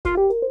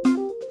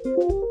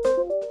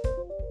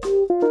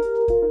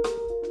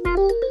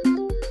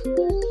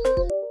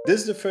This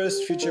is the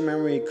first Future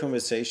Memory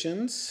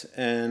Conversations,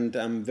 and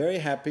I'm very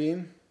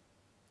happy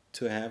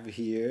to have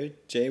here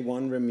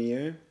J1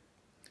 Ramir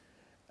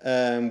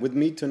with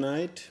me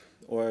tonight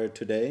or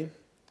today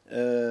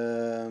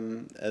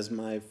as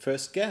my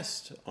first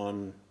guest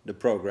on the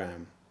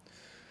program.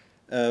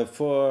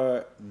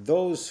 For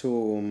those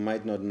who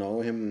might not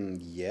know him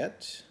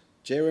yet,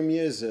 J.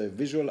 Ramir is a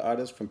visual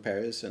artist from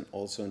Paris and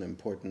also an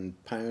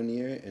important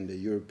pioneer in the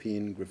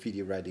European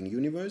graffiti writing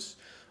universe,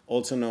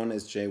 also known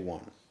as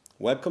J1.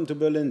 Welcome to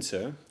Berlin,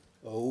 sir.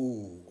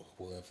 Oh,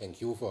 well,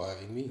 thank you for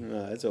having me.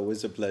 It's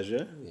always a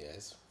pleasure.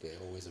 Yes, okay,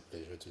 always a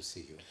pleasure to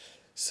see you.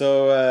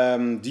 So,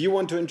 do you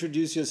want to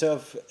introduce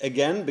yourself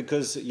again?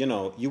 Because,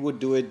 you would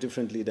do it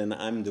differently than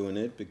I'm doing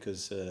it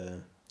because...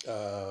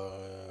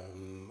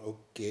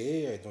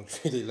 Okay, I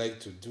don't really like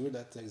to do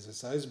that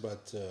exercise,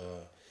 but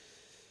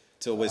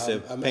it's always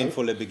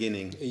painful at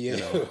beginning.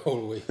 Yeah,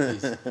 always.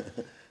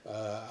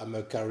 I'm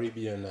a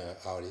Caribbean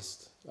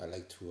artist. I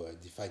like to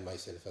define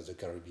myself as a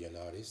Caribbean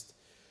artist,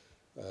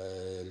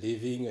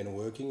 living and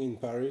working in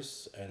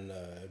Paris, and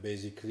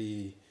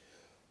basically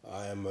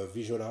I am a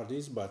visual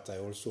artist, but I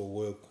also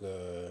work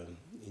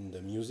in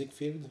the music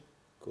field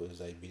because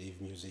I believe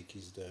music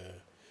is the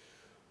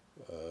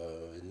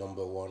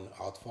number one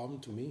art form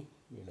to me,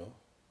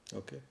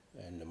 Okay.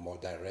 and the more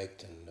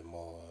direct and the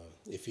more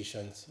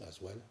efficient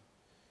as well.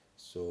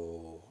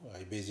 So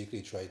I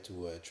basically try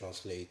to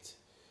translate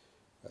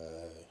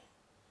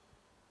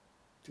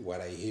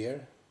what I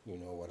hear,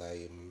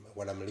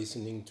 what I'm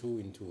listening to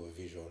into a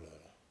visual,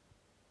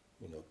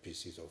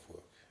 pieces of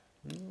work.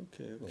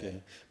 Okay. Yeah.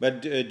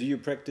 But do you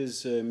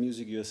practice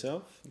music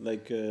yourself?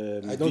 Like, do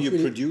you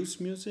really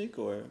produce music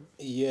or?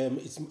 Yeah,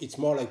 it's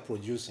more like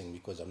producing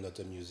because I'm not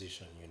a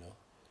musician.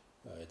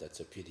 That's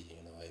a pity.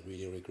 I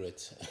really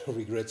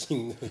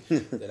regretting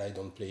that I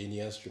don't play any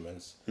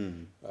instruments.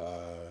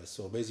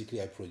 So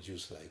basically, I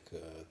produce like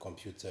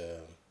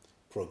computer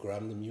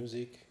programmed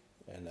music,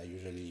 and I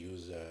usually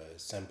use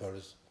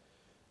samples,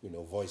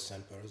 voice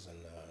samples,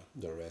 and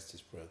the rest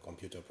is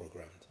computer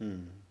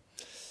programmed.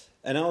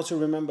 And I also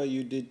remember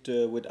you did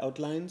with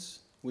Outlines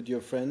with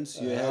your friends.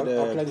 You had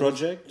a Outlines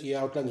project.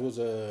 Outlines was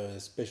a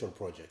special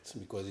project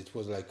because it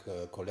was like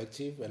a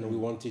collective, and we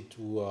wanted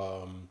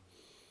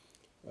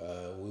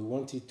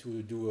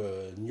to do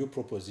a new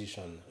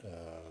proposition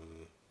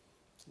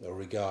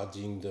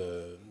regarding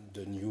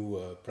the new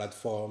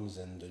platforms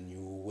and the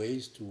new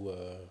ways to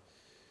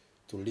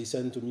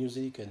listen to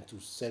music and to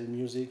sell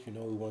music. We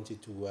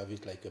wanted to have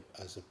it like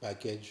as a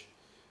package,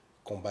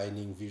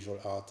 combining visual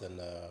art and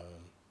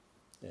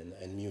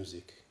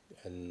music.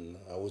 And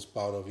I was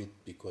part of it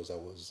because I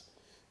was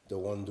the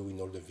one doing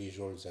all the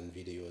visuals and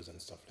videos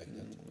and stuff like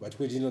that. But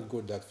we did not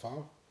go that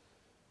far.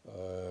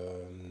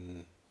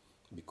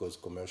 Because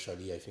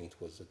commercially I think it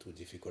was too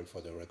difficult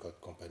for the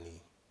record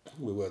company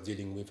we were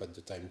dealing with at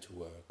the time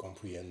to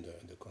comprehend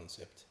the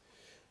concept.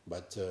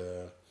 But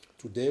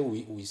today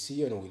we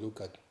see and we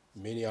look at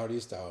many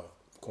artists are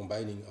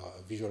combining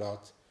visual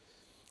art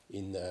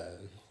in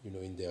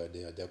in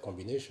their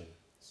combination.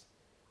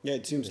 Yeah,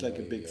 it seems like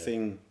a big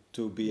thing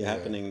to be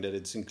happening, that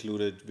it's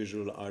included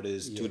visual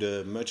artists to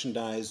the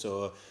merchandise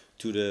or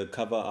to the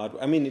cover art.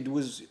 I mean, it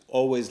was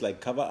always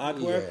like cover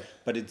artwork,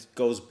 but it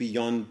goes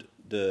beyond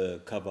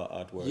the cover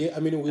artwork. Yeah, I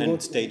mean,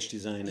 and stage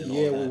design and all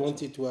that. Yeah, we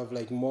wanted to have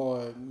like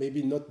more,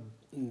 maybe not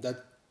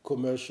that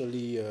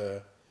commercially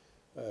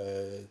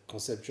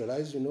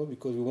conceptualized,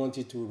 because we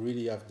wanted to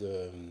really have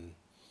the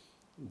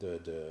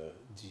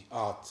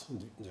art,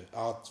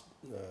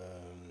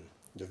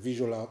 the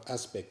visual art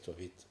aspect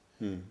of it,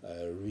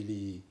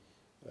 really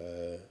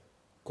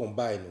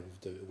combined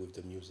with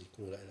the music,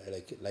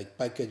 like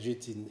package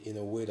it in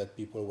a way that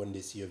people, when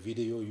they see a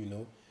video,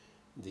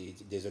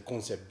 there's a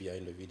concept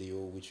behind the video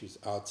which is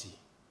arty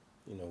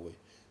in a way.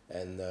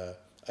 And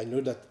I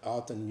know that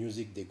art and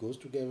music, they goes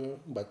together,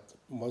 but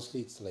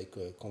mostly it's like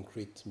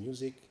concrete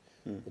music,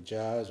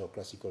 jazz or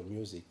classical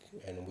music,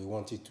 and we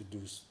wanted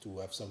to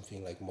have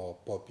something like more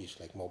popish,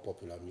 like more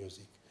popular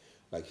music,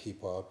 like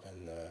hip hop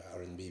and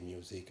R&B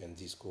music and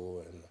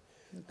disco and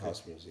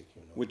house music,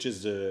 Which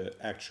is the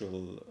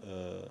actual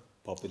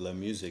popular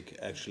music,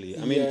 actually. I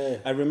Yeah.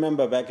 mean, I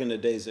remember back in the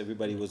days,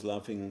 everybody was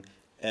laughing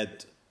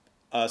at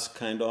us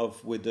kind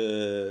of with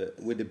the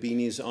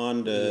beanies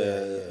on,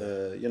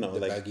 the the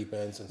like baggy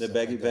pants and the stuff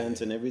baggy like that,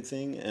 pants and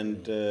everything.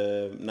 And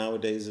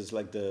nowadays it's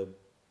like the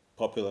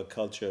popular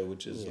culture,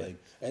 which is like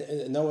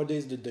and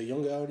nowadays the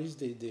younger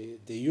artists,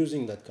 they're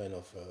using that kind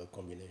of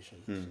combination.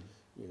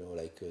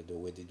 Like the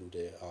way they do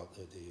the art,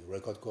 the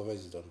record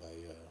covers is done by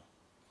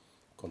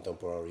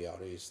contemporary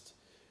artists.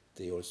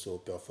 They also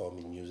perform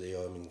in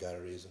museums, in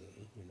galleries, and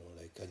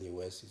like Kanye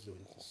West is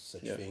doing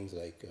such things.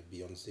 Like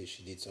Beyonce,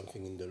 she did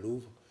something in the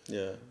Louvre.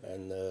 Yeah.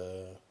 And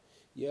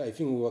I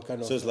think we were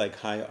kind of. So it's like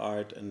high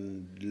art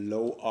and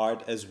low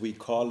art, as we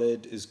call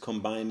it, is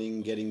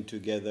combining, getting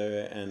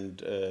together,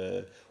 and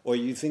or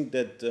you think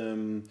that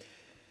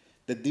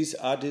that these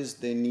artists,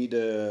 they need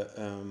a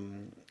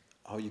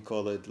how you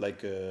call it,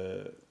 like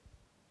a,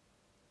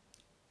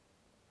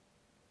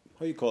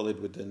 how you call it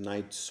with the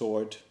knight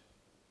sword,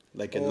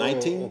 like a Oh,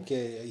 knighting.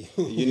 okay. Yeah,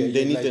 They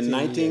yeah, need the lighting. Yeah,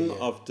 knighting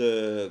yeah.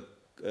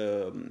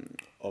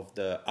 of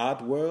the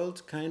art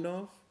world, kind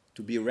of,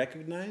 to be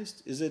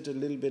recognized. Is it a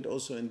little bit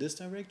also in this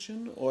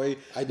direction, or I you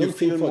don't think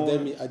feel for more?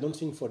 them. I don't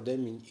think for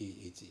them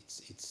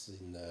it's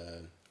in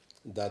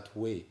that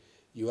way.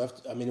 You have.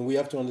 To, I mean, we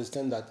have to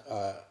understand that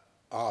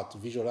art,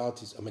 visual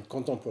art is. I mean,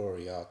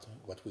 contemporary art.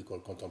 What we call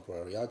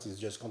contemporary art is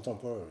just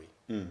contemporary.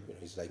 You know,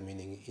 it's like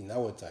meaning in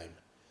our time,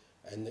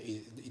 and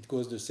it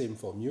goes the same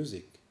for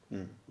music.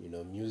 You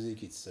know,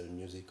 music it's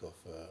music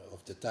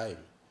of the time,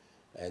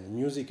 and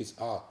music is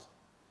art.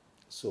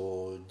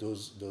 So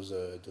those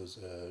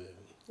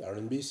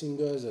R&B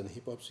singers and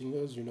hip hop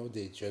singers, you know,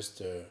 they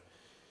just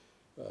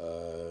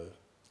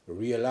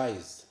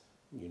realized,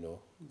 you know,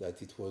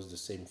 that it was the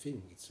same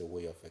thing. It's a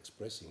way of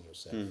expressing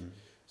yourself.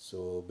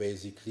 So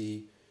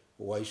basically,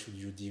 why should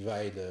you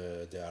divide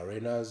the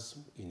arenas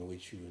in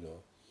which you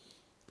know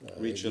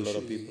Reach a you lot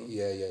should, of people.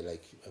 yeah, yeah,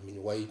 like I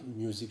mean, why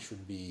music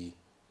should be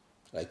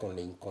like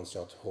only in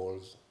concert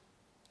halls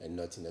and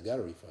not in a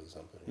gallery, for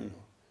example, you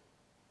know,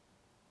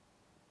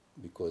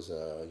 because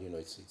you know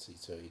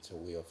it's a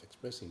way of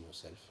expressing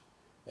yourself,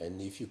 and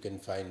if you can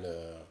find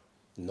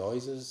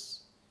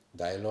noises,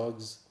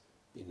 dialogues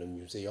in a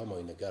museum or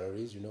in the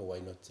galleries, you know, why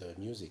not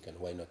music, and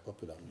why not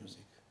popular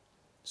music?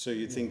 So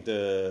you think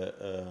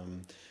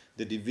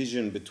the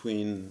division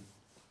between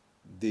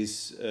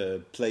these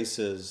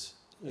places,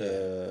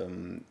 Yeah,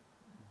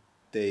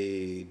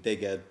 they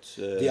get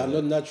they are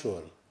not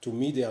natural. To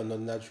me, they are not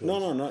natural. no,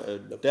 no, no,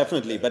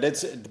 definitely. But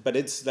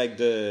it's like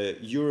the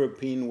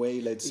European way,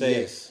 let's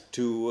say, Yes,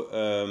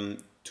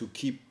 to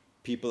keep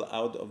people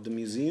out of the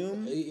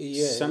museum.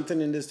 yeah, Something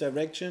in this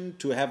direction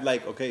to have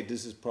like, okay,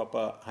 this is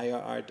proper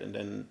higher art, and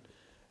then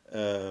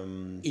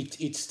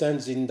it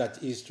stands in that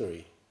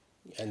history,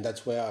 and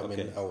that's where I mean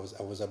okay,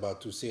 I was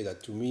about to say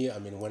that. To me, I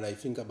mean, when I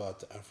think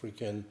about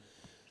African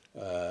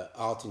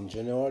art in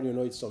general, you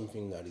know, it's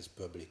something that is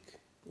public.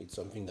 It's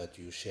something that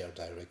you share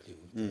directly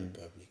with the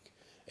public,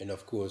 and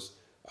of course,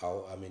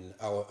 our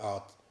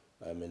art,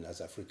 I mean,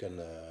 as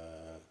African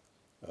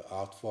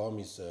art form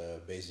is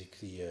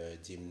basically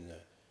deemed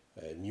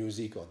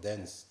music or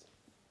dance,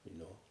 you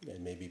know,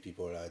 and maybe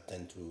people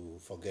tend to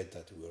forget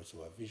that we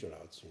also have visual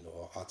arts, you know,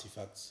 or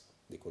artifacts.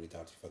 They call it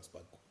artifacts,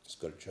 but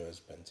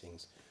sculptures,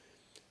 paintings,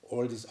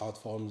 all these art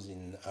forms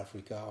in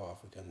Africa or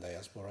African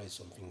diaspora is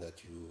something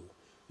that you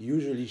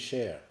usually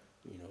share,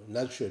 you know,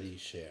 naturally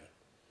share.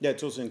 yeah,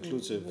 it's also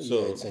inclusive. Yeah, So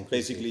it's inclusive.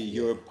 basically, Yeah,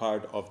 you're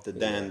part of the yeah,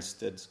 dance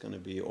that's gonna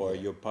be, or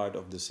yeah, you're part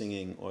of the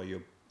singing, or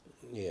you're,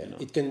 yeah. you know,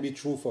 It can be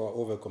true for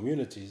other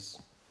communities,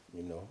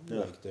 you know,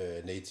 yeah. like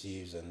the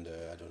natives and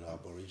I don't know,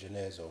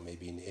 aborigines, or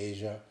maybe in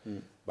Asia.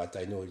 But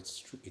I know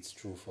it's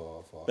true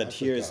for But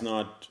here Africa. is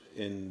not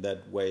in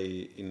that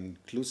way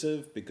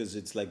inclusive because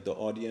it's like the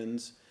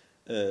audience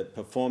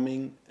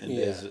performing, and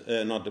Yeah,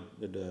 there's not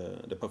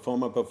the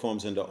performer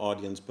performs and the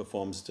audience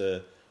performs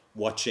the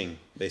watching.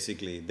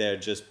 Basically, they're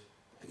just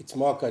it's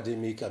more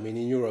academic. I mean,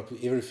 in Europe,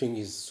 everything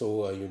is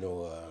so you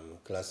know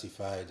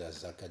classified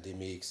as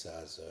academics,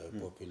 as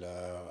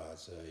popular,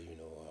 as you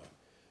know,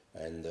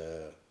 and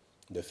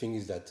the thing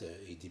is that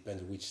it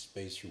depends which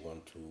space you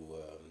want to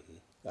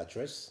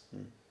address.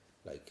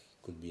 Like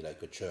it could be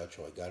like a church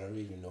or a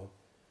gallery. You know,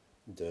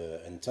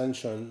 the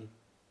intention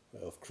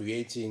of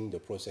creating, the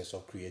process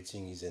of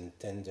creating, is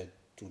intended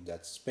to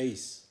that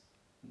space,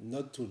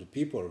 not to the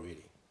people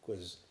really,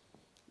 because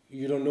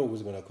you don't know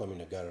who's gonna come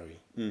in a gallery.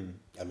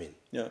 I mean,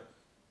 yeah.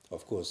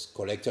 of course,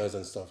 collectors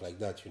and stuff like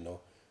that, you know.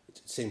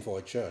 It's same for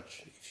a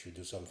church. If you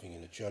do something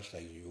in a church,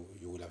 like you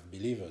will have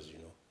believers, you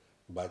know.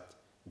 But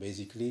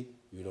basically,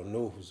 you don't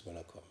know who's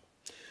gonna come.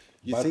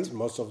 You But think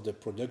most of the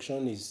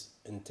production is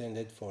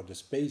intended for the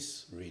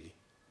space, really.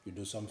 You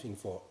do something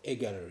for a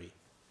gallery.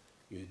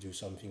 You do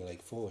something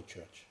like for a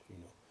church, you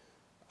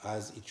know,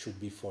 as it should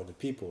be for the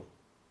people,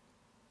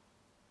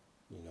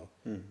 you know.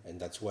 And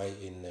that's why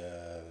in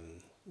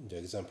the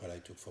example I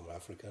took from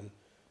African,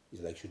 is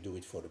like you do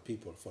it for the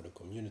people, for the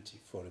community,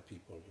 for the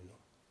people, you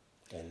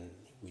know. And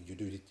when you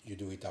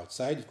do it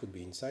outside. It could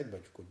be inside,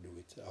 but you could do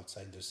it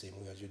outside the same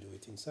way as you do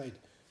it inside.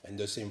 And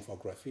the same for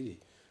graffiti.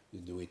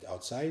 You do it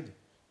outside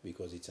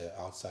because it's an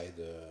outside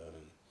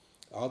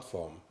art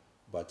form,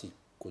 but it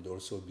could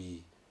also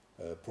be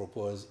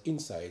proposed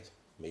inside.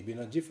 Maybe in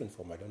a different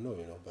form, I don't know,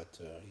 you know, but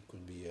it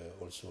could be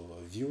also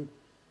viewed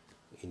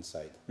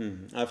inside.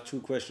 I have two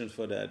questions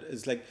for that.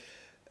 It's like,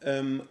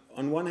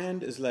 on one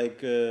hand, is like,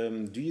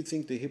 do you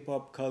think the hip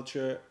hop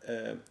culture,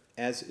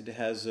 as it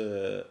has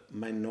a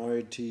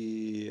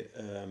minority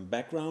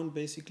background,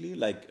 basically,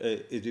 like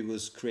it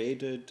was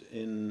created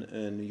in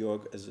New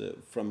York as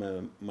from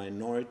a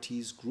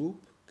minorities group?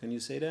 Can you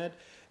say that?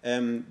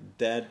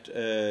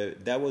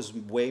 That was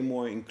way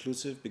more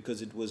inclusive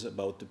because it was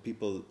about the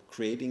people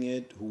creating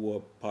it who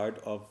were part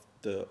of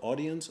the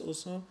audience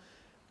also.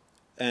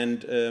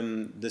 And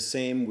the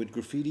same with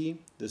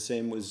graffiti, the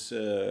same was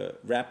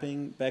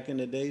rapping back in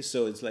the day.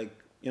 So it's like,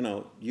 you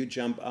know, you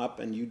jump up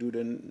and you do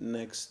the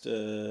next,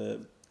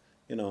 you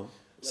know,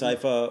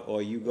 cipher,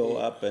 or you go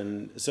up.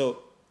 And so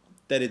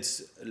that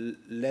it's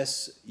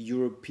less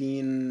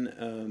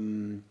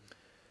European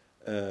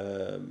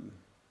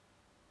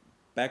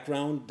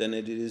background than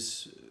it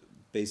is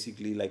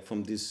basically like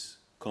from these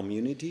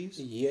communities?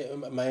 Yeah,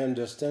 my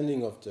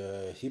understanding of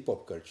the hip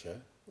hop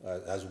culture,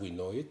 as we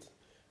know it,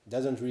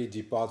 doesn't really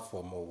depart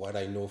from what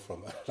I know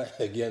from,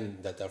 again,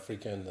 that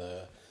African,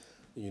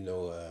 you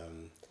know,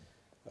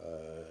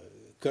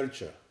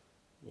 culture,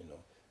 you know,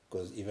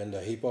 because even the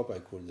hip hop I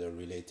could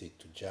relate it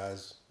to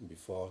jazz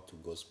before, to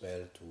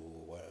gospel, to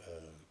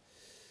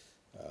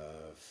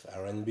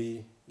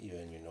R&B,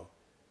 even, you know,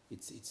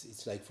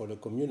 it's like for the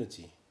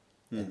community,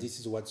 and this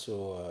is what's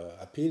so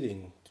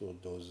appealing to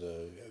those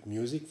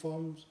music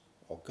forms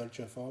or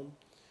culture form,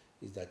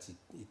 is that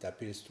it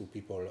appeals to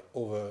people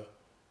over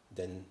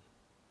than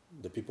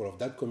the people of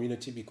that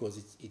community, because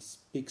it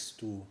speaks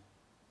to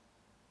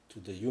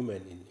the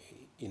human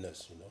in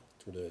us, you know,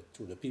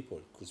 to the people.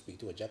 It could speak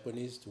to a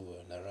Japanese, to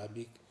an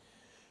Arabic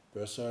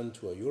person,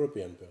 to a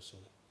European person,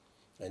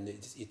 and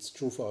it's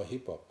true for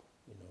hip hop.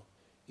 You know,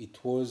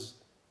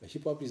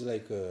 hip hop is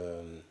like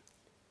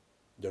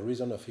the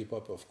reason of hip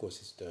hop, of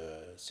course, is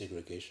the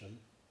segregation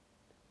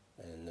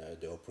and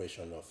the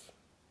oppression of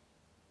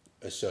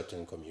a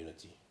certain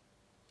community.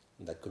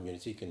 And that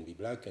community can be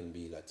black, can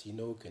be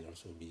Latino, can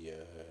also be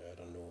I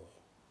don't know,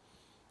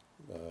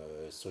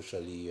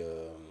 socially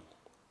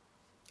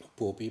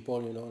poor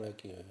people. You know,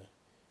 like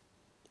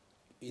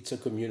it's a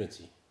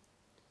community,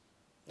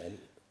 and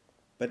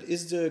But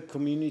is the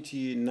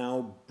community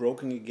now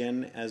broken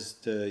again as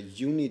the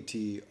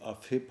unity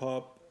of hip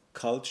hop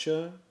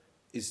culture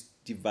is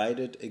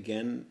divided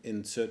again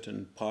in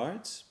certain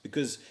parts?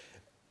 Because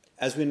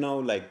as we know,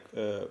 like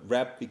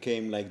rap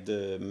became like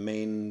the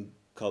main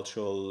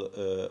cultural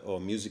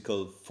or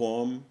musical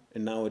form,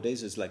 and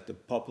nowadays it's like the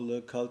popular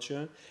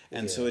culture,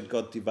 and so yeah. it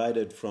got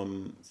divided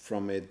from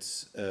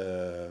its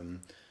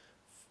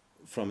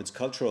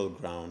cultural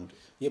ground.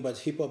 Yeah, but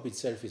hip hop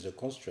itself is a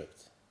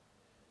construct,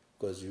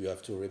 because you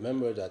have to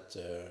remember that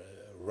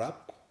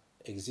rap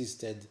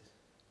existed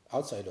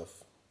outside of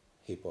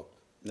hip hop.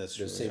 That's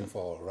The true. same Yeah.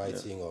 for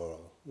writing or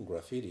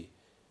graffiti,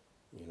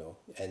 you know,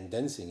 and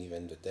dancing.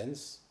 Even the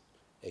dance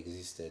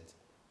existed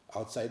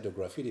outside the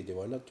graffiti. They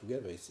were not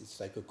together. It's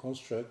like a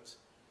construct,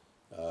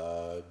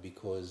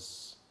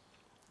 because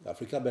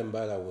Africa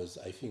Bambaataa was,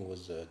 I think,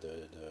 was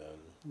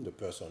the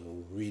person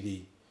who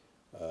really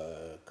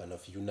kind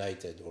of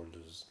united all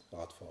those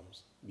art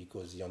forms,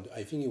 because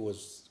I think he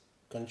was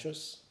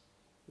conscious.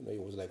 You know, he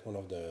was like one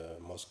of the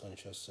most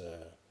conscious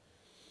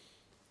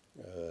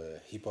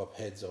hip hop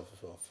heads of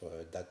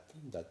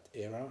that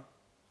era,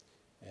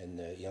 and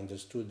he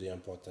understood the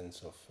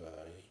importance of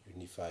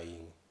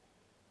unifying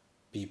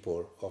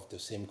people of the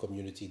same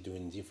community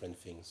doing different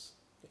things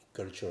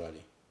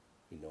culturally,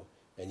 you know,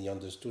 and he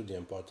understood the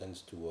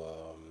importance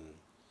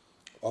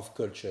of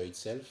culture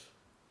itself,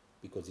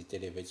 because it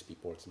elevates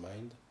people's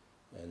mind,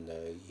 and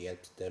he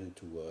helps them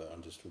to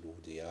understand who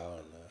they are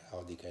and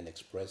how they can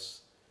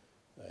express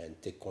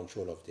and take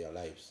control of their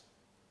lives.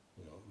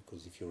 You know,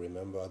 because if you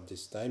remember at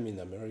this time in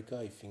America,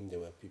 I think there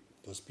were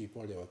those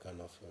people, they were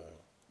kind of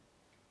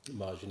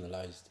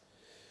marginalized.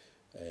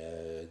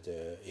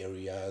 The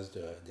areas,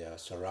 their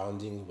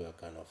surroundings were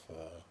kind of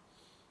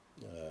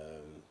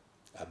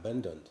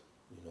abandoned.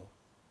 You know,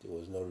 there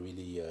was no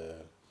really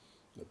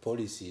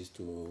policies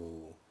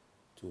to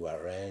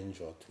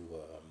arrange or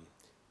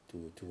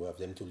to have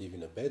them to live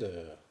in a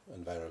better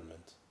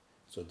environment.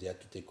 So they had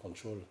to take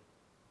control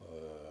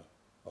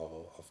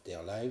of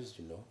their lives,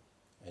 you know.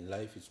 And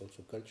life is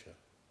also culture.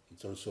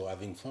 It's also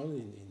having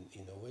fun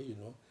in a way, you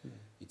know. Mm.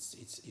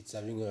 It's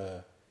having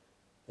a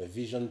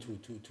vision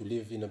to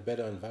live in a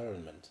better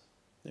environment.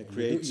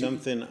 Create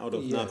something out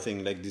of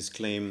nothing, like this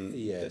claim.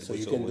 Yeah, so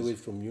you can do it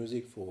for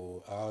music,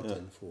 for art,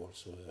 and for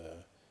also,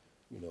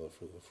 you know,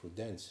 for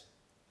dance.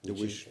 The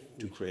wish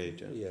to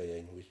create. Yeah,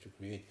 in wish to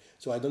create.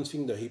 So I don't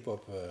think the hip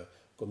hop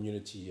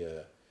community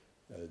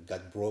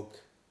got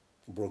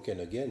broken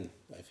again.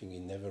 I think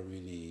it never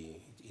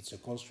really. It's a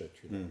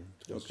construct, you know.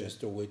 It's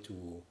just a way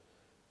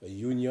a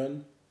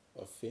union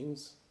of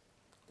things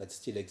that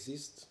still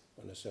exist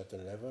on a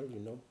certain level, you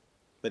know.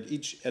 But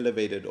each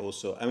elevated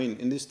also. I mean,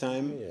 in this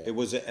time, it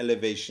was an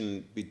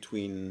elevation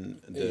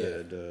between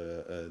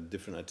the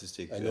different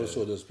artistic. And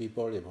also those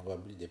people, they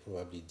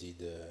probably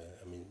did.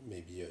 I mean,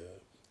 maybe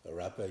a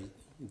rapper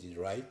did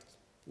write,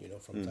 you know,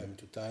 from time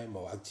to time,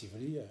 or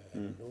actively. I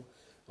don't know,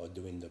 or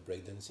doing the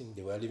breakdancing.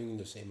 They were living in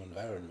the same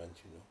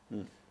environment, you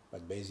know.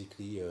 But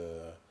basically,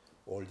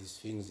 all these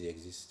things, they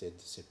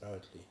existed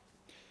separately.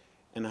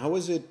 And how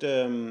was it?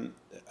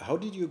 How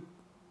did you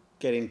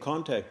get in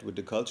contact with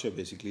the culture?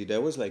 Basically,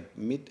 that was like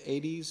mid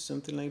 '80s,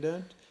 something like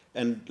that,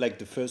 and like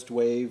the first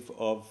wave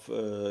of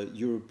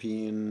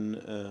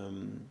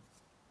European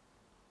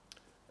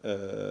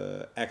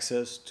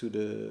access to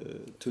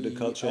the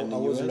culture in the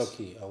US.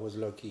 I was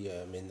lucky.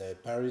 I mean,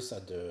 Paris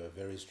had a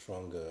very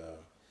strong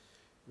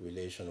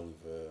relation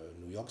with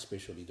New York,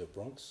 especially the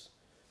Bronx,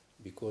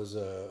 because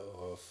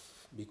of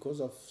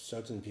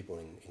certain people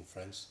in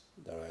France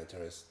that are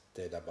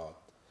interested about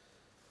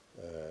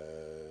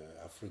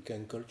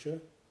African culture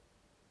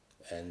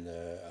and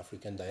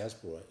African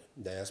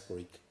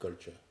diasporic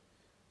culture.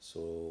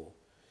 So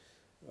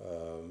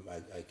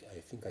I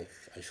think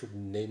I should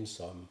name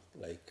some,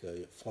 like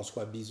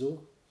François Bizot.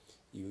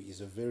 He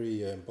is a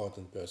very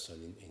important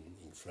person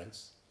in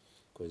France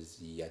because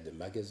he had a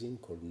magazine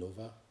called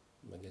Nova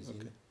magazine.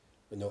 Okay.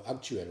 No,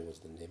 Actuel was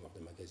the name of the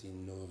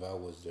magazine. Nova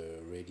was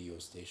the radio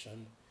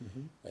station,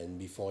 and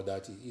before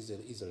that, he's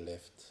a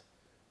left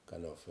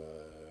kind of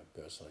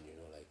person,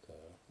 like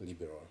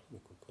liberal. We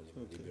could call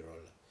him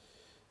liberal,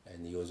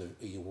 and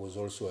he was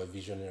also a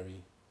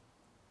visionary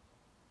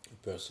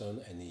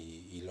person, and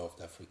he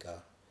loved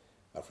Africa,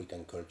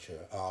 African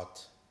culture,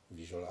 art,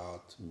 visual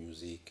art,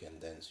 music, and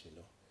dance.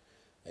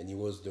 And he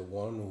was the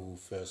one who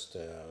first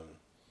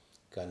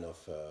kind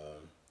of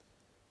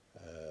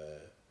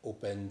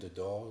opened the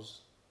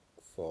doors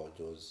for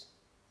those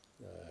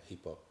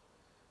hip hop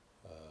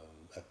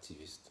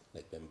activists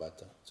like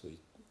Bembata. So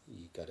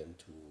he got them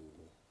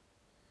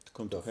To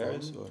come to perform,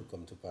 Paris? Or? to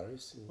come to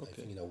Paris. I Okay.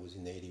 think that was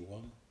in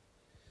 '81.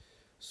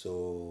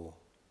 So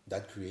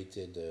that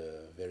created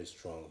a very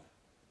strong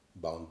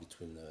bond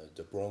between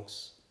the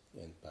Bronx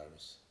and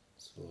Paris.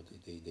 So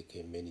they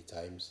came many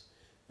times,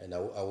 and I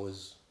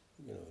was,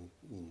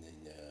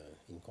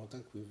 in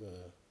contact with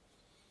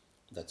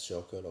that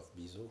circle of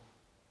Bizot,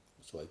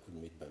 so I could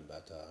meet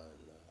Bambata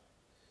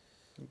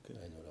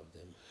and all of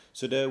them.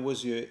 So that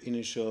was your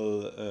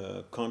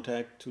initial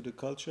contact to the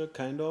culture,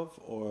 kind of,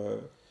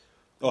 or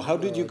how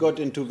did you got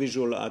into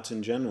visual arts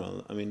in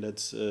general? I mean,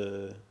 that's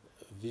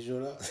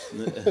visual art.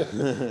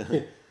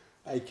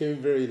 I came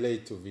very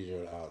late to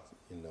visual art.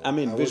 I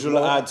mean, visual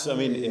arts. I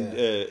mean,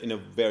 in a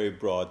very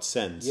broad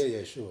sense.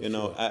 Yeah, sure.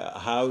 Sure.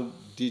 How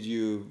did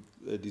you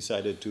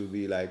decided to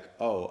be like,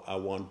 oh, I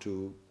want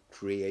to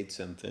create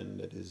something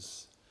that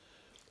is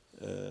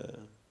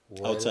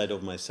outside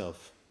of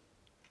myself?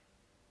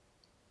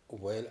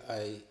 Well,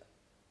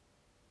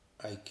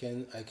 I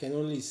can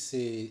only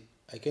say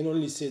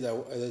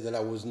that I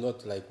was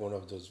not like one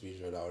of those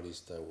visual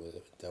artists that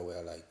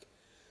were like,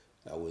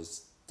 I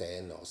was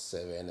 10 or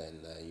 7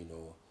 and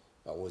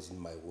I was in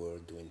my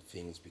world doing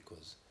things,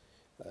 because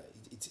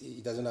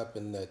it doesn't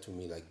happen to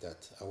me like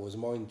that. I was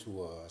more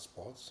into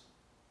sports,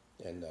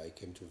 and I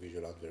came to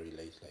visual art very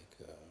late, like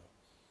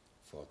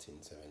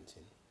 14,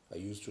 17. I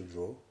used to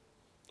draw.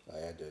 I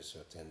had a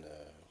certain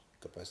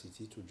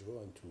capacity to draw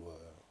and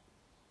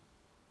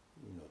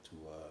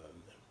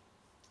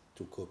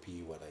to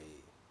copy what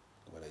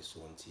I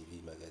saw on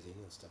TV, magazine,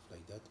 and stuff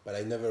like that. But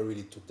I never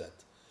really took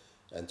that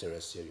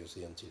interest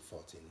seriously until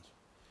 14.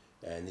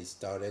 And it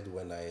started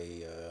when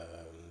I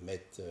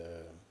met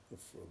a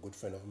good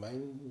friend of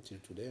mine until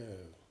today, a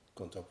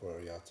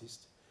contemporary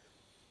artist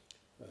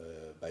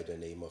by the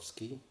name of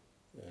Ski.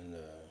 And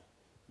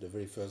the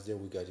very first day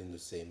we got in the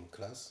same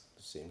class,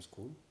 the same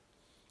school,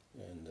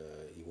 and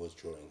he was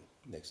drawing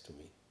next to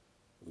me.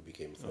 We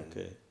became friends.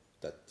 Okay.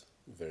 That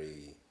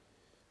very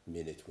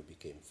minute we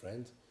became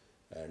friends,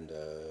 and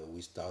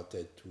we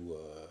started to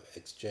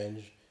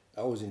exchange.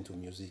 I was into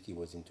music, he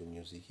was into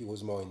music. He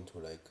was more into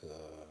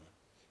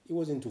he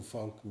was into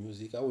funk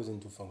music. I was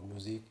into funk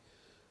music,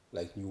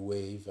 like new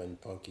wave and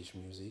punkish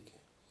music.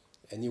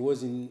 And he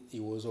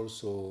was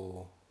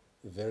also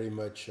very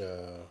much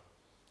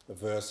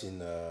versed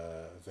in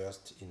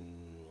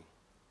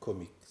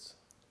comics.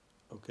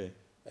 Okay.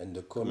 And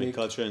the comic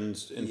culture in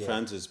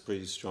France is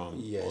pretty strong.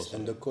 Yes, also.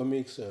 And the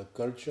comics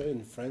culture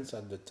in France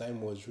at the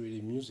time was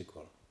really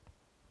musical.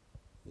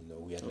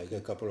 We had like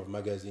a couple of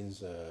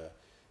magazines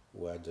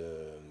where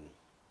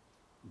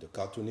the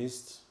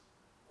cartoonists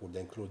would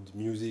include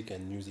music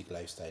and music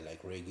lifestyle,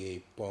 like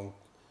reggae, punk,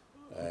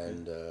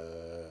 and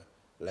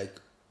like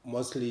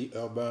mostly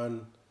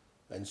urban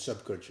and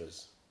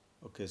subcultures.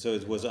 Okay, so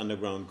it was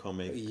underground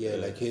comic. Yeah,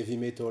 like heavy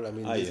metal. I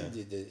mean,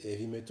 the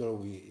heavy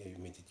metal,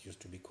 it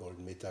used to be called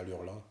Metal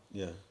Hurlant.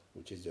 Yeah.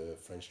 Which is the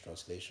French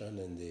translation,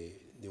 and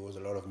there was a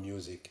lot of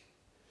music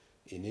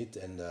in it,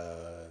 and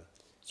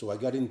so I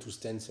got into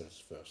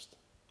stencils first,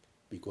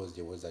 because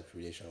there was that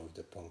relation with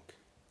the punk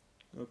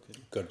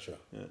culture.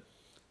 Yeah.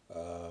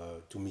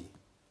 To me,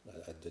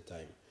 at the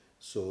time.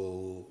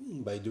 So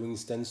by doing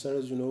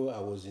stencils, I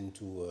was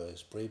into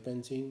spray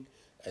painting,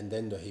 and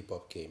then the hip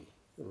hop came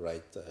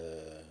right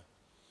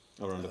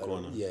around the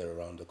corner. Yeah,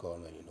 around the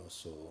corner,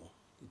 So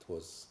it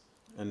was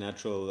a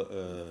natural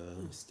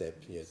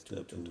step,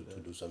 to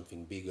do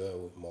something bigger,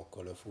 more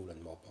colorful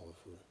and more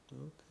powerful.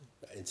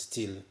 Okay. And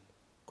still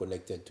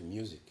connected to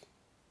music.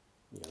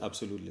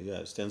 Absolutely,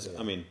 yeah. Stencil.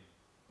 Yeah. I mean,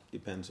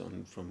 depends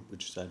on from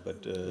which side,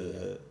 but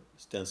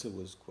stencil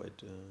was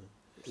quite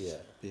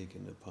big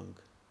in the punk.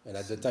 And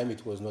at the time,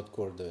 it was not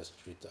called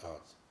street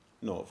art.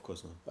 No, of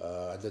course not.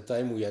 At the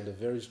time, we had a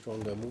very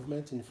strong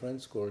movement in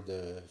France called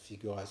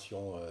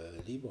Figuration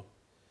Libre,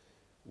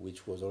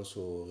 which was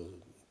also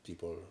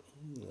people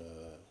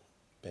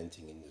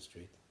painting in the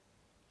street,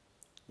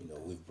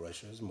 with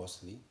brushes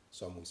mostly,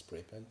 some with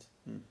spray paint.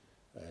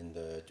 And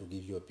to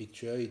give you a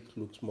picture, it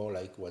looks more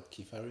like what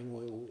Keith Haring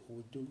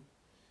would do,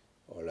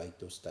 or like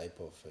those type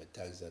of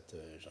tags that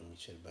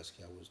Jean-Michel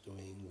Basquiat was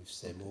doing with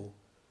Semo.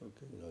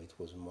 Okay. You know, it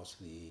was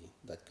mostly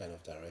that kind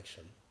of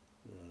direction.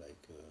 You know,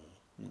 like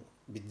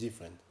a bit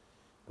different.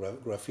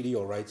 Graffiti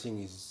or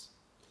writing is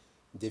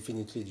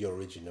definitely the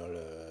original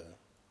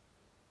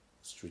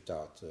street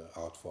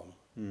art form.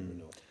 You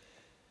know.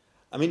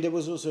 I mean, there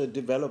was also a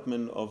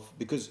development of,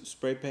 because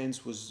spray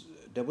paints was,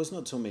 there was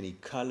not so many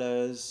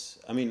colors.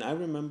 I mean, I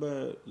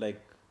remember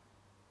like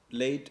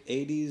late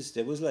 80s,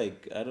 there was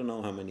like, I don't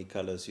know how many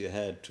colors you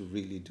had to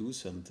really do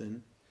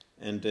something,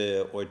 and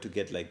or to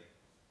get like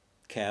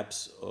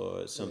caps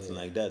or something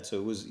like that. So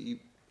it was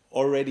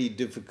already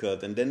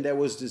difficult. And then there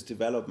was this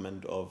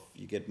development of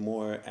you get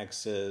more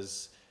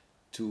access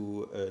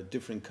to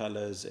different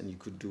colors, and you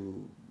could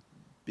do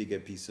bigger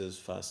pieces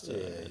faster.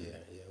 Yeah.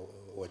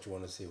 What you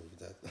want to say with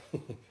that?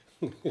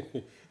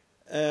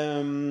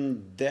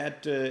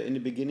 That in the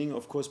beginning,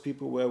 of course,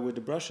 people were with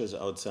the brushes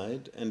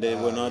outside, and they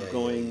were not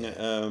going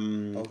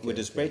with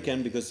the spray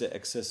can because the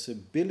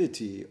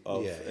accessibility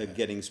of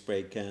getting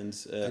spray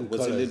cans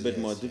was a little bit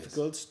more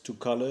difficult to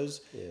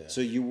colors. Yeah. So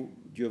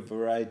your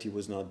variety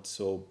was not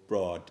so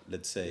broad,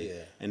 let's say.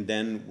 Yeah. And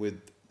then with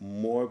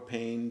more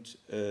paint,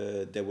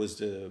 there was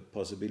the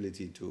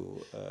possibility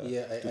to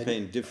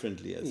paint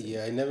differently. I think.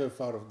 Yeah, I never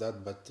thought of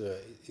that, but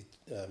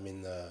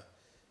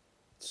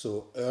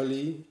so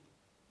early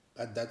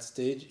at that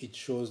stage, it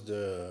shows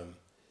the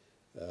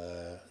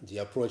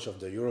approach of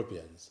the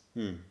Europeans,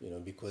 you know,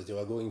 because they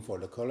were going for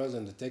the colors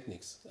and the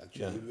techniques,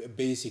 actually,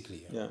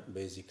 basically.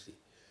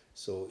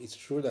 So it's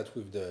true that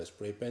with the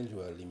spray paint you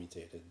are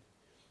limited,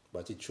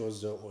 but it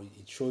shows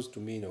to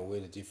me in a way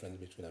the difference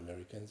between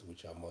Americans,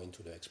 which are more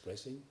into the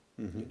expressing,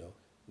 you know,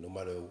 no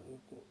matter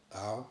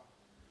how,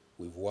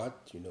 with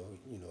what, you know,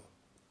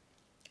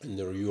 and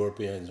the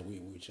Europeans,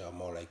 which are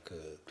more like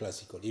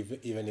classical,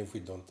 even if we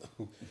don't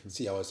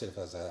see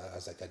ourselves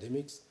as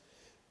academics,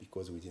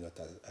 because we did not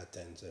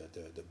attend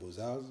the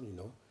Beaux-Arts, you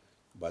know,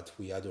 but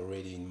we had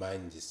already in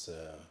mind this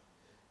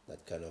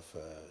that kind of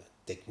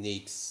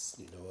techniques,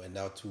 you know, and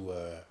how to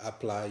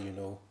apply, you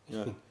know.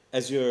 Yeah.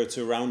 As you're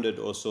surrounded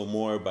also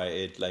more by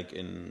it, like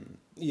in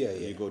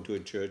you go to a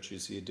church, you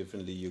see it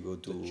differently. You go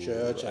to the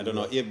church. I don't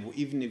know.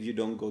 Even if you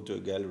don't go to a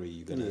gallery,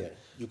 you're gonna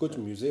you go to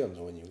museums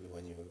when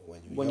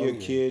you're a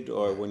kid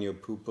or when you're a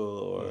pupil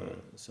or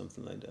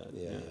something like that.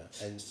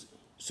 And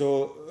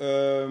so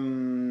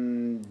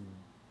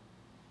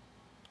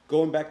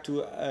going back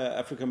to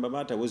African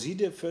Bambaataa, was he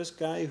the first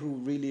guy who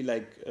really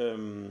like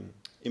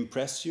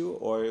impressed you,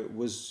 or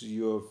was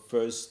your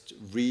first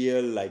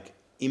real like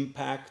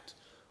impact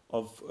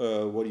of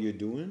what you're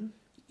doing?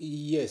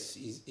 Yes,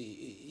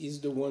 he's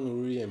the one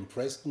who really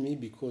impressed me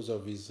because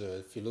of his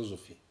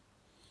philosophy.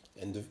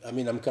 And I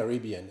mean, I'm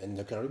Caribbean, and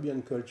the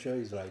Caribbean culture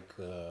is like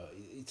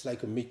it's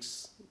like a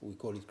mix. We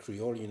call it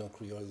Creole. You know,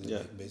 Creole is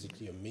like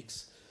basically a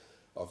mix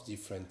of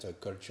different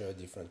culture,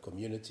 different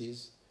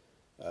communities.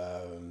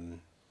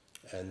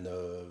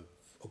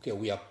 Okay,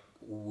 we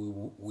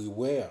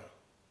were,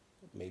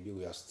 maybe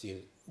we are still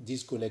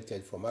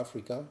disconnected from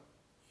Africa,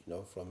 you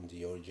know, from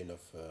the origin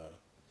of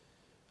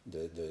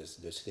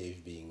the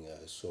slave being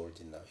sold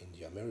in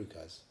the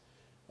Americas,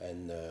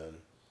 and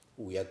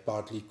we had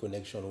partly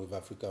connection with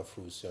Africa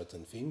through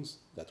certain things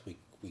that we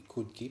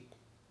could keep,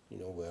 you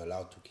know, we're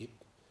allowed to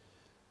keep,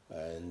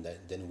 and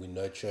then we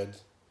nurtured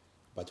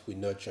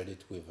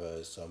it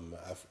with some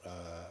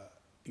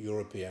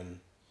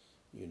European,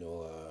 you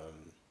know,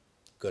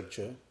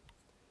 culture,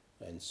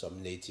 and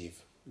some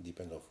native,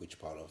 depending on which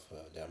part of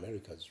the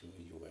Americas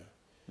you were.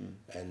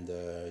 And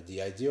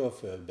the idea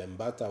of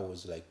Bambaataa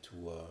was like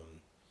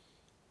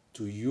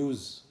to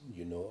use,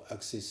 you know,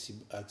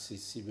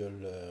 accessible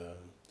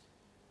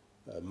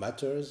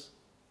matters,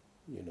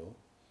 you know,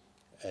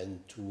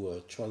 and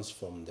to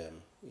transform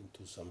them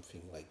into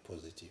something like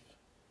positive,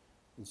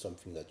 and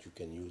something that you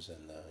can use,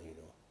 and you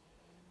know,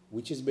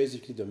 which is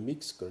basically the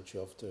mixed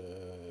culture of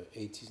the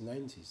 80s,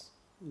 90s.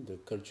 The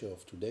culture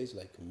of today is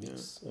like a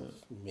mix of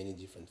many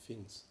different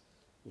things,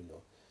 you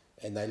know.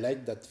 And I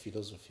like that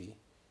philosophy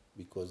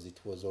because it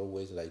was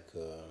always like,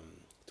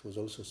 it was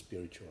also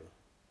spiritual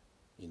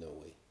in a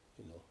way,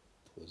 you know.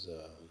 It was,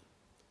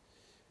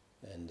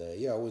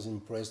 I was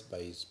impressed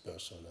by his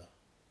persona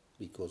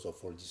because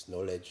of all this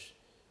knowledge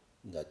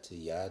that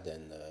he had,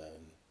 and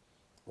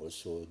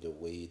also the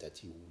way that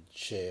he would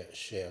share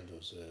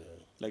those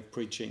like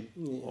preaching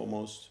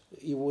almost.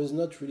 He was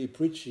not really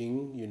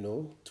preaching, you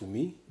know, to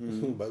me,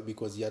 but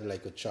because he had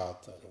like a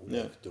chart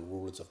like the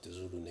rules of the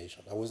Zulu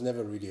nation. I was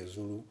never really a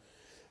Zulu,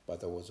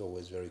 but I was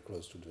always very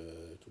close to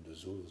the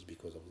Zulus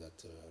because of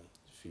that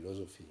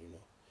philosophy, you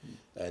know.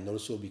 And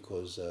also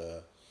because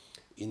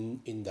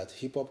in that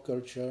hip hop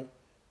culture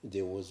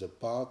there was a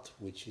part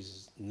which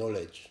is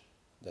knowledge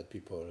that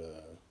people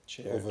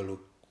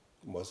overlook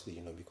mostly,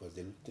 you know, because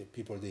they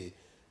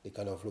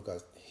kind of look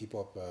at hip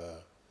hop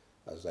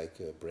as like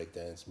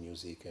breakdance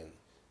music,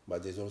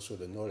 but there's also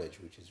the knowledge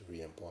which is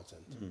really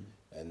important,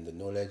 and the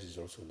knowledge is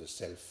also the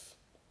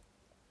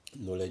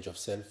knowledge of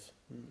self,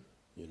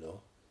 you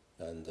know,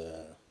 and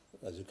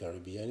as a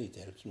Caribbean it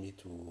helps me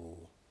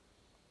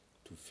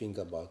to to think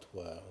about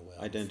where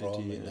Identity I'm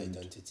from and and-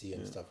 identity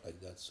and yeah. stuff like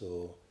that.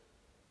 So,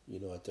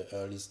 at the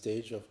early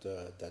stage of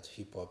that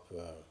hip hop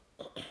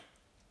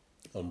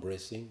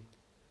embracing,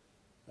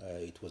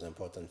 it was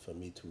important for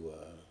me to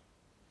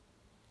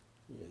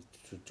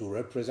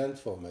represent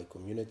for my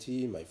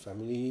community, my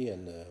family,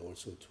 and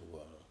also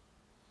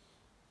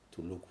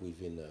to look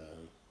within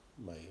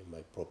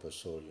my proper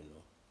soul.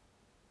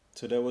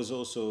 So there was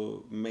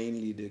also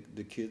mainly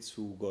the kids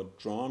who got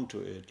drawn to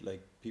it,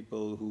 like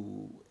people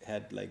who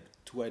had like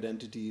two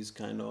identities,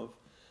 kind of,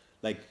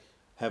 like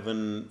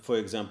having, for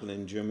example,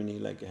 in Germany,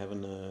 like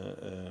having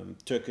a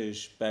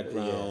Turkish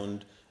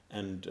background,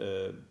 and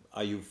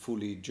are you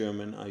fully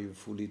German? Are you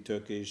fully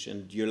Turkish?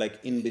 And you're like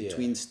in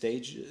between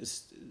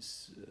stages.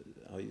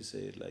 How you say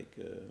it? Like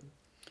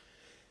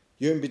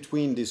you're in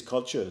between these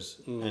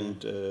cultures,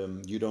 and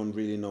you don't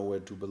really know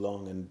where to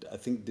belong. And I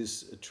think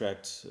this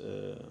attracts.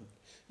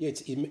 Yeah,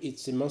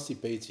 it's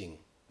emancipating.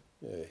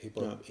 Hip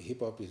hop Yeah. hip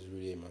hop is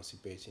really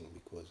emancipating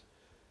because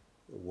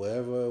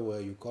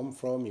where you come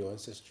from, your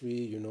ancestry,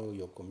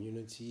 your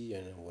community,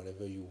 and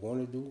whatever you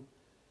want to do,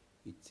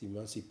 it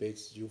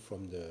emancipates you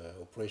from the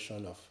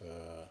oppression of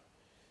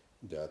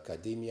the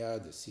academia,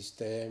 the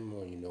system,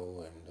 and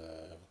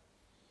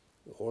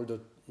all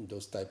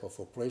those type of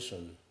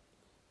oppression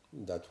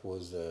that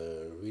was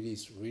really,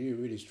 really,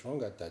 really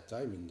strong at that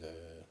time in the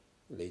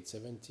late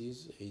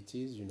 70s,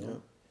 80s, Yeah.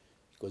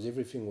 because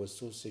everything was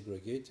so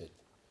segregated.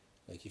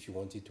 Like if you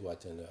wanted to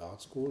attend an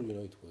art school,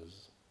 it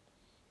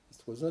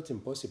was not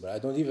impossible. I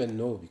don't even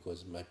know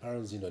because my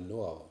parents didn't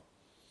know how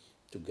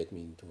to get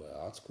me into an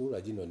art school. I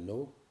didn't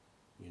know,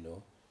 you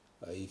know.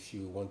 If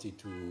you wanted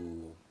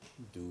to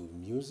do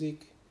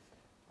music,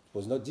 it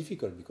was not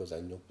difficult because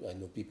I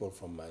know people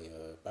from my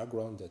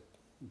background that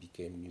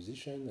became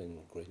musicians and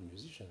great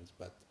musicians.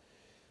 But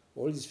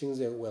all these things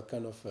that were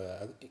kind of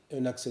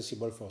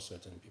inaccessible for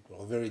certain people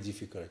or very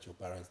difficult. Your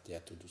parents, they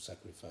had to do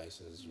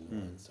sacrifices,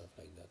 and stuff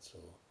like that. So,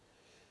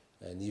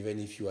 and even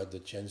if you had the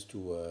chance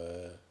to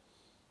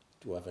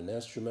have an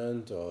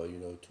instrument or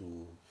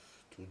to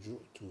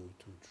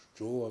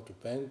draw or to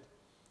paint,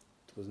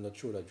 it was not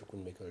sure that you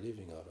could make a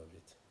living out of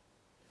it.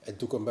 And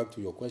to come back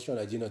to your question,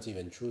 I did not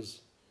even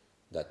choose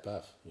that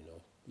path.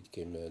 It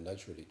came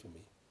naturally to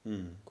me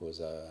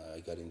because I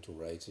got into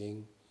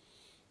writing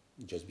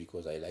just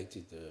because I liked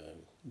it,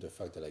 the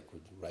fact that I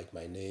could write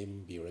my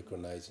name, be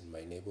recognized in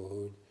my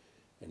neighborhood,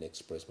 and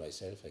express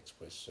myself,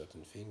 express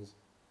certain things.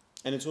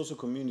 And it's also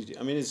community.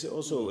 I mean, it's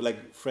also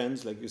like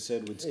friends, like you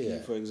said, with ski,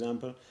 Yeah. for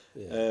example.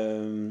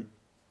 Yeah.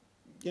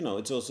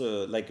 It's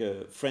also like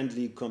a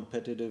friendly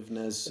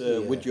competitiveness Yeah.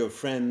 with your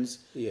friends.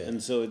 Yeah.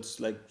 And so it's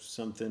like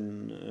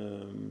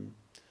something,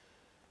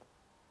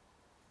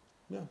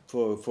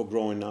 for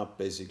growing up,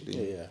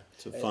 basically. Yeah.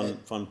 It's a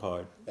fun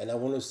part. And I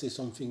want to say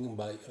something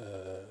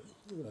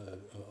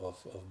of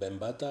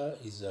Bembata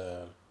is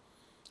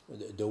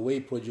the way he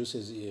produced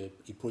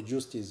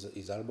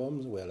his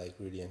albums were like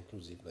really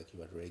inclusive. Like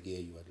you had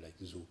reggae, you had like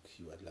zouk,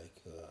 you had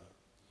like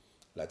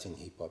Latin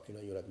hip hop.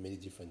 You had many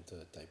different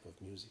type of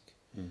music,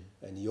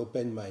 and he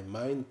opened my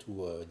mind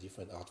to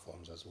different art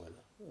forms as well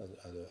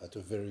at a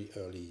very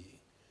early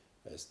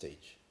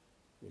stage.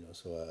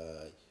 So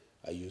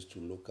I used to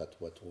look at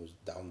what was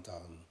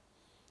downtown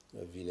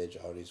village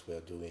artists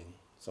were doing.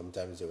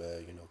 Sometimes they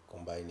were,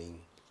 combining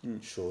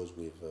shows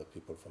with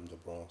people from the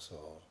Bronx,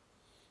 or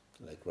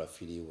like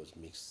graffiti was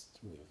mixed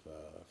with,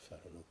 I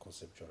don't know,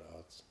 conceptual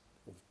arts,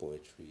 with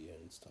poetry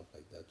and stuff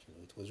like that.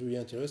 It was really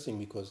interesting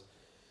because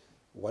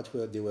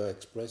they were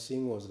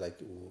expressing was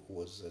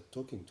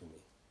talking to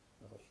me.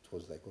 It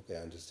was like, okay,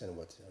 I understand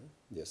what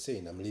they're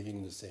saying. I'm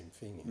living the same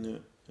thing. Yeah.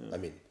 I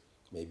mean,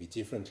 maybe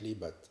differently,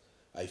 but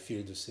I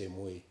feel the same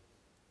way.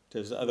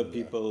 There's other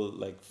people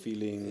like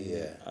feeling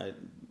Yeah.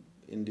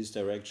 in this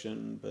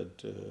direction,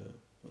 but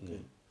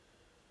okay.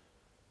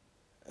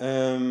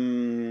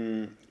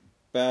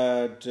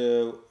 But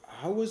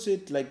how was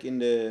it like in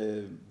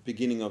the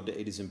beginning of the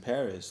 80s in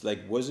Paris? Like,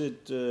 was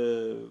it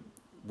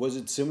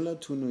similar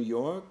to New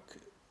York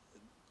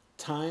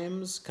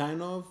times,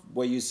 kind of,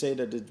 where you say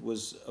that it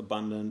was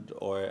abundant?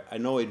 Or I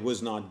know it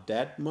was not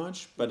that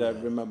much, but I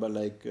remember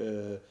like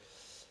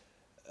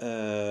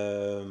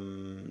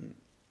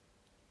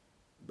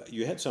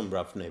you had some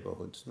rough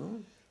neighborhoods,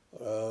 no?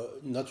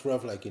 Not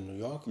rough like in New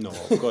York. No,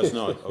 of course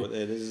not.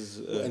 It is,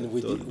 And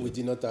we totally.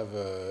 did not have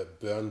a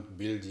burned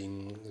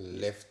building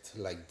left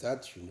like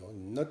that,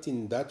 not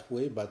in that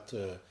way, but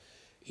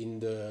in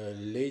the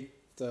late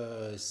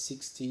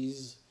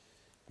 60s,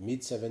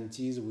 mid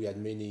 70s, we had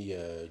many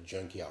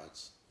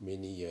junkyards,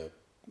 many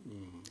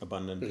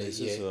Abundant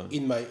places places.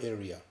 in my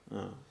area.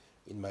 Ah.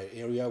 In my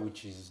area,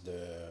 which is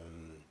the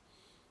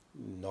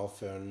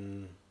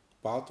northern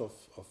part of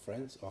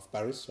France, of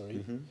Paris,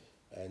 sorry.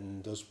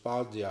 And those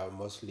parts, they are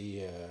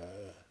mostly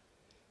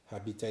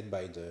habited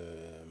by the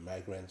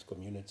migrant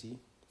community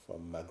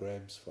from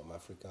Maghrebs, from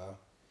Africa,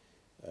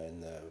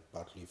 and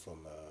partly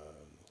from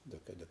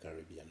the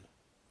Caribbean.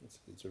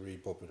 It's really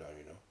popular,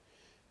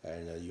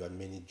 And you had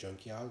many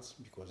junkyards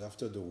because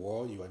after the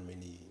war, you had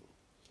many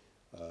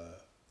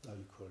how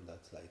you call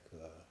that, like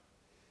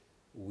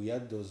we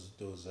had those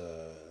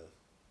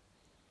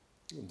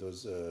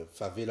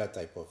favela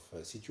type of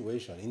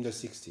situation in the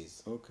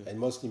 60s. Okay. And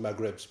mostly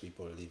Maghreb's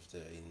people lived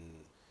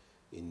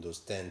in those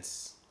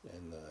tents,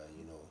 and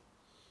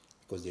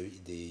because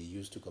they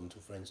used to come to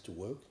France to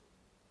work,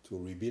 to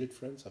rebuild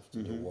France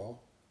after the war,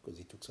 because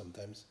it took some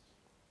time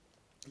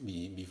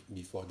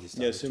before they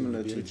started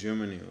Similar to to rebuild.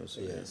 Germany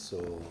also. Yeah,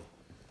 so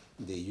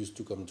they used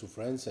to come to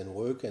France and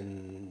work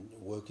in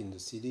the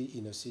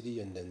city,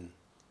 and then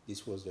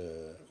this was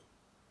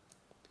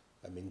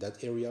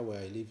that area where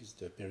I live is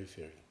the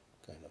periphery,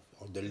 kind of,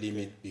 or the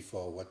limit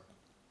before what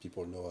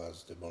people know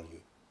as the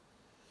banlieue.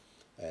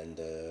 And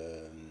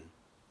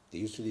they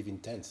used to live in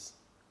tents.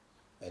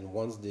 And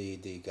once they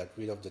got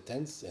rid of the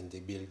tents and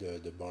they built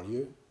the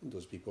banlieue,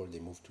 those people, they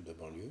moved to the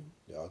banlieue,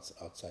 the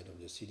outside of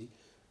the city,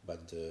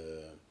 but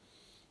the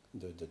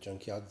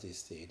junkyards, they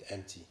stayed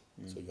empty.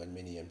 So you had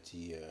many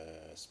empty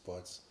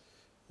spots,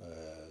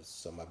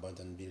 some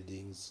abandoned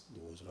buildings.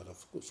 There was a lot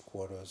of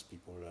squatters.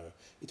 People.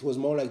 It was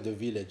more like the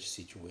village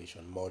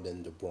situation more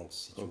than the Bronx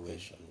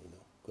situation,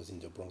 because in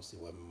the Bronx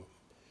there were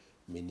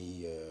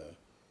many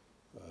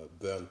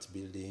burnt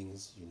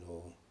buildings,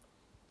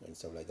 and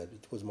stuff like that.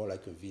 It was more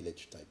like a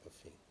village type of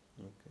thing.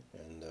 Okay.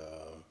 And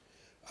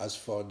as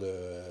for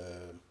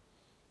the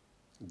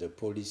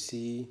police,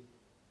 they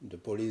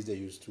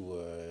used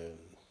to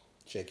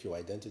check your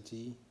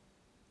identity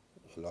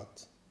a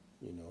lot,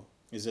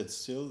 Is that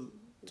still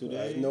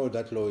today? No,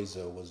 that law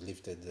was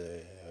lifted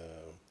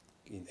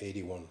in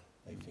 81,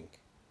 I think.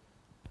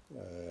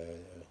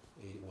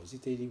 Was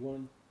it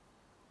 81?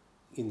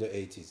 In the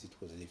 80s it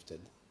was lifted.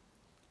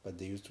 But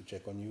they used to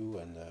check on you,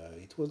 and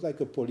it was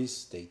like a police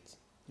state.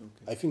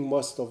 Okay. I think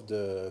most of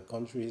the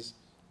countries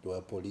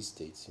were police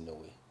states in a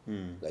way.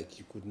 Like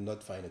you could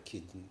not find a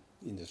kid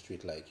in the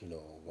street, like,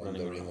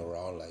 wandering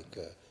around, like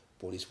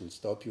police will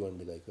stop you and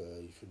be like,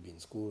 you should be in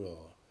school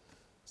or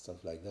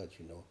stuff like that,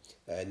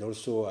 And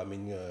also,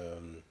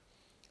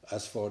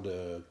 as for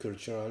the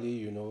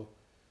culturally,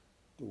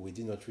 we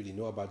did not really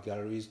know about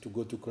galleries. To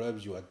go to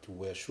clubs, you had to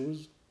wear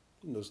shoes,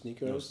 no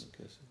sneakers. No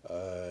sneakers.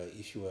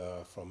 If you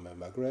were from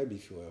Maghreb,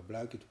 if you were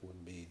black, it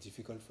would be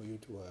difficult for you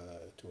to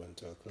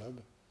enter a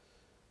club.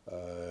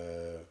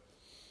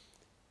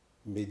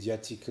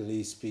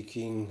 Mediatically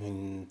speaking,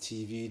 in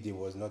TV, there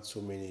was not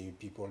so many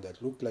people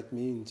that looked like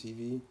me in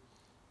TV.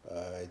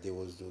 There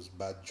was those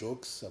bad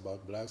jokes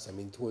about blacks.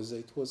 It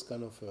was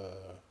kind of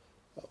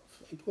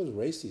it was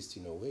racist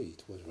in a way.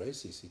 It was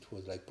racist. It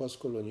was like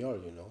post-colonial,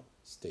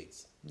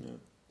 states.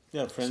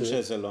 Yeah, France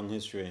has a long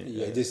history.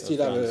 Yeah, they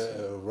still have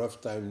a rough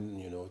time,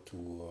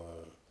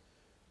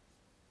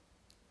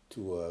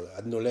 to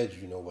acknowledge,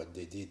 what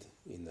they did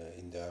in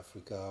the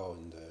Africa or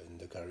in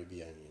the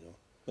Caribbean,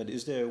 But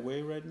is there a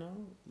way right now?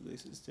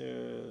 Is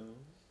there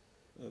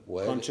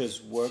Well,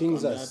 conscious work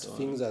things on has, that?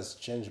 Things has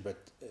changed, but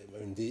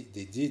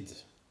they did,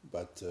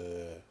 but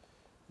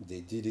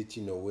they did it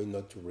in a way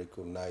not to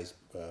recognize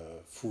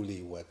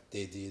fully what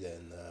they did,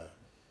 and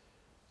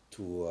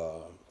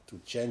to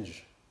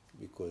change,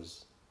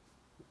 because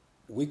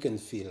we can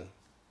feel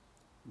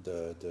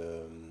the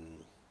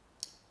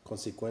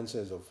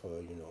consequences of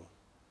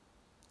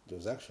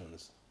those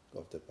actions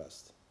of the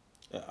past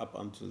Up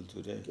until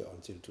today.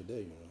 until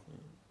today,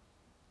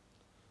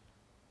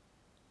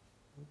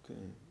 Okay.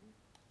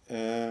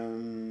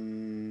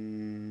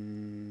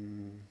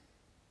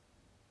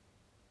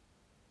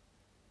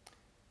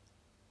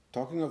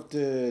 Talking of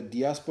the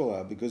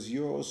diaspora, because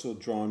you're also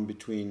drawn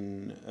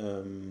between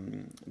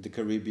the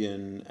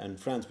Caribbean and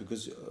France,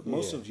 because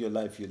most of your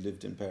life you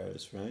lived in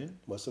Paris, right?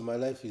 Most of my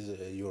life is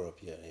Europe,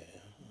 yeah.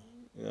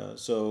 Yeah.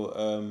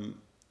 So,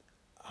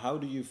 how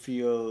do you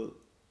feel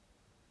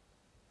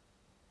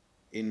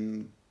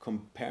in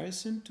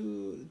comparison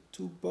to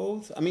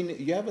both?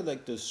 You have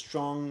like the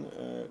strong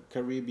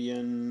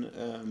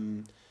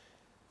Caribbean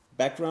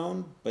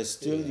background, but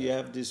still you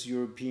have this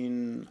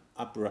European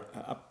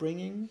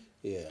upbringing.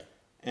 Yeah.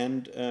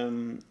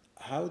 And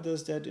how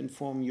does that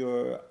inform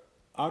your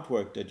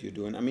artwork that you're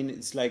doing?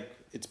 It's like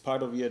it's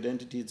part of your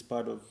identity, it's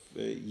part of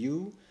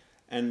you.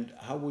 And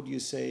how would you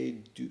say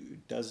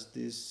does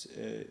this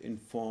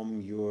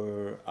inform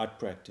your art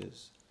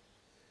practice?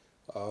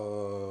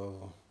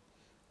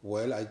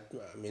 Well, I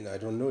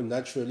don't know.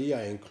 Naturally,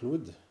 I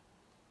include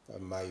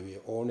my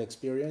own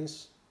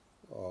experience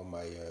or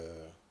my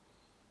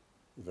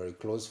very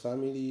close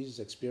family's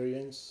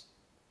experience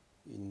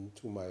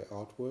into my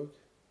artwork.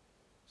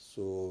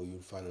 So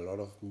you'll find a lot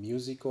of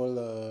musical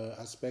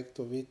aspect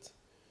of it,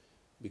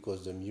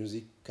 because the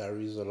music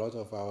carries a lot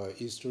of our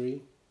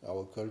history,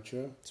 our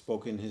culture.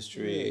 Spoken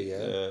history.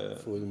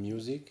 Through the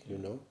music,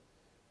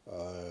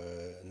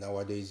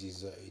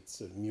 Nowadays,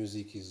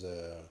 music is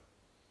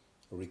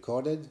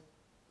recorded,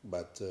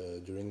 but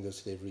during the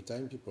slavery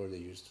time, people, they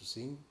used to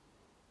sing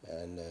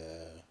and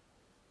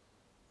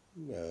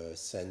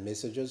send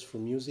messages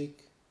through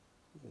music,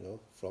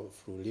 through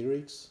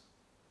lyrics,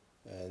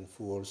 and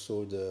through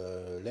also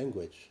the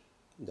language,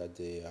 that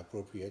they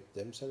appropriate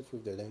themselves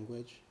with the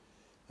language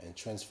and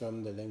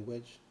transform the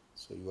language.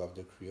 So you have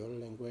the Creole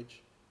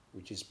language,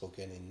 which is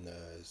spoken in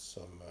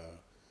some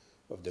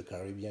of the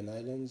Caribbean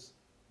islands,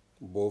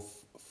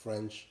 both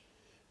French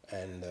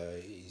and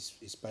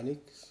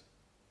Hispanics,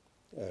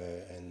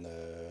 and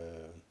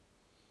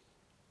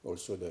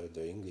also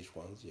the English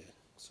ones, yeah.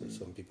 So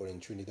some people in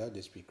Trinidad,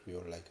 they speak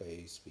Creole like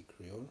I speak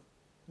Creole.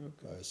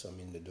 Okay. Some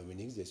in the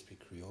Dominics, they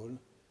speak Creole.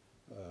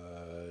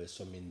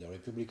 Some in the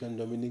Republican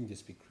Dominic, they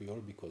speak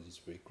Creole because it's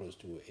very close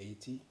to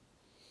Haiti.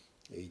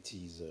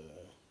 Haiti is,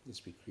 they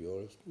speak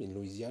Creole. In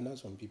Louisiana,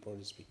 some people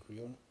they speak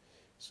Creole.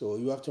 So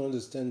you have to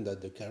understand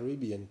that the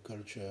Caribbean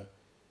culture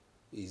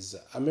is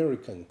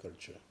American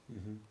culture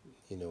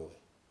in a way.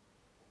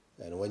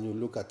 And when you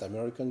look at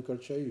American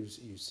culture, you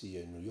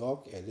see New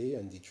York, LA,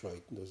 and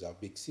Detroit. Those are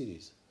big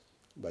cities.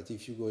 But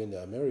if you go in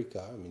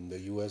America, I mean the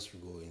US, you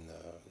go in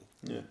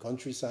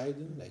countryside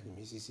like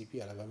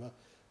Mississippi, Alabama,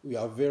 we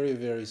are very,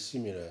 very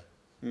similar.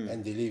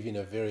 And they live in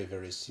a very,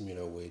 very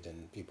similar way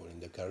than people in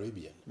the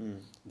Caribbean.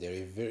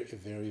 They're very,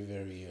 very,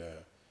 very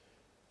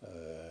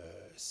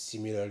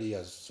similarly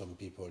as some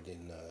people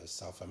in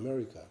South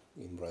America,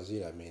 in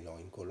Brazil, I mean, or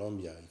in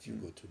Colombia. If you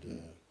go to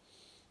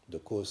the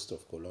coast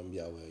of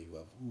Colombia, where you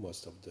have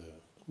most of the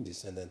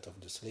descendants of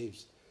the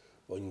slaves,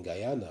 or in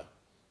Guyana.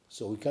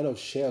 So we kind of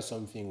share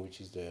something which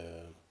is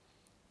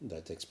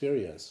that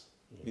experience.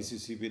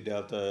 Mississippi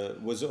Delta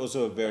was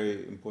also a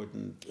very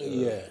important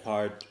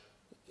part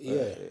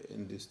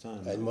in this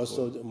time. And most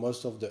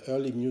of the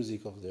early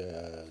music of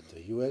the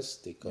U.S.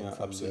 they come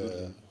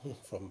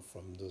from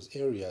from those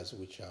areas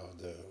which are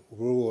the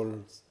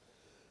rural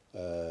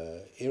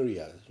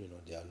areas. You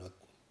know, they are not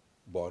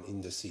born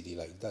in the city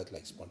like that,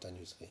 like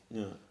spontaneously.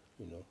 Yeah.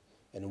 You know,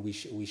 and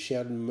we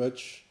shared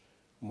much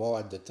more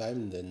at the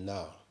time than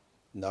now.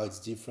 Now it's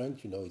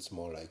different. You know, it's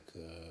more like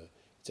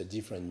it's a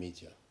different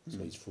media.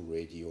 So it's through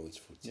radio, it's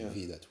through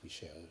TV that we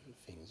share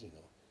things. You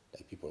know,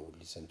 like people would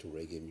listen to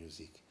reggae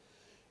music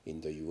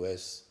in the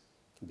US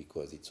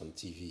because it's on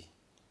TV.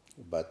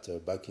 But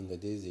back in the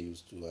days, they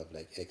used to have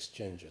like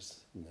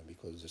exchanges, you know,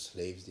 because the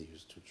slaves, they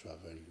used to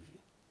travel,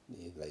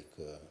 they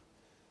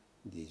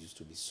used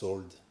to be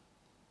sold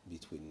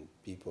between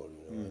people,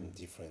 you know, in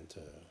different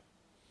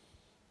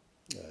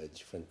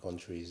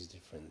countries,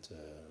 different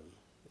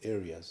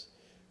areas.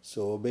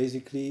 So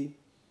basically,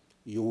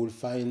 you will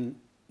find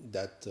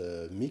that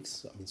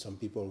mix. I mean, some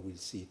people will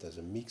see it as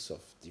a mix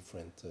of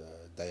different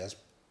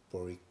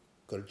diasporic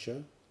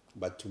culture,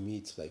 but to me,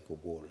 it's like a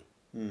whole.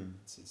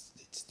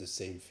 It's the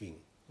same thing.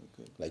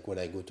 Okay. Like when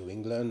I go to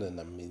England and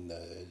I'm in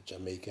a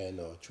Jamaican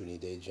or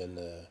Trinidadian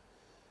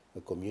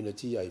a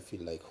community, I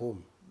feel like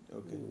home.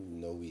 Okay.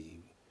 You know,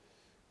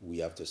 we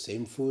have the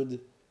same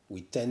food.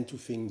 We tend to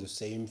think the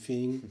same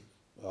thing,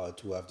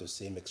 to have the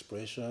same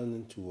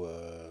expression,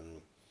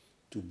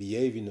 to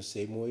behave in the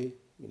same way.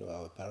 You know,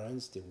 our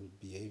parents, they would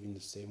behave in the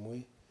same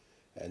way.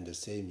 And the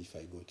same if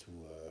I go to,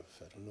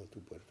 I don't know, to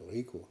Puerto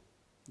Rico.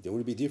 There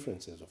will be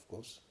differences, of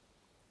course.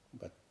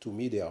 But to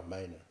me, they are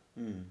minor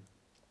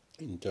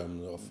in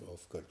terms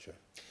of culture.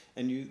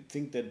 And you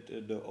think that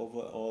the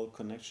overall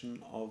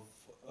connection of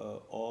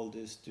all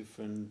these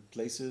different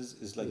places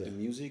is like the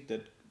music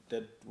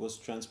that was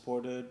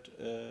transported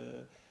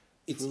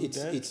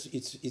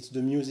it's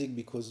the music,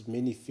 because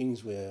many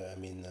things were, I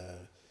mean,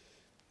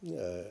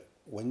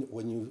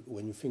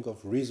 when you think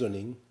of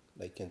reasoning,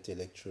 like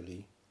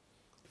intellectually,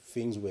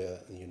 things were,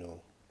 you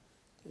know,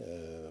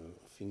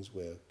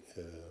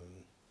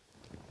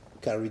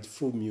 carried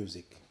through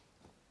music.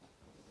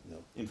 You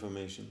know.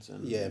 Informations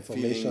and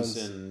informations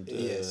and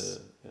yes.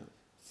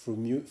 Through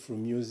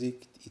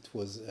music, it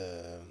was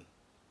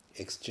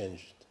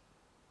exchanged,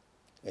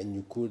 and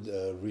you could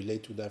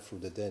relate to that through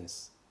the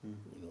dance.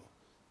 You know,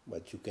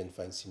 but you can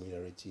find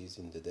similarities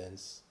in the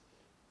dance,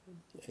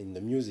 in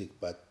the music,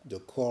 but the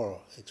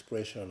core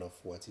expression of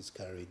what is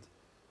carried,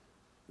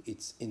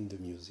 it's in the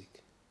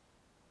music.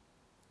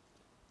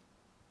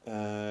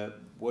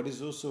 What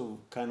is also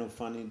kind of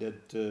funny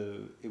that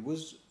it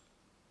was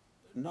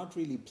not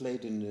really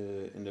played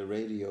in the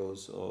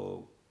radios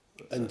or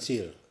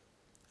until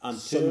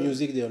some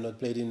music, they are not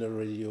played in the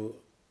radio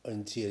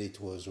until it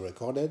was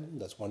recorded.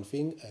 That's one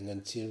thing, and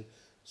until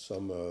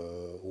some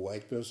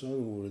white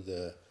person would,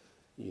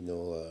 you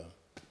know,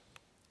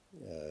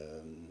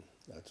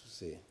 how to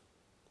say,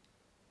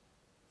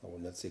 I will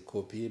not say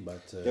copy,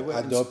 but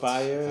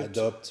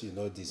adopt, you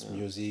know, this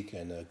music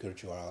and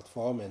cultural art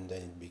form, and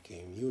then it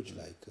became huge.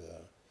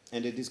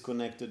 And they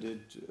disconnected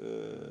it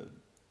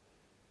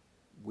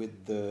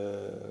with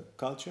the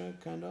culture,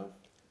 kind of.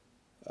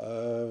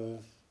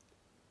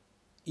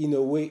 In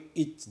a way,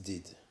 it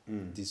did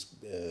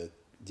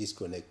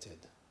disconnected,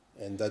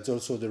 and that's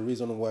also the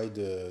reason why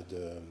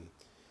the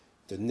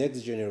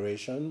next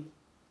generation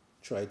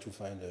try to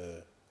find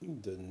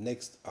the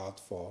next art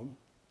form,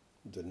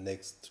 the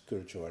next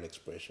cultural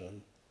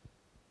expression,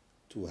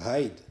 to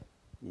hide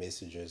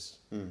messages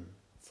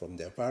from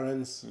their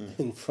parents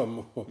and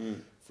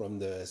from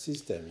the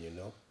system, you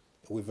know,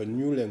 with a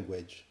new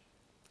language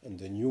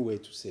and a new way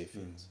to say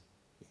things,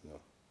 you know.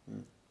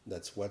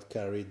 That's what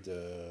carried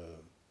the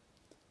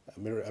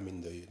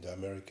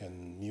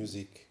American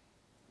music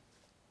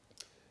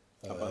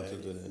Up until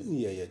today.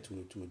 Yeah,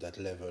 to that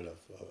level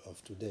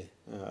of today.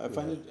 I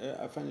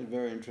find it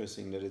very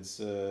interesting that it's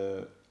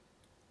that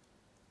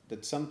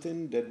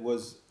something that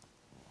was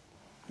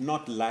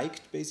not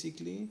liked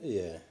basically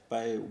Yeah,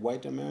 by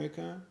white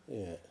America,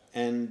 yeah,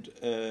 and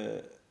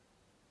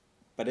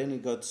but then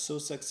it got so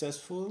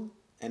successful,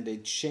 and they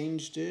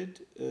changed it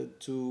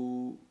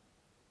to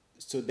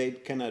so they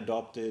can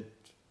adopt it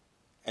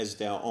as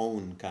their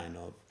own kind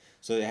of.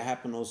 So it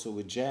happened also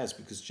with jazz,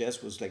 because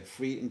jazz was like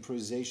free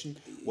improvisation.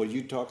 What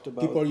you talked about.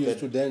 people used that-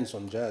 to dance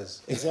on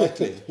jazz.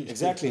 Exactly,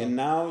 exactly. You And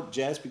know? now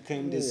jazz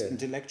became this Yeah.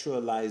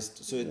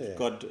 intellectualized, so it Yeah.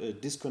 got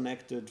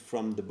disconnected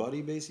from the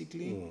body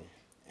basically, Mm.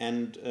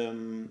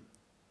 and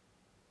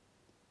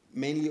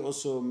mainly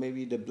also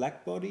maybe the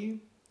black body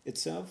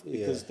itself,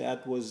 because Yeah.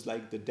 that was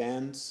like the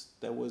dance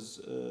that was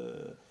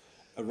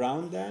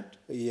around that.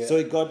 Yeah. So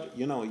it got,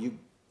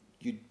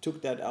 you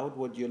took that out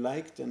what you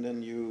liked, and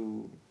then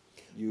you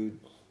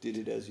did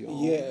it as your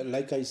own. Yeah,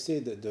 like I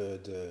said,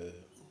 the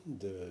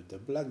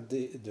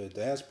the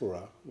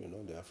diaspora, you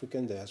know, the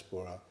African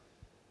diaspora,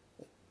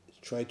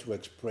 try to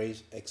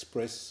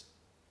express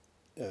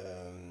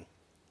um,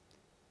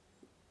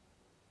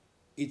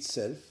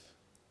 itself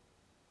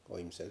or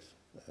himself,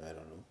 I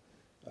don't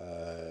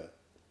know,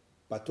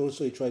 but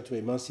also he tried to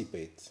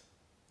emancipate,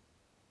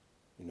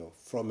 you know,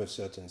 from a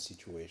certain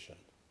situation.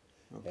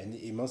 Okay. And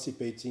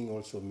emancipating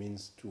also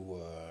means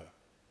to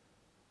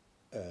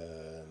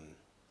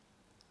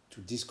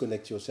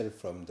disconnect yourself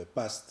from the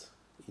past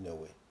in a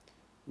way.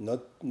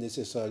 Not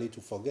necessarily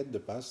to forget the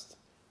past,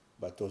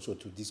 but also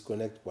to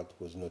disconnect what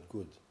was not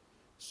good.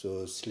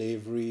 So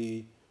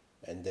slavery,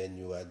 and then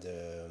you had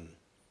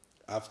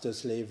after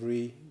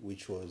slavery,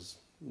 which was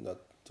not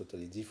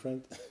totally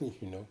different,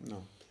 you know.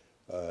 No.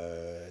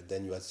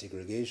 Then you had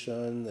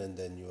segregation, and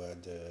then you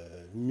had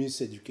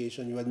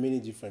miseducation. You had many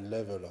different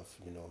levels of,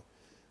 you know,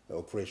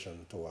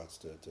 oppression towards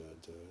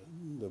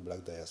the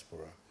black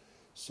diaspora.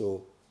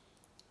 So,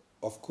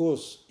 of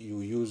course, you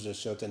use a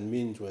certain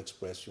mean to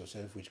express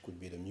yourself, which could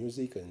be the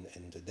music and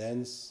the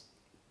dance,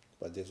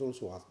 but there's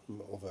also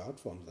other art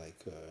forms,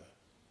 like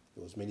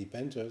there was many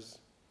painters.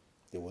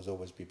 There was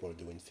always people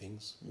doing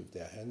things with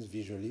their hands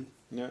visually.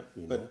 Yeah,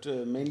 You but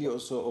mainly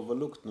also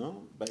overlooked,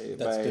 no, by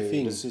That's the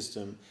thing.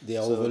 system. They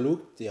are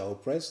overlooked, they are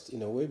oppressed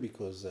in a way,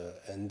 because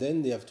and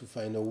then they have to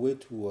find a way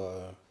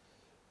to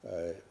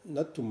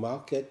not to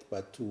market,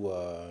 but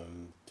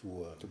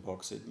To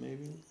box it,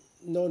 maybe.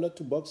 no, not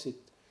to box it,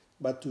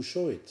 but to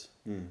show it,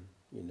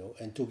 you know,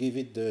 and to give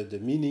it the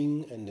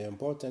meaning and the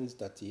importance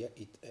that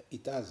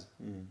it has,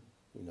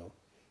 you know.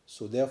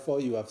 So therefore,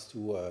 you have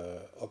to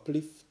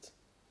uplift,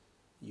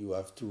 you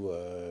have to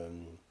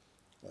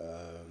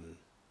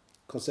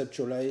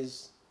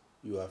conceptualize,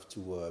 you have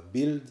to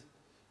build,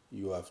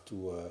 you have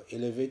to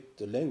elevate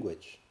the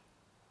language,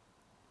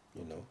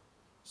 you know.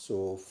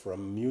 So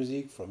from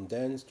music, from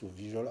dance to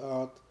visual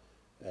art,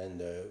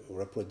 and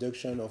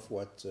reproduction of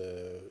what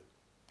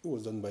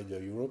was done by the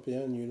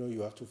European, you know,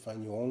 you have to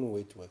find your own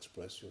way to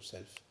express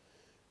yourself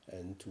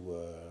and to,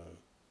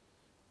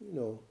 you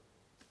know,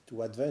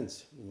 to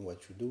advance in what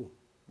you do.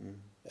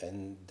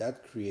 And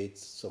that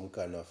creates some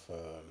kind of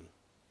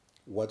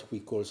what we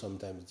call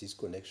sometimes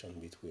disconnection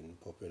between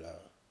popular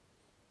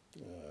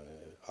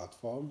art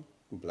form,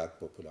 black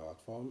popular art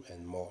form,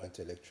 and more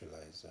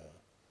intellectualized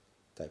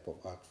type of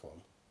art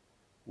form,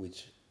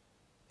 which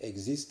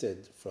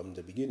existed from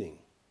the beginning,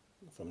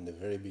 from the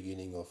very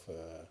beginning of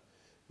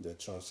the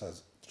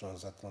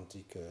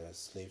transatlantic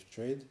slave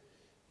trade.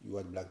 You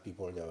had black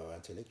people that were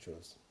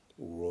intellectuals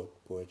who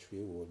wrote poetry,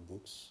 who wrote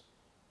books,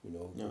 you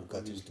know, Yeah, who got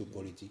into obviously.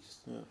 politics.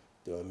 Yeah.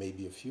 There were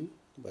maybe a few,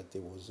 but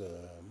there was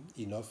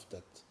enough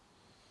that,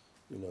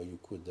 you know, you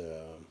could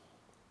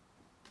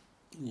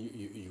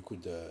you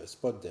could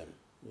spot them,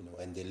 you know,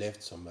 and they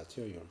left some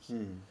materials.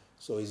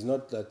 So it's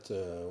not that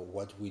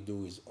what we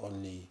do is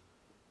only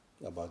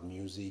about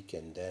music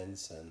and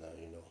dance, and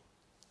you know,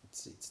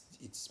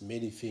 it's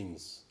many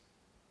things,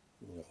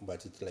 you know,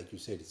 but it's like you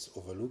said, it's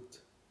overlooked.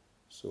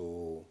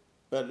 So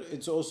But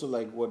it's also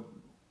like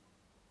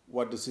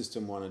what the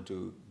system wanted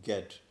to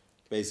get,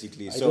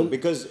 basically. I So don't-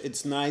 because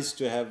it's nice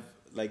to have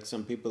like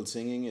some people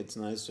singing, it's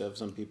nice to have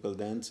some people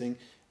dancing,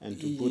 and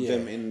to put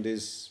them Yeah. in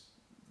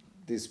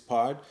this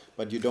part,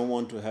 but you don't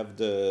want to have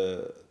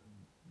the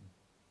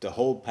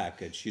whole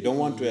package. You don't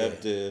want to have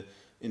Yeah. the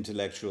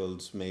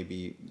intellectuals,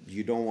 maybe.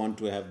 You don't want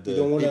to have the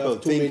don't wanna people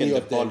have too many thinking the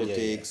of them, yeah, yeah.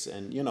 politics,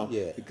 and you know,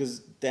 Yeah.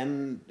 because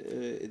then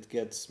it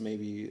gets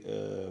maybe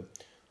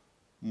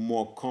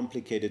more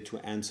complicated to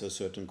answer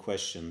certain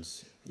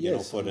questions, you know,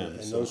 for and, them.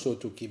 and So- also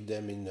to keep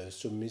them in a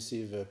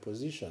submissive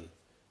position.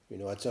 You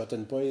know, at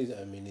certain point,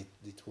 I mean,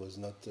 it was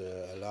not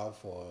allowed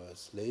for a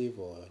slave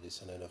or a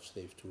descendant of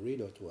slave to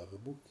read or to have a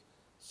book.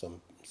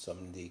 Some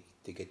they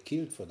get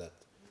killed for that,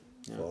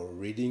 for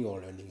reading or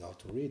learning how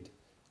to read.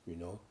 You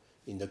know,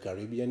 in the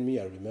Caribbean,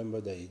 I remember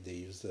they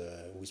used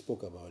we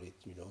spoke about it.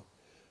 You know,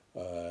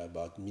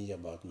 about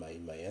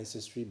my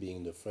ancestry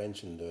being the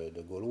French and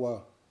the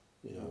Gaulois.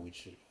 You know,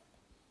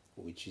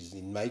 which is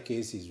in my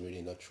case is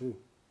really not true.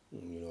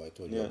 You know, I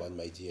told you Yeah. about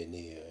my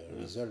DNA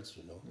results.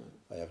 You know,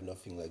 I have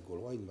nothing like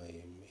Gaulois in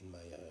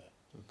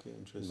Okay, my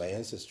interesting.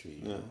 ancestry.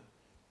 You Yeah. know,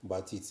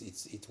 but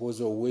it was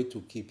a way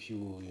to keep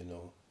you, you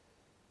know,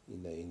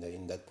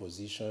 in that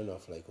position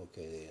of like,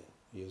 okay,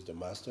 here's the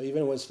master.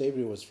 Even when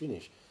slavery was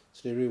finished,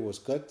 slavery was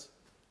cut,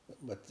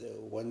 but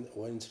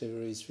when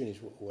slavery is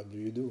finished, what do?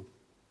 You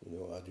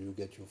know, how do you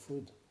get your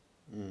food?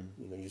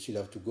 You know, you still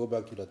have to go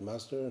back to that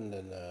master and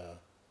then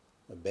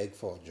beg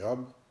for a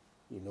job,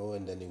 you know,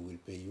 and then he will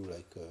pay you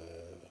like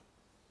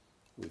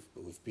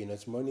with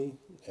peanuts money,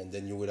 and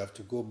then you will have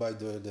to go buy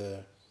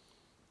the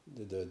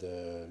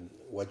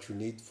what you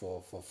need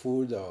for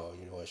food or,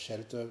 you know, a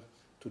shelter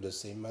to the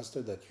same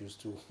master that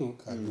used to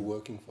have you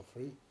working for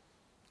free,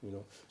 you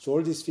know. So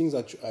all these things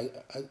I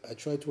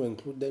try to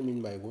include them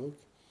in my work,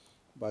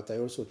 but I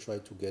also try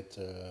to get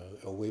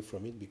away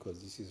from it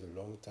because this is a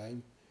long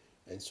time,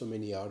 and so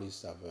many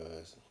artists have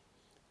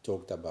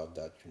talked about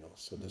that, you know.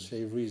 So the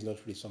slavery is not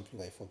really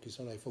something I focus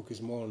on. I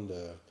focus more on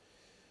the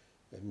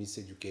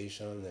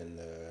miseducation and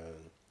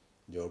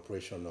the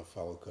oppression of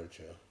our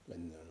culture,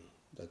 and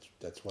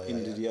that's why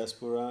In the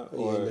diaspora, yeah,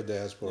 in or the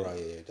diaspora.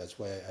 Yeah, that's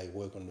why I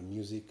work on the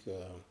music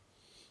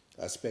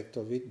aspect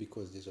of it,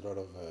 because there's a lot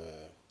of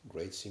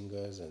great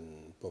singers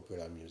and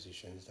popular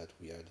musicians that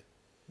we had,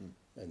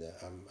 and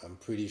I'm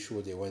pretty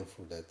sure they went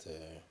through that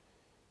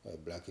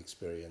black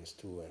experience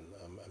too, and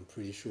I'm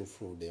pretty sure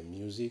through their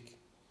music,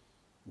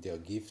 their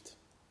gift,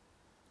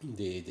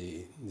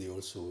 they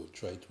also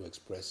try to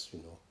express, you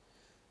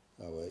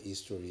know, our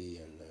history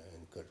and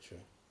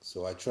culture.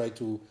 So I try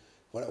to,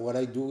 what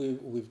I do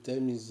with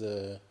them is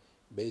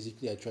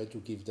basically I try to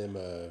give them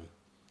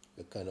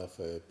a kind of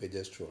a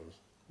pedestal,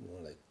 you know,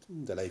 like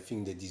that I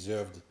think they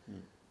deserved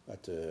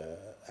at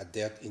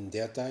their in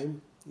their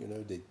time. You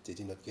know, they did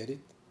not get it,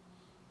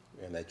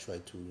 and I try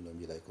to, you know,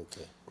 be like,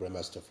 okay,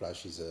 Grandmaster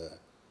Flash is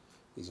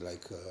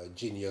like a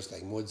genius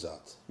like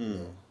Mozart. You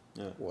know,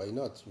 yeah. why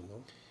not? You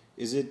know.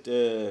 Is it?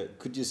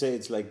 Could you say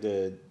it's like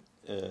the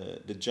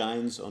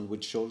giants on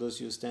which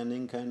shoulders you're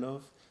standing, kind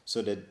of,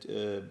 so that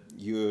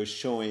you're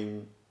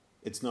showing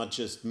it's not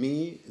just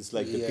me. It's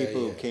like the Yeah,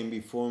 people who yeah, came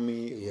before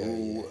me yeah,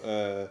 who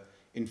yeah.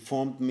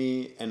 informed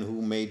me and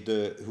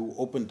who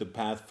opened the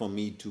path for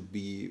me to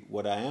be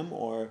what I am,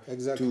 or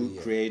Exactly, to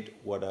yeah. create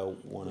what I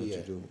wanted to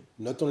Yeah. do.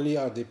 Not only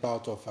are they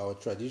part of our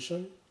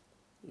tradition,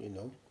 you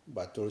know,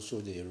 but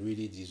also they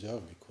really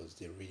deserve, because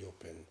they really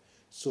open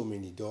so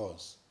many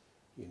doors,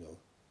 you know.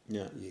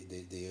 Yeah.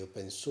 Yeah, they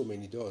open so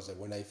many doors. And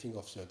when I think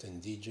of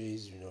certain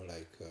DJs, you know,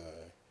 like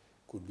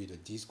could be the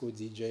disco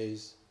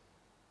DJs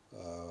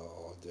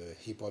or the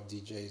hip hop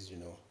DJs, you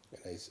know,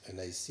 and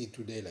I see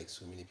today like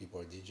so many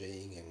people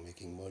DJing and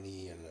making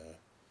money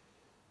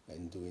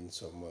and doing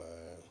some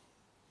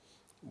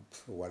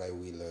what I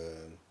will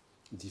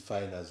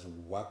define as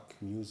weak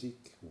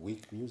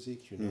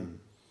music, you know.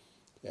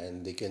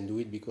 And they can do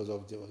it because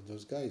of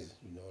those guys,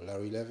 you know.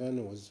 Larry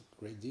Levan was a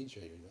great DJ,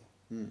 you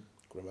know.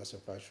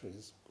 Grandmaster Flash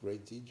was a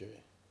great DJ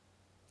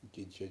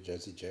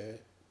Jazzy J,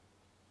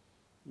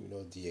 you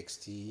know,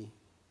 DXT,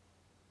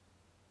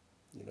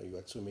 you know, you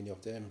had so many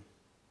of them.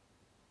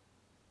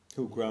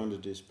 Who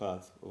grounded this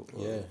path?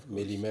 Yeah, Of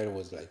Melly course. Mel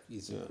was like,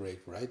 he's a Yeah. great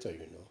writer,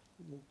 you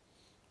know.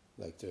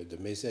 Like the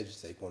message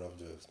is like one of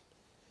the,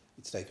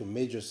 it's like a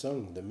major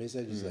song. The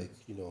message is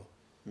like, you know,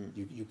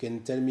 you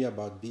can tell me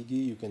about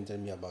Biggie, you can tell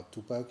me about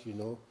Tupac, you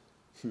know,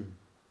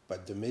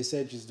 but the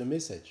message is the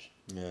message.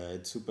 Yeah,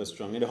 it's super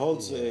strong. Yeah.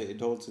 It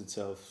holds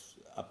itself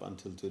up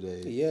until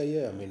today. Yeah,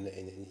 yeah. I mean,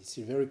 and it's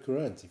very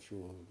current. If you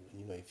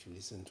know, if you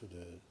listen to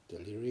the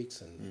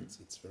lyrics, and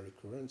it's very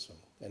current song.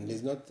 And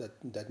there's not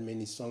that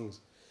many songs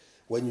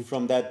when you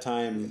From that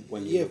time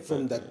when you yeah, look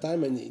from back, that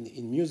time, and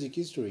in music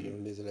history, you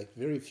know, there's like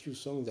very few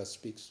songs that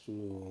speaks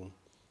to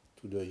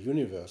the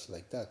universe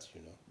like that,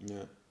 you know.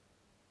 yeah.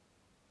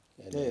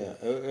 And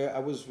Yeah, I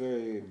was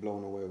very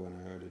blown away when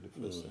I heard it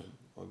the first time,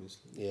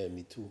 obviously. yeah,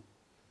 me too.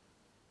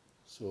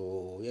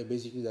 So yeah,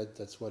 basically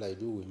that's what I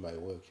do with my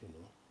work, you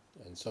know.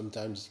 And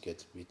sometimes it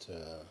gets a bit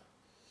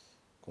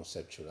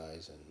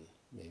conceptualized and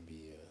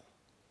maybe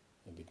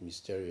a bit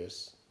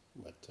mysterious,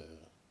 but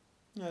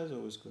Yeah, it's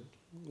always good.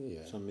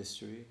 yeah, Some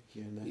mystery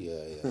here and there.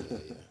 yeah.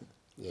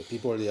 Yeah,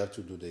 people they have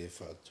to do the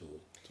effort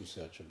to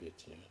search a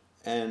bit, yeah.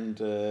 And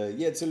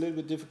yeah, it's a little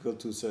bit difficult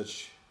to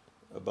search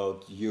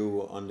about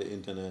you on the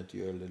internet.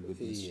 You're a little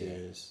bit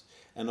mysterious.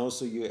 And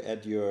also, you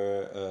add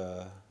your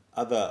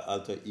other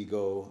alter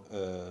ego,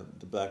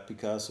 the Black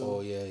Picasso.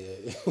 Oh yeah.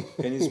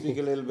 Can you speak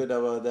a little bit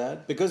about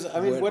that? Because I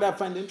mean, Well, what I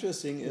find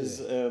interesting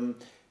is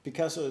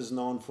Picasso is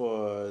known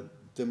for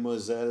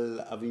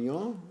Demoiselle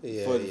Avignon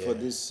for Yeah.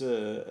 this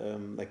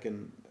like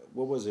an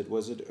what was it?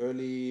 Was it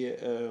early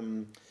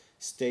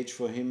stage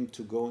for him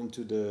to go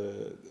into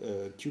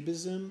the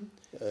Cubism?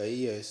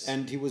 Yes.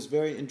 And he was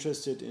very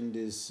interested in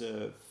these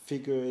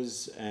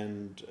figures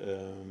and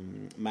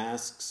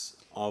masks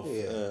of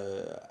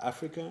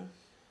Africa.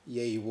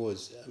 Yeah, he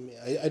was. I mean,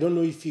 I don't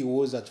know if he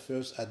was at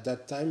first at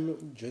that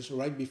time. Just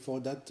right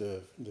before that,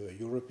 the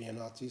European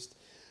artists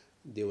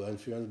they were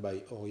influenced by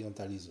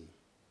Orientalism.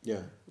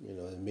 Yeah. You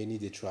know, mainly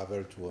they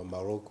travel to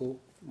Morocco,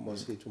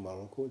 mostly to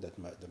Morocco, the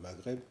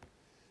Maghreb,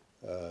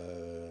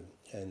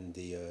 and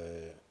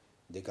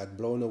they got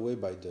blown away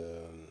by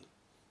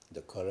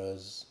the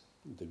colors,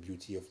 the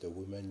beauty of the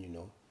women, you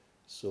know.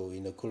 So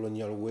in a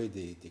colonial way,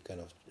 they kind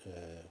of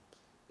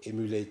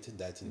emulate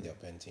that in their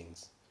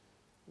paintings,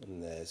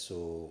 and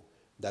so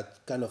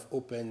that kind of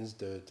opens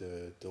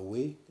the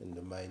way and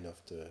the mind of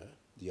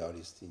the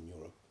artist in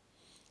Europe.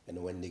 And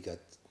when they got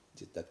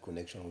that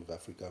connection with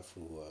Africa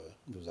through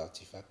those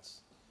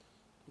artifacts,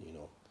 you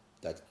know,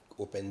 that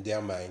opened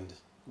their mind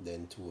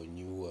then to a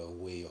new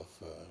way of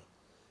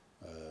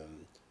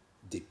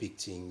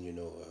depicting, you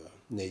know,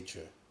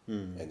 nature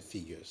and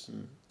figures.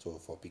 So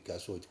for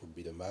Picasso, it would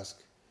be the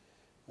mask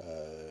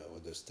or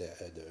the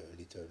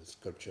little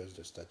sculptures,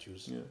 the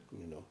statues, Yeah.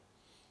 you know,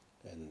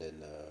 and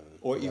then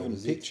Or that even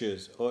was it.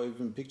 pictures. Or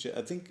even picture.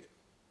 I think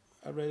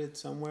I read it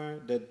somewhere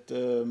that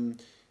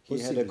he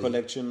had a Possibly.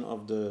 collection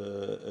of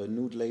the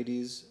nude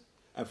ladies,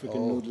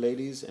 African Oh. nude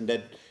ladies, and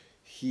that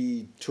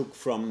he took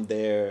from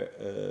there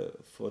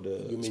for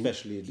the You mean,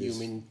 especially you this.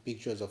 mean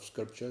pictures of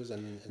sculptures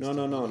and No, stuff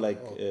no, no, that?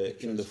 like Oh, in the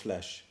pictures.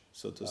 flesh,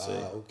 so to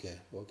say. Okay.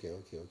 I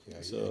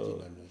did So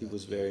not know he that.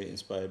 was Yeah, very yeah.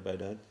 inspired by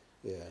that.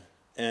 Yeah.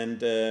 And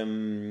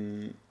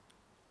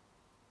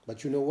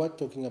But you know what?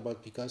 Talking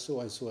about Picasso,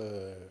 I saw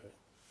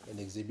an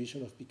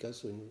exhibition of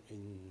Picasso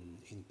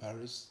in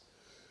Paris.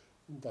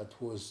 That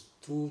was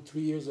 2-3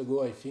 years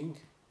ago, I think,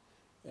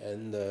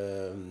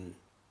 and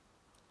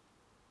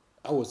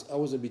I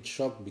was a bit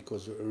shocked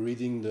because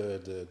reading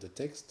the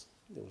text,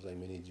 there was like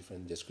many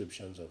different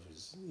descriptions of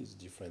his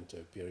different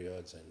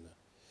periods,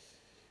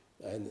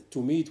 and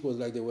to me it was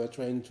like they were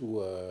trying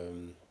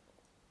to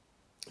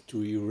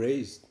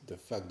erase the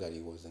fact that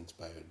he was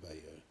inspired by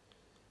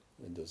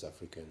those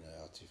African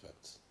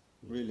artifacts.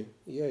 really,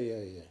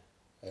 Yeah.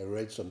 I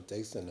read some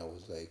text and I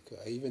was like,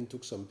 I even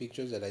took some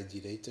pictures that I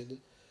deleted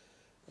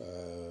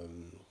a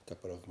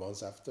couple of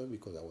months after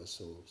because I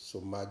was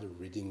so mad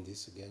reading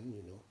this again,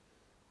 you know.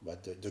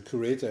 But the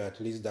curator, at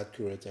least that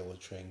curator, was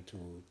trying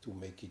to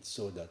make it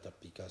so that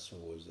Picasso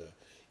was,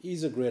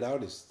 he's a great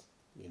artist,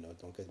 you know,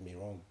 don't get me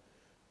wrong,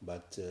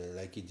 but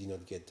like he did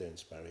not get the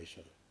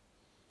inspiration.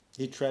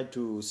 he tried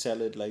to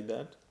sell it like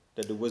that.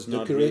 That it was The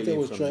not curator really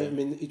was from trying, there. I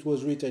mean, it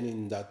was written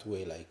in that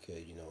way, like,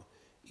 you know,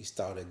 he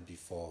started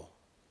before,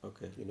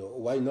 Okay. you know,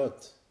 why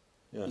not?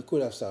 Yeah. He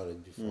could have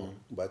started before,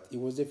 but he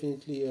was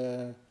definitely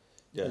Yeah.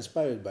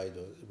 inspired by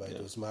Yeah.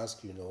 those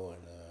masks, you know,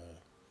 and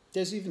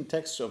There's even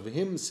text of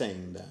him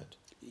saying that.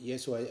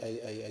 yes, so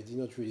I did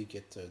not really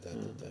get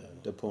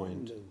The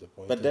point. the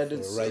point But of that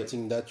is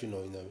writing that, you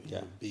know, in a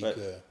yeah, big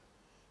but-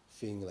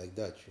 thing like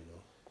that, you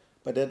know.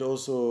 But that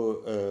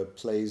also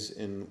plays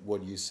in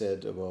what you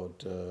said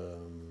about how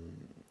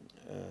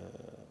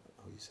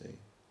you say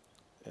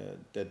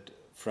that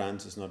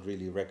France is not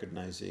really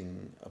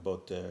recognizing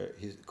about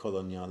his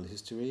colonial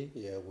history.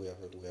 Yeah, we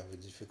have a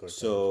difficult time.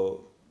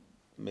 So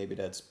maybe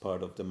that's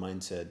part of the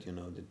mindset, you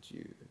know, that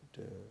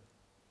the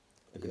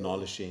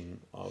acknowledging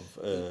of.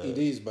 It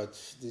is, but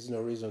there's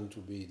no reason to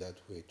be that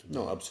way today.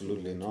 No,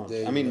 absolutely You know, not.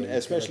 today, I you mean, know, you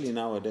especially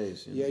cannot-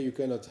 nowadays. You Yeah, know. you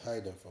cannot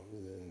hide them from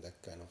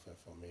that kind of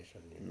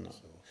information. You know, No.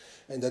 so,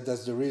 and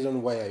that's the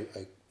reason why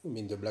I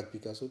mean the Black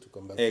Picasso, to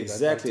come back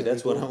Exactly, to that.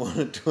 that's what I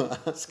wanted to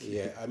ask.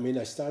 Yeah, I mean,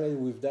 I started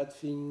with that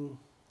thing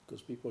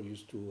because people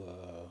used to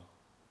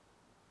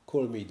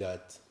call me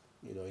that,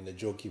 you know, in a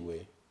jokey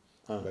way.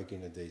 Back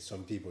in the day,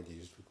 some people they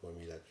used to call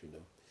me that, you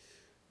know,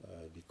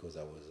 because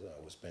I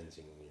was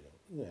painting, you know,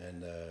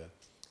 and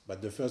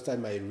but the first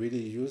time I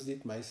really used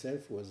it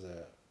myself was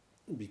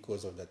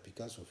because of that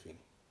Picasso thing,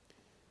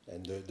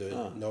 and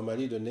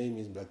normally the name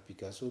is Black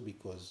Picasso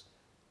because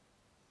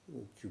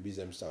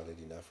Cubism started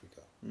in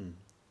Africa, and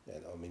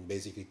I mean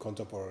basically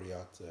contemporary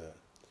art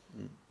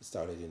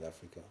started in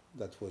Africa.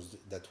 That was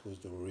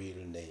the real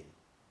name,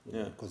 you know,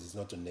 Yeah. because it's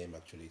not a name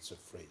actually; it's a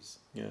phrase,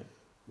 Yeah.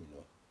 you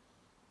know.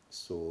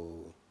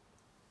 So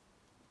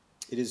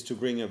It is to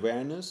bring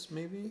awareness,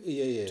 maybe,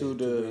 yeah, to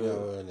bring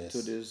awareness.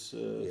 to this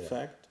Yeah.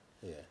 fact.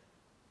 Yeah,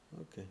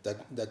 Okay.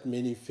 that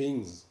many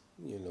things,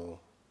 you know,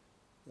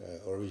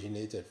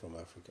 originated from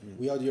Africa.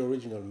 We are the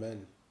original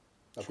men,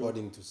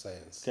 according to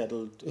science.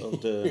 Cattle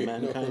of the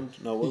mankind.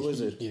 No, what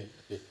was it?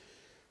 Yeah.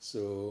 So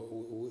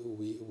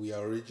we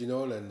are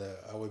original, and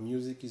our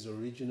music is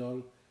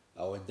original.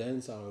 Our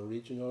dance are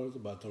original,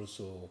 but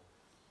also,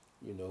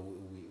 you know,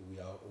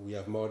 we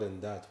have more than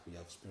that. We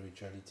have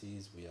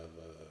spiritualities. We have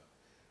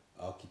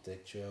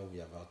architecture. We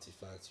have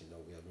artifacts. You know,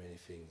 we have many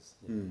things.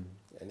 You know.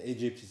 And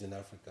Egypt is in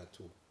Africa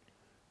too.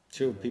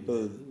 True.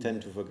 People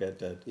tend to forget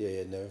that.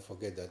 Yeah. Never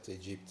forget that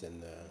Egypt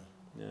and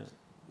Yeah.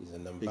 is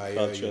an Big empire.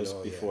 cultures you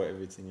know, before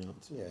everything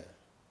else. Yeah.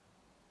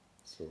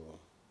 So.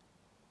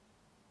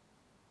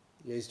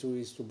 Yeah, it's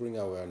to bring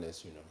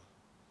awareness, you know,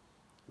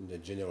 in the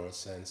general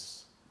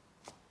sense.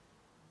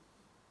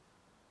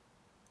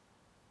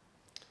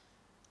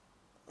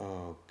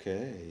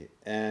 Okay.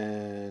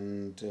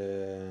 And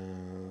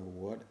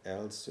what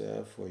else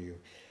for you?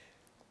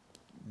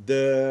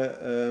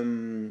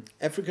 The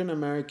African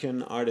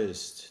American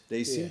artists, they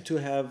Yeah. seem to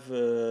have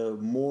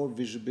more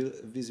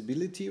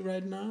visibility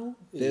right now.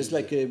 There's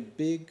like Yeah. a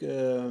big,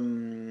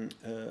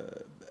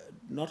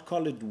 not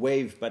call it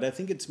wave, but I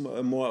think it's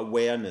more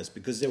awareness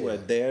because they were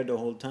Yeah. there the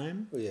whole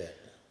time. Yeah.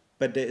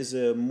 But there is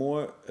a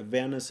more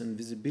awareness and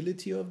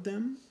visibility of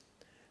them.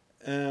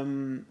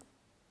 Um,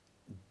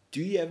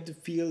 do you have the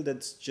feel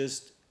that's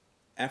just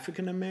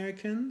African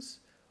Americans?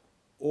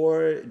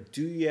 Or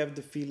do you have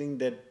the feeling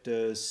that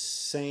the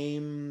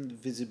same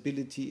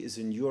visibility is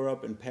in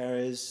Europe and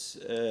Paris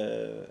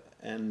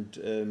and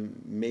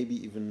maybe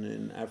even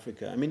in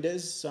Africa? I mean,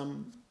 there's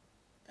some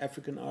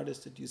African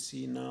artists that you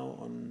see now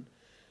on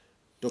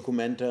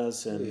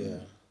documentas Yeah.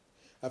 and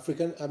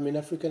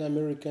African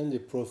American, they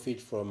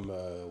profit from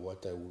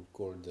what I would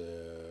call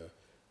the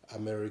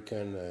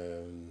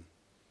American,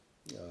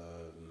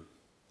 um,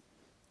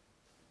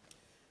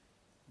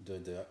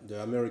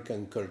 the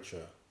American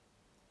culture,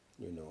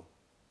 you know.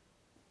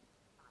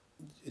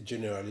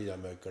 Generally, the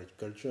American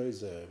culture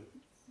is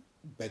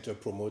better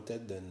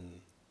promoted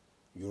than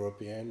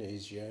European,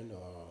 Asian,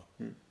 or,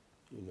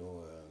 you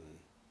know,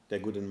 they're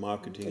good in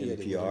marketing yeah, and they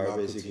go to PR,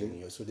 marketing.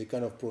 basically. Yeah. So they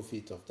kind of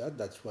profit of that.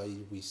 That's why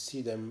we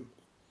see them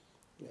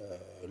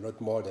a lot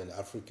more than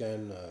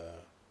African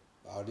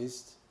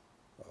artists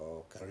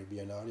or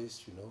Caribbean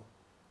artists, you know.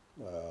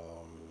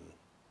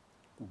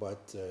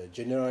 But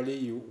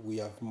generally, we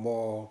have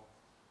more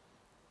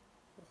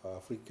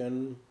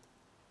African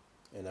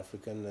and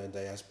African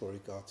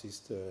diasporic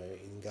artists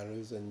in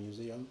galleries and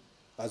museums,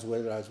 as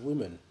well as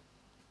women.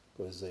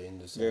 Because in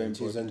the Very 70s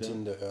important, and yeah.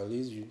 in the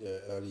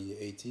early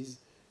 80s,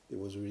 there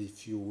was really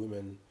few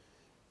women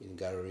in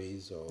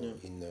galleries or Yeah.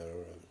 in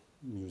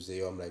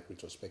museum like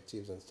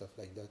retrospectives and stuff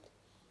like that.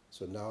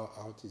 So now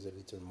art is a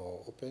little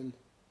more open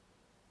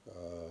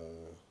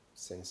uh,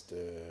 since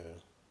the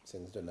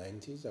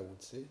 90s, I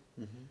would say.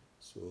 Mhm.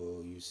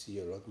 So you see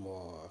a lot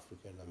more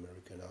African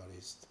American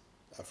artists,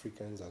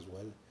 Africans as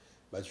well.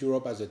 But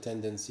Europe has a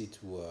tendency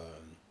to,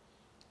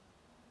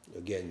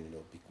 again, you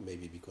know,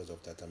 maybe because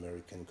of that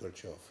American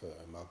culture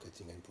of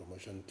marketing and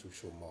promotion, to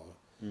show more,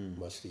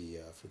 mostly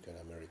African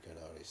American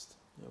artists,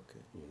 Okay.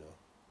 you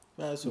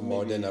know, So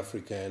more maybe, than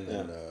African yeah.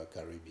 and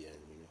Caribbean,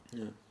 you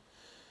know. Yeah.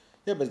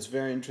 Yeah, but it's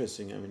very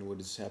interesting. I mean, what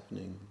is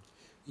happening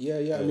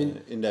Yeah, I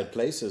mean, in that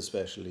place,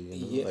 especially. You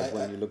know, yeah, like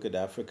when you look at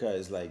Africa,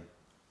 it's like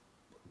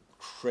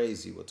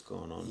crazy what's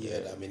going on yeah,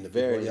 there. I mean, the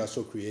people Very, they are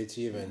so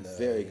creative and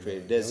very you know,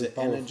 creative. There's very an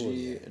powerful.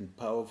 energy Yeah. and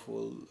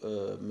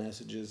powerful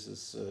messages.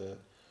 Is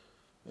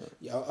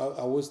Yeah,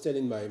 I was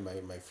telling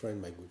my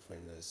friend, my good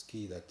friend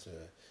Ski, that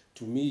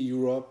to me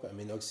Europe, I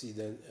mean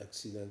Occident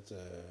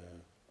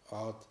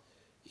art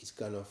is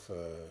kind of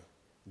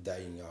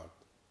dying out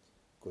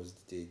because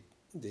they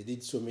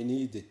did so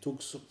many, they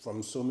took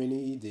from so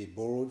many, they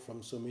borrowed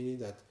from so many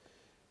that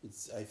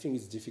I think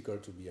it's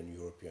difficult to be an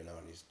European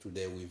artist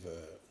today with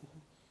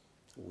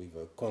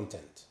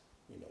content.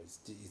 You know, it's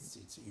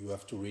you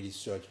have to really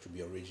search to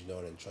be original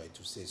and try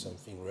to say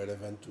something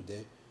relevant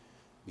today,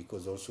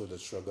 because also the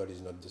struggle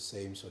is not the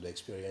same, so the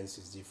experience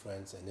is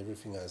different, and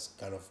everything has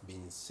kind of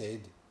been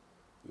said,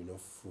 you know,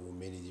 through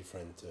many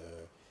different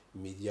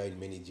media in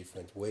many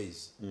different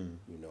ways,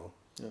 you know,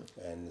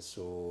 yeah. and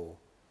so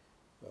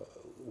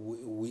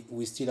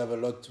we still have a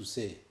lot to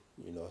say,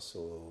 you know,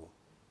 so,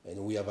 and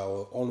we have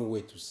our own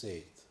way to say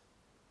it,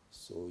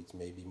 so it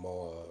may be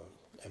more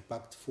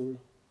impactful,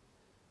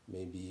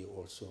 maybe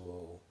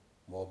also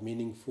more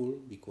meaningful,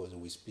 because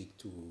we speak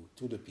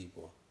to the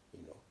people,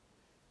 you know,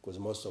 because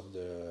most of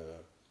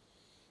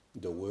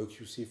the work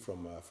you see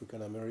from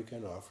African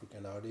American or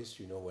African artists,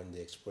 you know, when they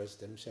express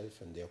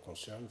themselves and they are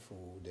concerned for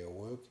their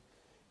work,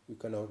 you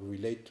cannot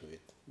relate to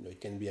it. You know,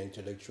 it can be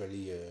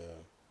intellectually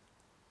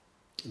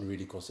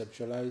really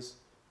conceptualized,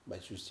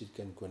 but you still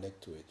can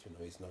connect to it. You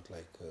know, it's not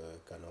like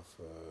kind of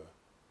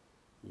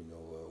you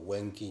know,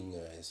 wanking,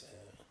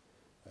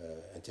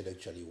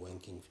 intellectually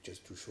wanking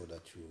just to show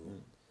that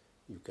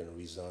you can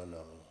reason,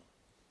 or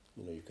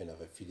you know, you can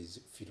have a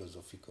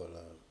philosophical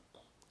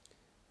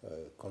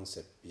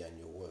concept behind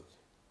your work.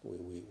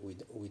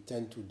 We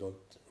tend to don't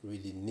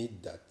really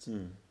need that.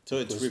 So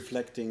it's because-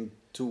 reflecting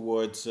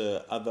towards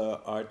other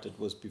art that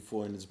was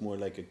before, and it's more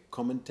like a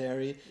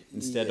commentary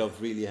instead Yeah.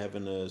 of really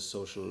having a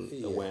social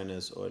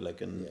awareness or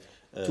like an.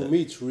 To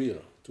me, it's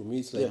real. To me,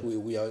 it's like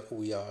Yeah.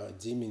 we are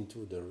dim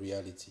into the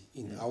reality,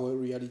 in our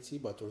reality,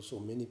 but also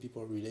many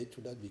people relate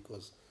to that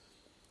because,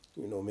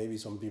 you know, maybe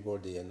some people,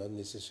 they are not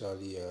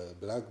necessarily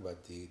black,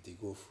 but they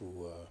go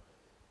through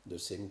the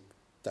same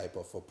type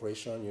of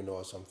oppression, you know,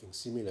 or something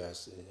similar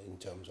in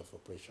terms of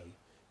oppression,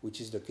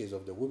 which is the case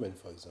of the women,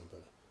 for example.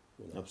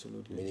 You know,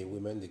 Absolutely. many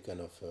women, they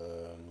kind of,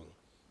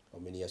 or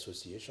many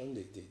associations,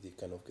 they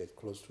kind of get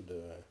close to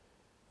the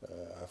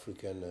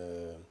African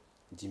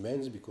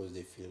demands because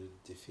they feel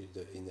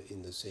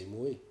in the same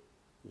way.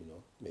 You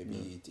know,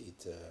 maybe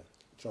it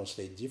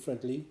translates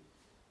differently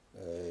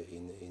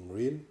in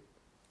real,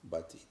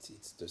 but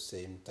it's the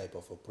same type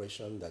of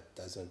oppression that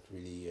doesn't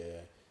really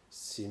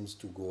seems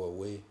to go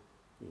away.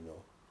 You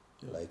know,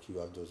 like you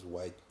have those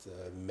white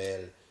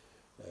male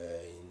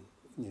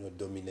in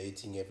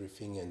dominating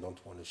everything and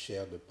don't want to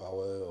share the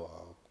power or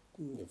are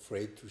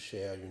afraid to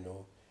share,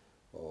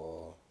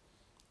 or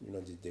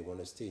they want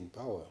to stay in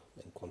power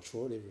and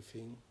control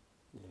everything,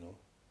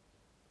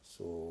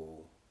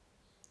 So,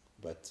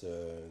 but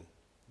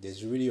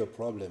there's really a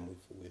problem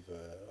with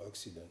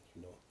Occident.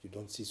 You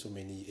don't see so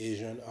many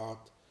Asian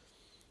art,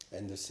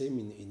 and the same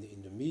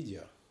in the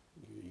media.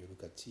 You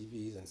look at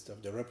TVs and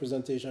stuff. The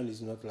representation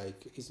is not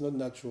it's not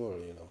natural.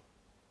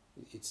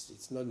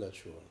 It's not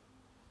natural,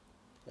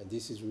 and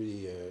this is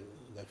really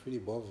that really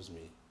bothers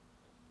me.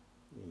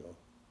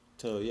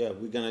 So yeah,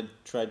 we're gonna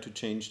try to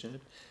change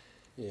that.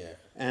 Yeah.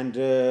 And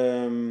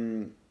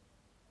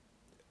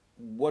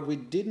what we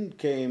didn't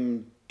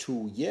came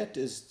to yet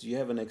is you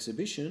have an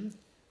exhibition.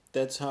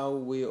 That's how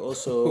we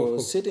also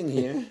sitting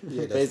here.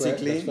 Yeah,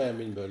 basically. That's why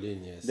I'm in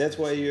Berlin. Yes. That's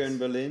why you're in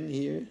Berlin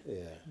here.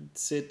 Yeah.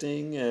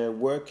 Sitting,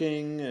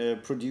 working,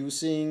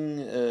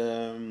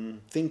 producing,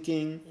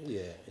 thinking.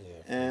 Yeah.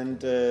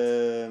 And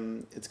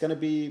it's gonna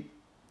be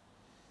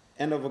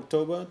end of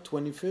October,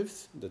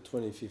 25th. The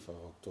 25th of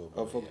October.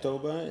 Of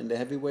October in the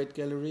Heavyweight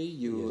Gallery.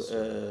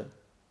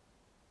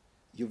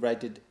 You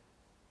write it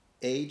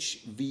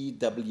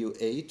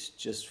HVW8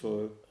 just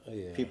for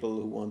people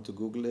who want to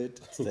Google it.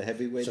 It's the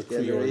Heavyweight it's a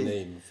Gallery. Creole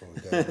name for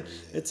gallery.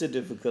 It's a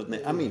difficult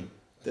name. I mean,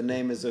 the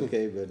name is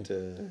okay, but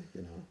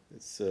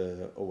it's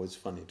always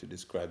funny to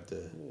describe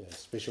the.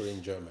 Especially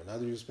in German. How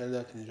do you spell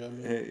that in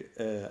German?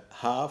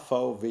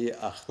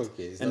 HVW8.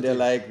 Okay. And they're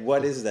like,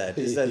 what is that?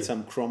 Is that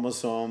some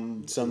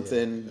chromosome,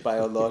 something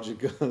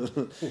biological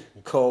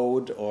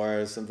code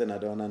or something I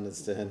don't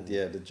understand?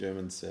 Yeah, the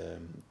Germans,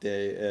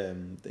 they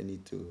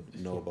need to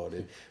know about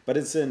it. But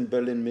it's in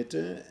Berlin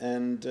Mitte,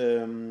 and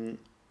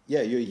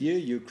you're here,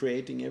 you're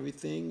creating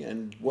everything,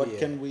 and what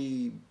can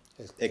we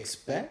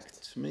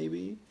expect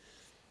maybe?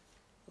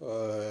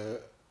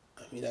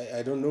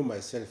 I don't know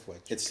myself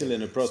what. It's still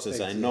in a process,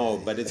 I know,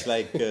 but it's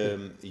like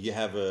you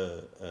have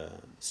a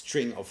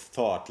string of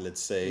thought, let's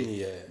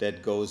say,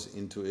 that goes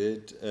into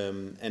it.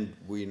 And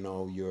we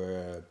know you're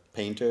a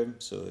painter,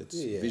 so it's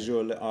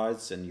visual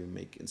arts, and you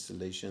make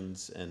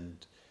installations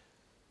and.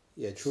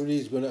 Yeah, truly,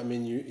 it's gonna. I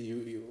mean,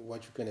 you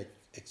what you can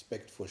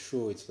expect for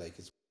sure. It's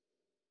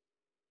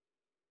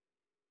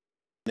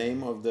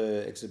name of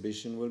the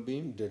exhibition will be?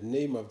 The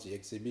name of the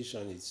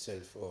exhibition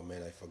itself, oh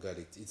man, I forgot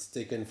it. It's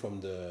taken from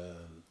the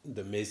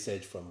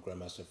message from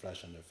Grandmaster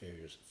Flash and the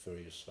Furious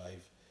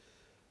 5.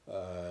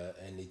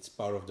 And it's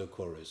part of the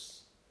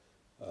chorus.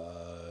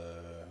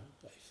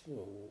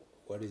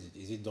 What is it?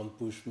 Is it Don't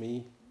Push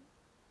Me?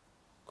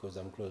 Because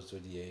I'm close to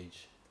the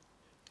age.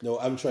 No,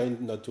 I'm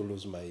trying not to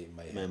lose my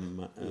head.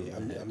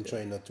 I'm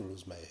trying not to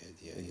lose my head.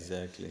 Yeah,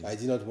 exactly. I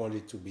did not want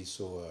it to be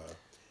so...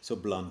 so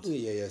blunt.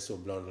 Yeah, so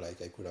blunt.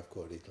 Like I could have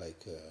called it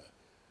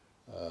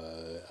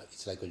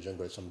it's like a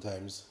jungle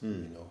sometimes,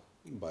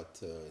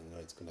 But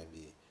it's gonna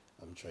be.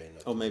 I'm trying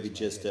not. Or maybe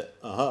just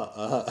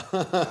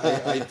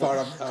I part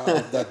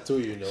of that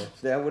too,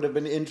 That would have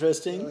been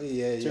interesting.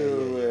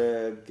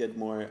 To get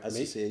more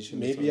association.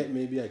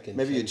 Maybe I can.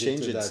 Maybe you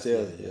change it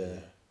still. Yeah.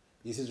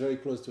 This is very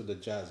close to the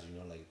jazz,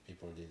 like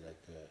people did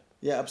like.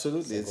 Yeah,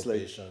 absolutely. It's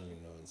like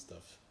and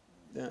stuff.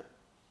 Yeah.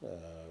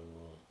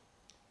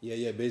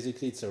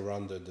 Basically, it's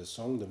around the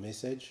song, the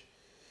message,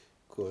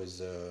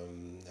 because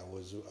I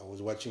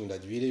was watching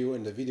that video,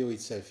 and the video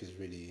itself is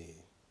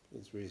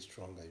really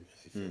strong. I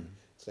feel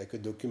it's like a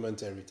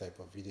documentary type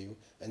of video,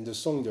 and the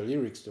song, the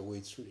lyrics, the way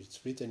it's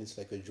written, it's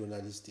like a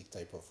journalistic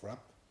type of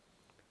rap,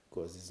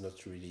 because it's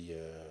not really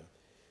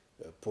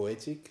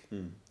poetic.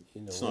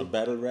 It's not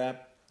battle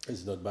rap.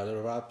 It's not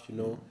battle rap,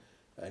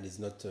 and it's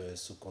not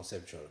so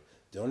conceptual.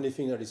 The only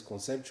thing that is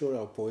conceptual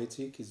or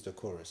poetic is the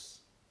chorus,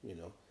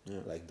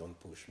 like Don't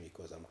Push Me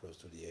because I'm close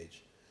to the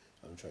age.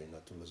 I'm trying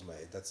not to lose my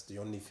head. That's the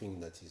only thing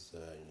that is,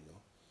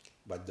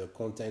 But the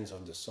contents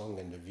of the song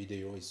and the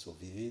video is so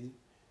vivid,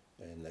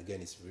 and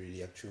again, it's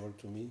really actual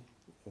to me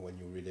when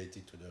you relate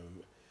it to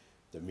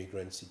the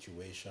migrant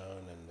situation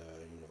and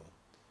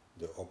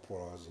the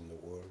operas in the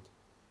world.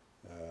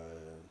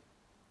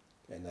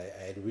 And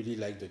I really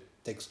like the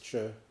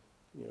texture,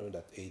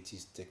 that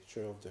 80s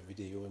texture of the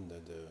video and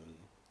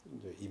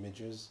the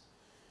images,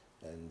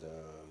 and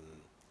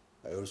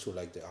I also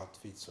like the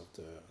outfits of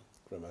the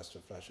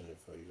Grandmaster Flash and the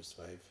Furious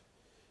 5,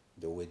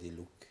 the way they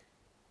look.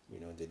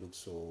 They look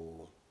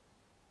so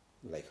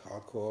like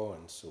hardcore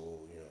and so,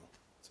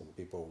 some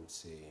people would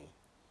say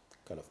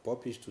kind of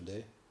popish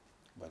today,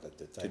 but at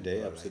the time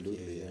today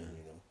absolutely,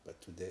 but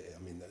today,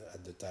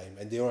 at the time,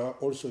 and they are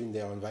also in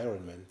their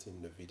environment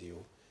in the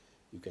video.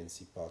 You can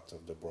see part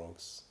of the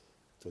Bronx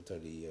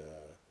totally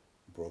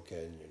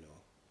broken,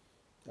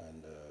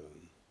 and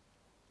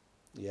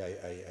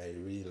I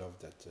really love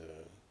that.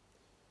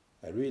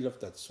 I really love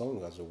that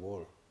song as a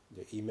whole,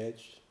 the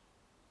image,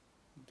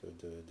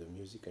 the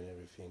music and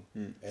everything.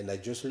 And I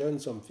just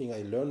learned something.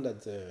 I learned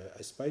that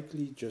Spike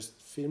Lee just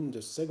filmed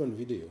the second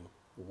video,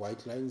 the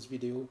White Lines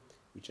video,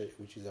 which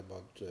is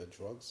about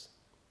drugs,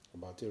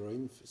 about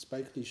heroin.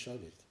 Spike Lee shot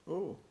it.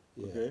 Oh,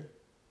 okay.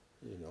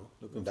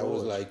 That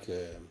was like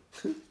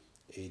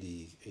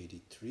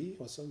 83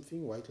 or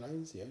something. White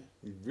Lines, yeah.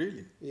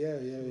 Really? Yeah,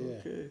 yeah, yeah.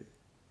 Okay.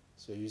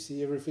 So you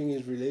see, everything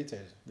is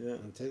related. Yeah.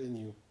 I'm telling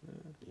you.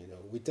 You know,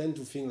 we tend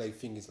to think like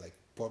things like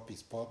pop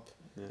is pop,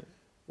 Yeah.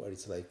 well,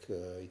 it's like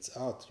it's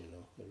art. You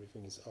know,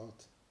 everything is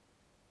art.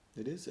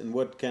 It is, and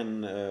what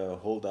can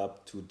hold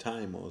up to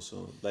time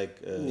also, like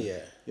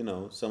Yeah. you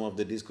know, some of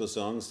the disco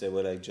songs they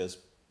were like just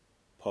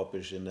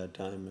popish in that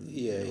time, and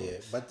Yeah, you know, yeah,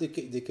 but they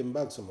came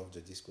back some of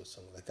the disco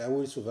songs. Like "I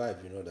Will Survive,"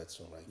 you know that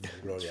song, like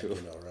from Gloria True.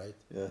 Gaynor, right?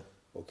 yeah,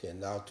 Okay,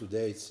 now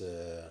today it's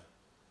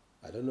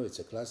I don't know, it's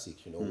a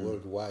classic, you know,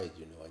 worldwide,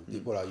 you know, and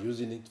people are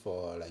using it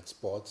for like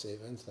sports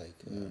events, like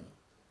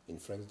in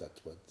France. That's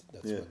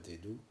Yeah. what they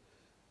do.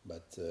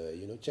 But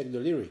you know, check the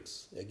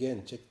lyrics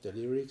again. Check the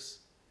lyrics,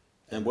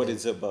 and and what then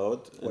it's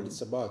about, what and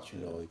it's about. You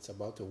know, it's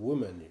about a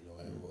woman. You know,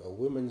 a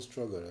woman's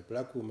struggle, a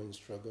black woman's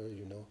struggle.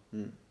 You know,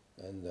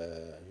 and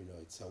you know,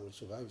 it's "I Will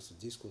Survive." It's a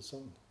disco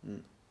song.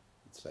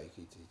 It's like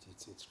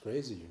it's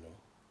crazy. You know,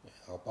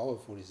 how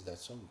powerful is that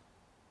song?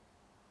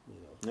 You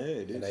know,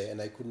 yeah, it is.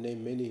 and I could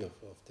name many of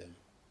them.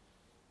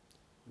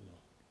 You know.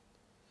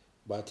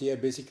 But yeah,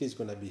 basically it's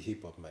gonna be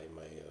hip hop, my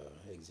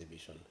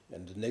exhibition,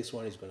 and the next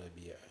one is gonna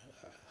be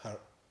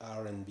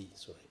R and B.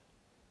 Sorry,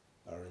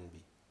 R and B.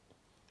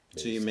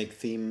 So you make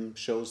theme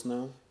shows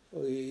now.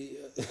 Oh,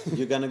 yeah.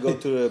 You're gonna go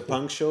to a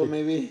punk show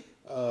maybe.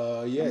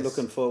 Yes. I'm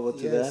looking forward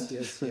to yes, that.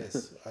 Yes,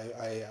 yes.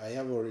 I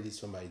have already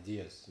some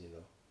ideas. You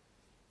know,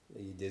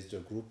 there's the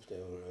group,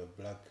 a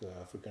black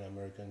African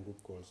American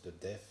group called the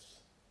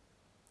Deafs,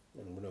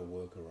 and I'm gonna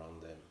work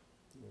around them.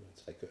 You know,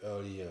 it's like an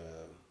early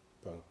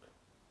punk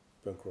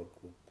rock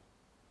group.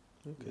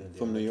 Okay, They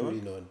from are New not York.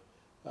 really known.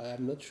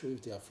 I'm not sure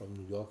if they are from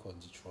New York or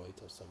Detroit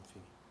or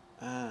something.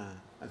 Ah,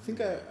 I think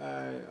I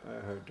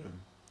heard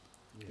them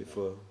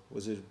before.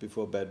 Was it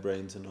before Bad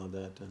Brains and all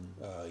that? And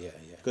Yeah,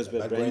 yeah. because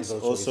Bad Bad Brains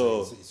Brains also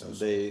also, is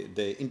also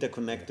they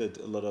interconnected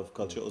a lot of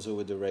culture also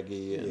with the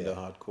reggae and the Yeah.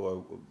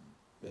 hardcore.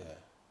 yeah.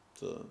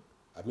 So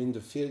I mean,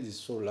 the field is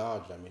so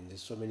large. I mean,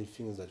 there's so many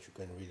things that you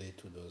can relate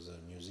to those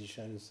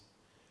musicians.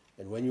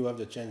 And when you have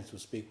the chance to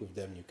speak with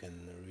them, you can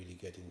really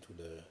get into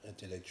the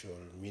intellectual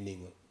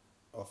meaning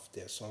of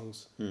their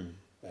songs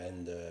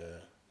and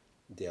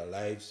their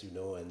lives, you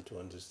know, and to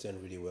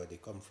understand really where they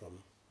come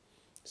from.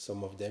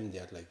 Some of them, they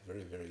had like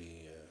very,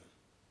 very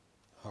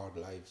hard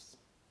lives,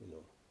 you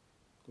know.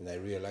 And I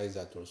realized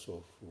that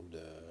also through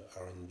the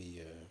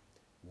R&B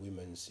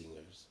women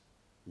singers.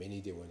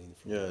 Many they went in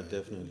from yeah,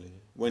 definitely.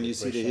 When you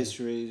see the depression.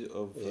 history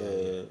of,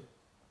 Yeah.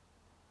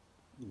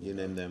 you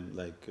name them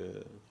like.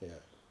 Yeah.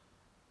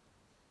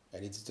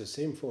 And it's the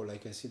same for,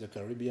 like, I see the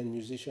Caribbean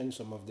musicians,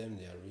 some of them,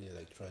 they are really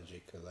like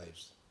tragic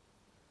lives,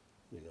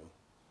 you know.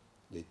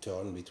 They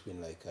turn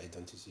between like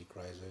identity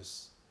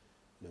crisis,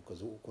 you know,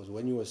 because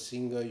when you're a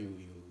singer, you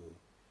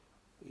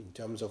in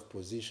terms of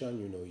position,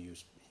 you know, you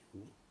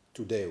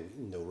today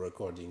in the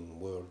recording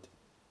world,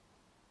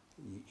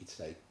 it's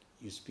like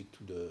you speak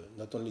to the,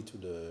 not only to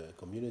the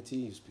community,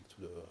 you speak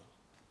to the,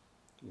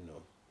 you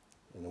know,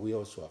 and we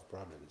also have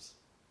problems.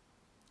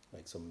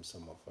 Like some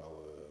of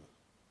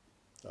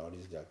our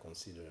artists, they are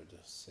considered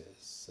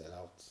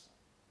sellouts.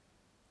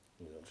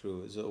 You know.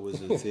 True, it's always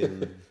a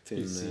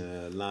thin see,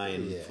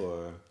 line yeah.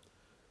 for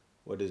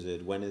what is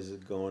it? When is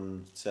it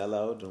going sell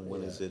out, and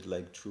when Yeah. is it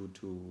like true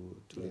to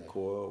the Yeah.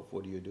 core of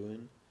what you're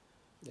doing?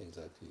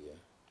 Exactly, yeah.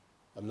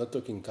 I'm not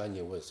talking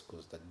Kanye West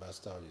because that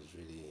bastard is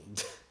really,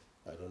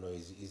 I don't know,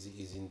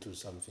 he's into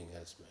something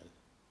else,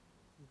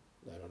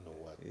 man. I don't know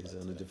what. He's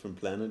but, on a different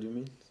planet, you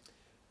mean?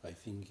 I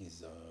think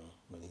he's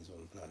on his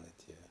own planet,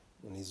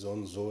 yeah, on his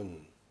own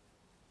zone.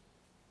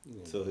 You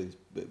know. So he's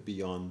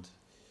beyond.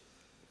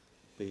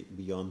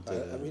 Beyond.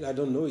 I mean, I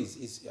don't know.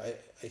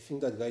 I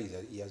think that guy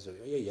he has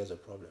a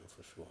problem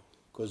for sure.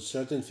 Because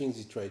certain things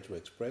he tried to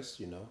express,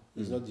 you know,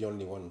 he's not the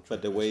only one.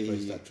 But the way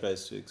he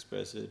tries to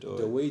express it, or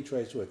the way he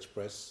tries to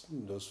express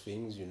those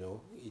things, you know,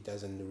 he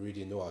doesn't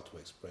really know how to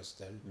express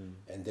them,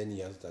 and then he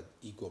has that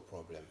ego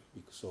problem.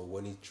 So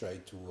when he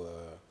tried to,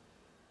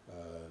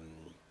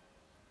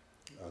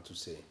 how to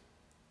say,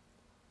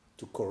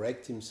 to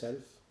correct himself,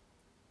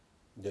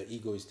 the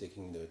ego is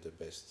taking the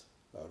best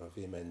out of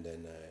him, and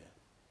then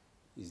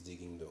he's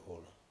digging the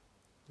hole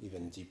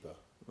even deeper.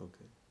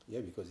 okay.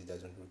 Yeah, because he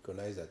doesn't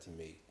recognize that he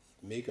may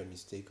make a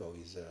mistake, or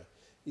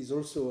he's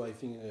also, I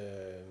think,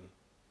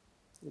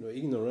 you know,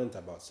 ignorant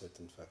about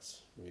certain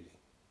facts, really.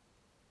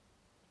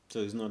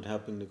 So he's not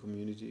helping the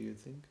community, you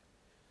think?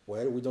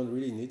 Well, we don't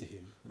really need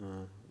him,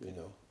 you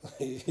know.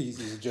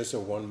 He's just a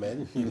one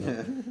man, you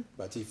know.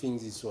 But he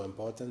thinks it's so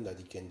important that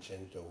he can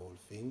change the whole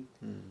thing.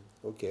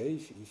 Okay,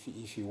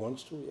 if he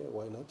wants to, yeah,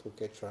 why not?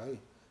 Okay, try.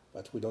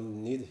 But we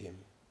don't need him,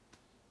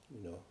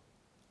 you know.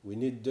 We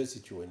need the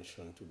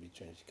situation to be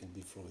changed. It can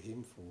be through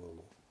him, through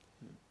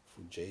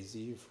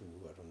Jay-Z,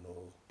 through, I don't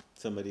know.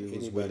 Somebody who's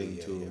Anybody,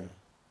 willing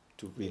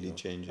to really you know.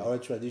 change it. Our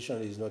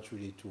tradition is not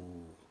really to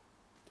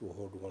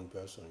hold one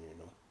person, you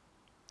know.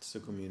 It's a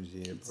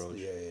community approach.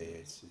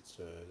 It's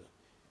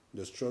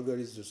the struggle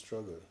is the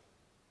struggle.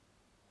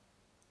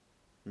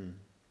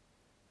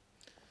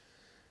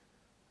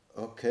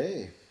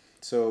 Okay,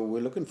 So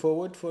we're looking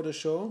forward for the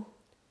show.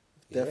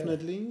 Yeah.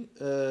 Definitely.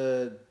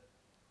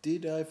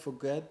 Did I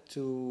forget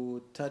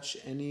to touch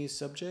any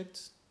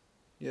subjects?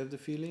 You have the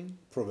feeling?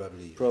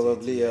 Probably.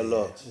 Probably a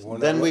lot.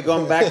 One Then hour. we're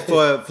going back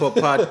for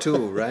part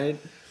 2, right?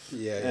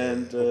 Yeah,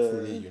 And,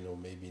 hopefully,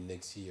 maybe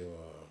next year,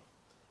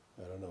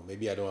 or I don't know.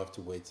 Maybe I don't have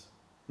to wait.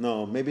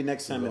 No, maybe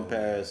next Too time in long,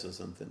 Paris or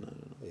something. I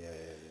don't know. Yeah.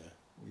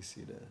 We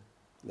see that.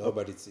 No,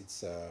 but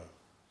it's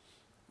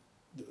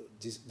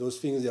those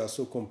things, they are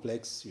so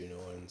complex,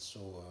 and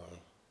so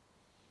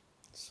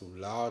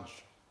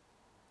large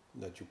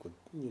that you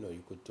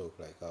could talk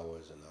like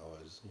hours and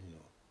hours,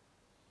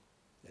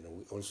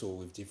 and also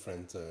with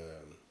different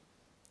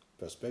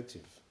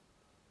perspective,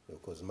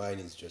 because mine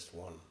is just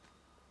one,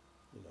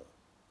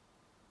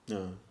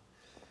 No.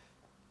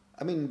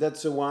 I mean,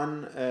 that's the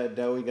one that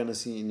we're going to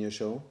see in your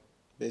show,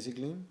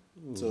 basically.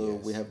 So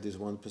Yes. we have this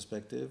one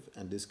perspective,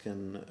 and this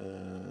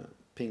can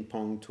ping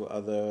pong to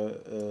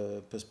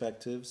other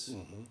perspectives.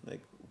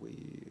 Like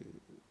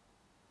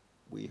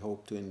we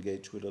hope to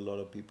engage with a lot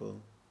of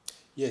people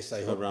Yes,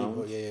 I hope around.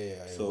 people.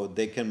 Yeah. I So hope.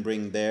 they can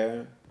bring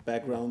their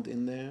background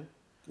in there.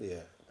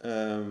 Yeah.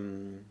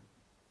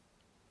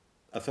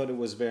 I thought it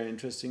was very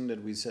interesting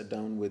that we sat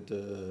down with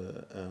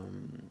the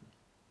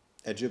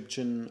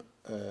Egyptian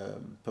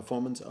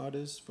performance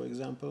artist, for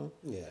example,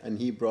 Yeah. and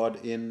he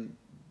brought in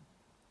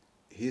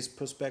his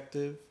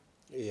perspective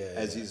Yeah.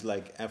 as he's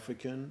like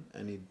African,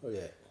 and Oh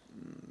yeah.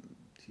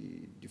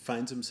 he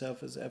defines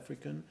himself as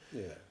African,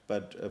 Yeah.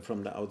 but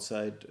from the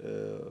outside,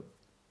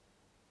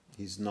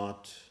 he's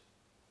not.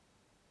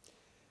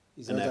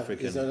 He's An not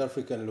African. He's not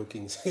African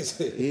looking.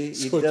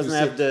 He doesn't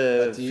have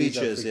the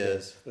features,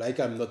 yes. Like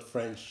I'm not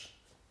French.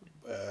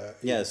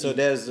 Yeah, so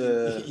there's,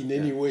 in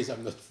any ways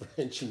I'm not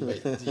French in my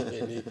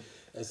DNA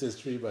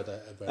ancestry, but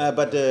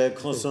the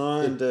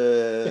croissant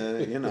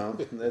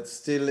and that's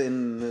still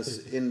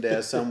in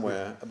there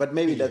somewhere. But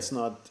maybe that's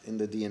not in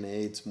the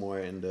DNA. It's more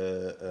in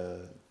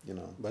the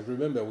But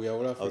remember, we are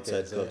all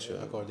outside Africans, culture,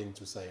 according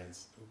to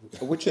science.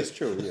 which is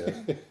true.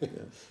 Yeah.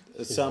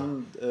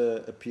 Some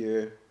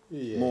appear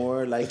Yeah.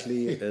 more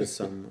likely,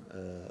 some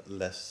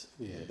less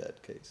in Yeah.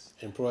 that case.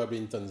 And probably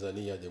in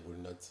Tanzania, they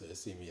will not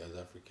see me as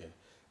African,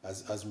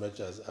 as much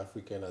as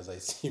African as I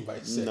see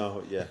myself.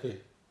 No, yeah,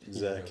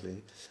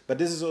 exactly. But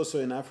this is also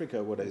in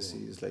Africa. What I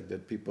see is like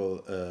that people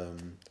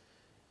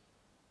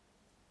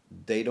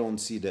they don't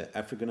see the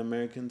African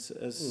Americans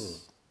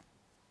as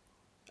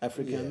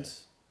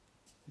Africans.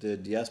 The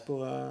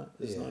diaspora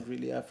is Yeah. not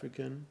really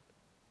African.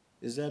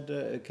 Is that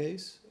a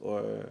case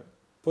or?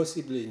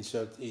 Possibly in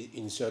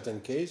certain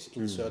case,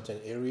 in certain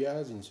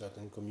areas, in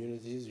certain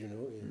communities, in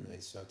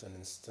certain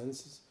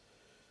instances,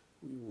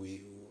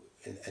 we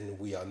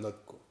are not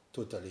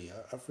totally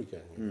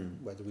African,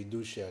 but we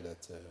do share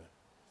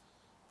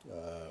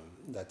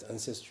that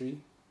ancestry,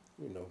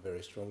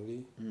 very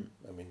strongly.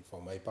 I mean, for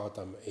my part,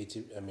 I'm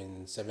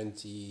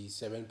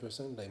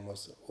 77%, like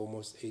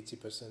almost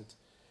 80%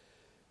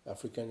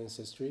 African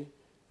ancestry,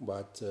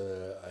 but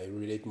I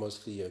relate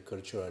mostly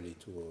culturally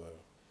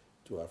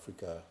to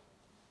Africa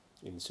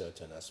in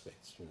certain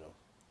aspects,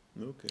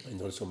 Okay.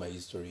 and also my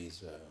history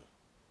is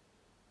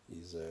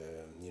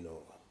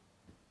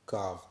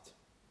carved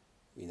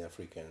in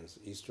African's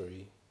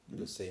history,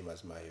 the same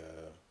as my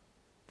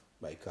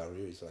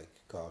career is like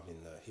carved in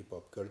hip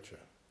hop culture.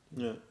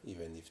 Yeah.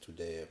 Even if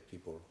today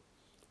people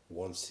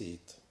won't see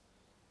it,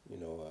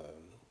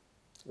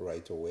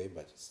 right away,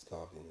 but it's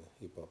carved in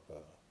hip hop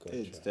culture.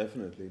 It's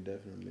definitely.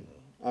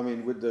 I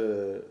mean, with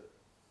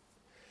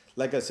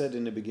like I said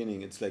in the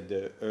beginning, it's like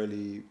the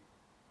early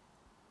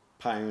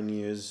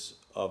pioneers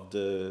of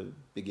the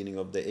beginning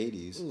of the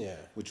 80s, Yeah.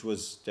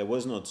 there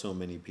was not so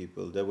many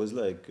people. There was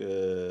like,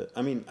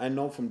 I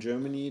know from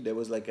Germany, there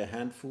was like a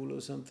handful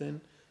or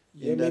something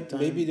Yeah, in that time.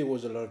 maybe there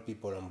was a lot of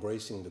people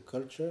embracing the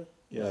culture.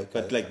 Yeah,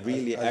 but like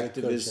really as a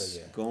activists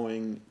culture, yeah.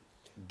 going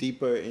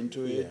deeper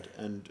into it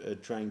Yeah. and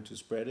trying to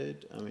spread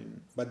it. I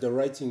mean, But the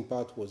writing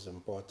part was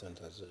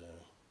important as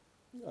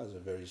a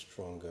very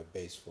strong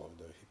base for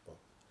the hip hop.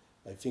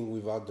 I think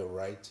without the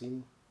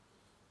writing,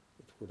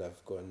 it would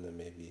have gone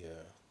maybe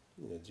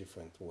in a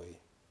different way.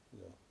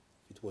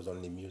 If it was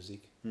only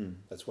music.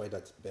 That's why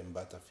that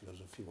Bembata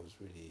philosophy was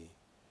really,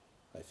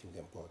 I think,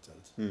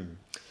 important.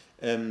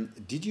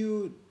 did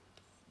you?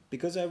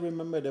 Because I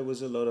remember there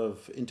was a lot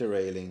of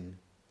interrailing,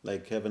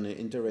 like having an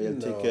interrail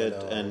ticket.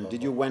 And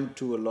did you went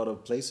to a lot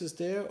of places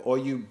there, or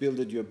you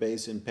built your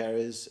base in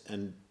Paris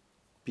and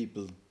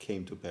people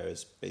came to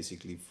Paris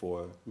basically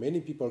for?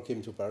 Many people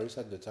came to Paris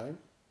at the time.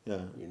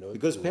 Yeah, You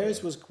because to,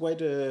 Paris was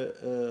quite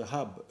a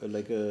hub,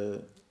 like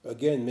a.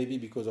 Again, maybe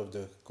because of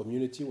the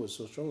community was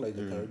so strong, like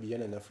the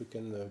Caribbean and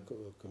African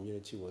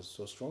community was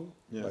so strong.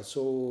 Yeah. But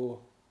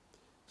so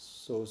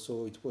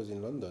it was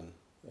in London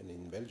and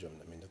in Belgium.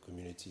 I mean, the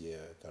community,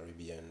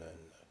 Caribbean and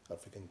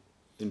African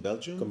In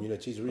Belgium?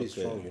 community is really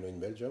Okay. strong, in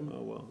Belgium.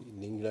 Oh wow.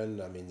 In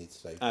England, I mean,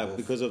 it's like both.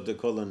 Because of the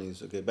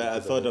colonies, okay.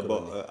 But Because of the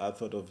colony. I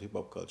thought of hip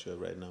hop culture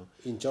right now.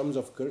 In terms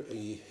of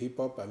hip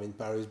hop, I mean,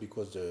 Paris,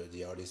 because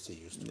the artists they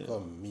used to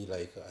come. Me,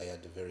 like, I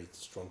had a very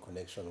strong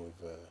connection with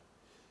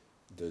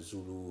the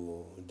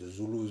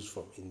Zulus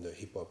from in the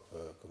hip hop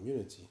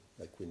community,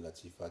 like Queen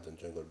Latifah, the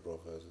Jungle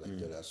Brothers, like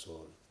De La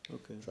Soul,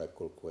 Okay. Tribe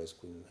Called Quest,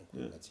 Queen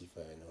Yeah.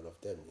 Latifah, and all of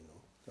them.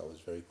 I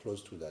was very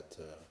close to that,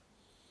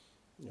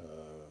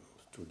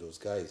 to those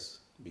guys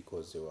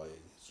because they were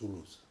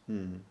Zulus.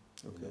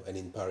 Okay. And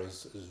in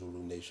Paris,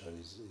 Zulu Nation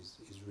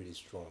is really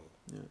strong.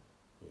 Yeah.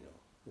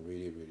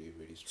 Really, really,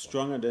 really strong.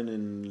 Stronger than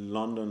in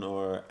London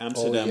or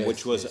Amsterdam, yes,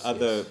 which was yes,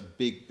 other yes.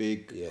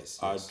 big Yes,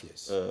 art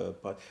yes.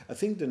 part. I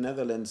think the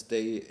Netherlands,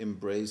 they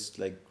embraced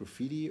like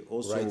graffiti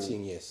also.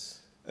 Writing, yes.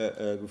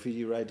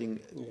 Graffiti writing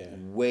Yeah.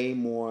 way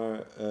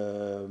more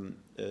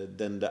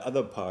than the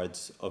other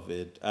parts of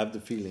it. I have the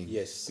feeling.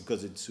 Yes.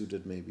 Because it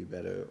suited maybe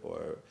better,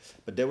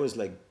 but there was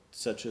like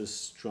such a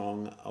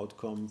strong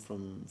outcome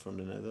from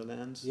the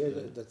Netherlands. Yeah,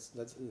 that's a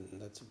bit.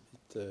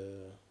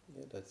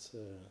 That's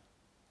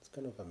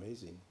kind of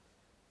amazing.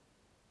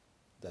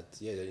 That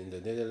in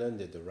the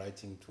Netherlands, the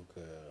writing took.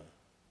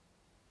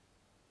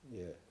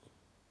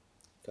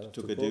 Kind of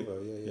took took a dip.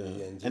 over.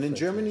 Yeah. And in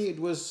Germany, it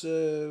was I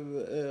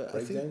think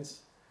breakdance.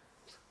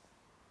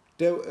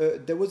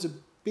 there was a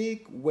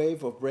big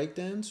wave of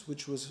breakdance,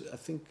 which was I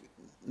think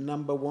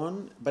number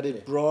one, but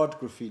it brought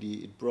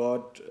graffiti, it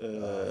brought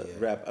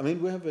rap. I mean,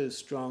 we have a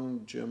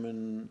strong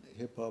German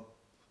hip hop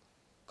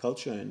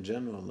culture in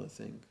general. I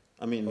think.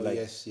 I mean,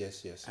 yes.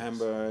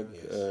 Hamburg,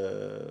 Yes.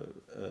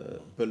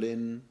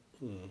 Berlin,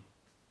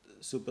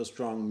 super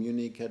strong.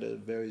 Munich had a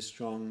very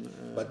strong.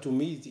 But to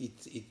me,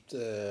 it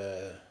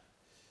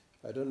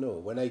I don't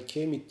know. When I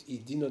came,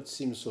 it did not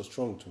seem so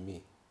strong to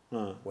me.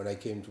 When I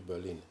came to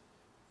Berlin.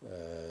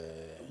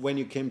 When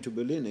you came to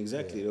Berlin,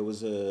 exactly. There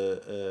was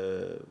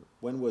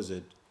when was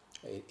it?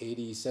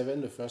 87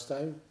 the first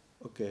time.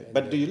 Okay,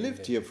 but you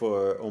lived here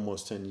for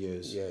almost 10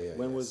 years. Yeah.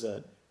 When was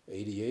that?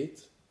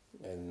 88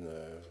 and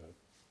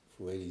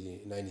for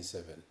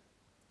 97.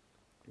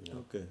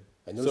 Okay.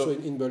 And also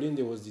in Berlin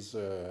there was these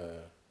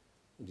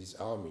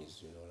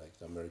armies, like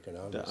the American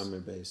armies. The army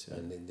base, yeah.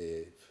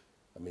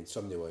 And then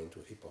some they were into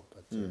hip hop,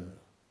 but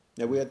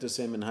yeah, we had the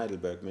same in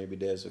Heidelberg. Maybe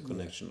there's a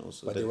connection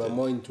also. But they were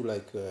more into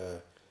like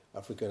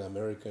African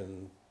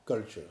American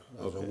culture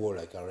as a whole,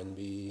 like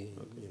R&B,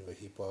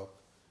 hip hop.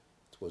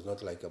 It was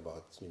not like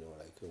about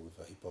like with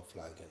a hip hop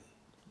flag and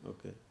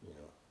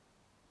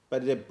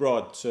But they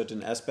brought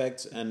certain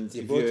aspects, and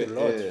they brought a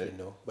lot,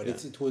 But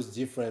it was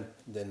different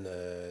than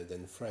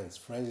France.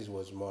 France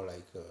was more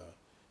like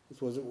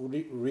it was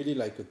really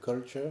like a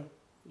culture,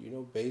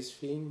 based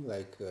thing.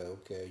 Like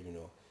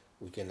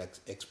we can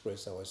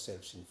express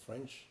ourselves in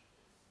French.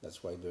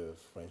 That's why the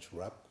French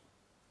rap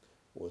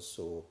was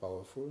so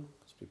powerful,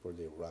 because people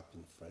they rap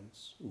in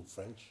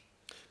French.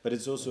 But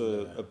it's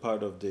also a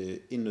part of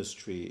the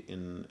industry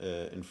in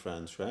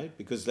France, right?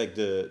 Because like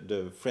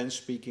the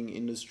French-speaking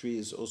industry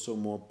is also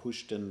more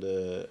pushed than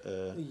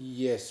the.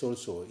 Yes,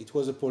 also it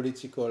was a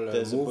political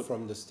move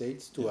from the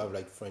States to have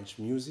like French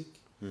music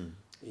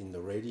in the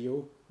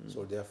radio.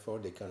 So therefore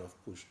they kind of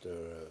pushed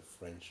the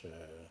French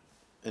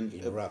in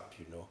rap,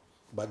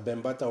 But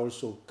Bambaataa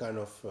also kind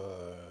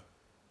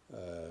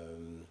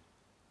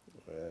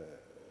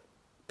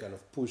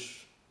of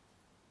push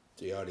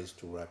the artists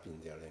to rap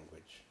in their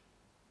language.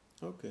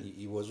 Okay.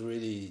 He was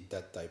really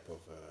that type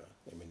of.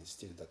 He's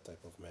still that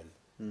type of man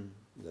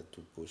that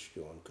to push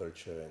your own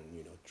culture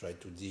and try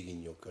to dig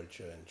in your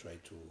culture and try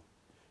to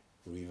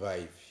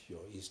revive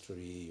your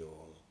history,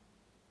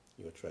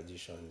 your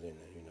traditions, and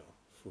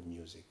through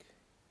music.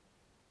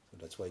 So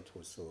that's why it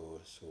was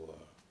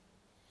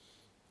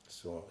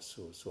so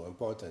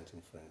important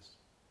in France.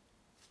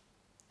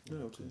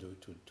 To do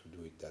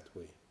it that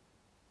way.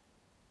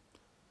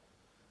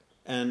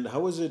 And how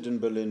was it in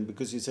Berlin?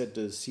 Because you said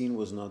the scene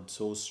was not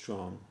so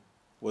strong.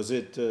 Was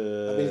it?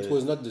 It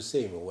was not the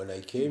same when I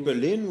came.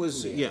 Berlin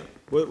was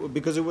well,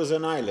 because it was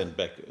an island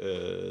back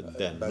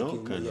then.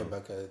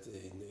 Back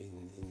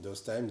in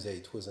those times,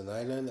 it was an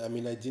island. I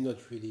did not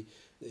really.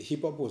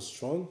 Hip hop was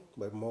strong,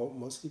 but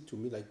mostly to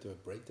me, like the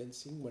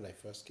breakdancing when I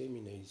first came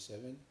in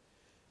 '87,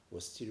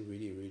 was still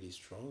really really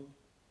strong,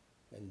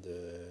 and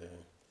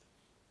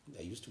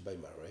I used to buy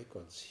my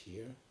records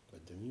here,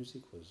 but the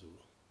music was.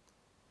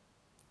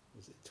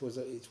 It was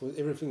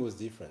everything was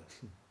different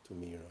to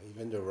me,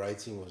 Even the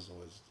writing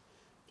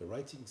the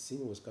writing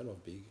scene was kind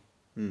of big,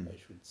 I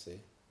should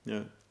say.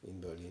 Yeah. In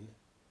Berlin,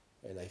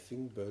 and I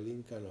think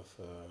Berlin kind of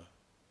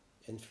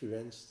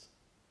influenced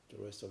the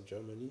rest of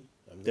Germany.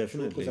 I'm not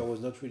Definitely. sure, because I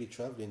was not really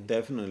traveling.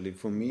 Definitely,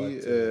 for me,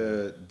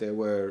 they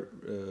were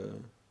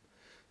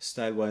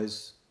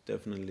style-wise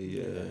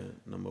definitely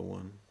number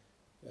one.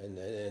 And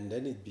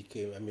then it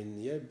became.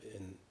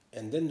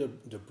 And then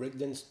the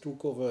breakdance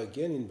took over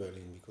again in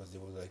Berlin, because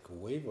there was like a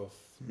wave of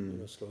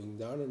slowing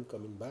down and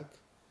coming back,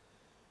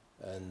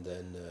 and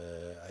then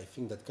I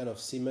think that kind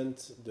of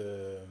cement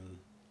the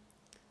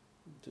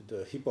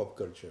hip hop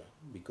culture,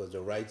 because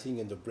the writing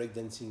and the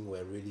breakdancing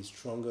were really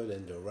stronger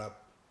than the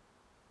rap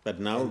But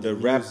now And the the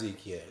rap,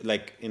 music, yeah.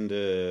 like in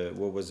the,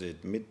 what was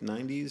it, mid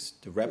 90s,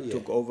 the rap Yeah.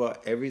 took over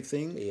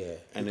everything. Yeah,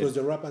 And because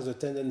it, the rap has a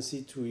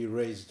tendency to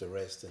erase the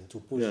rest and to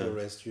push yeah. the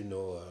rest, you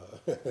know.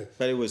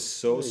 But it was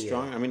so Yeah,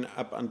 strong. I mean,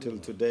 up until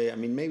today, I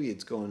mean, maybe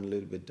it's going a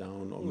little bit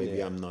down, or maybe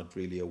yeah, I'm not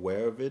really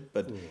aware of it.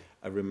 But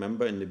I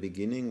remember in the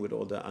beginning with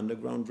all the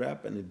underground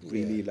rap, and it yeah.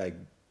 really like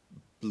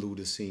blew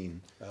the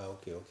scene.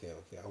 Okay.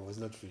 I was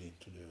not really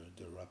into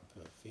the rap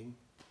thing,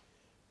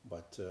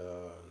 but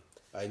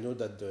I know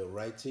that the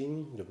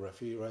writing, the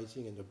graffiti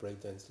writing, and the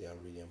breakdance, they are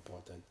really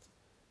important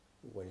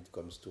when it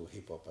comes to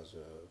hip hop as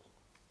a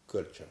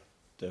culture.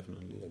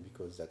 Definitely.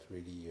 Because that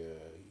really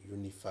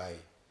unify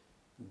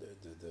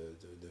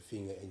the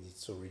thing in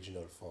its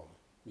original form.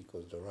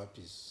 Because the rap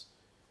is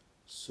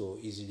so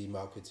easily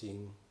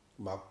marketable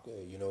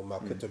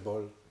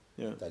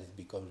Yeah. that it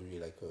becomes really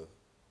like a,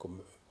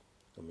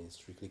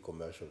 strictly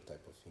commercial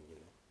type of thing.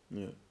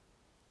 Yeah.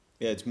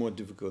 Yeah, it's more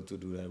difficult to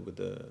do that with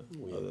the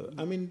Yeah. other.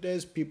 I mean,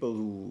 there's people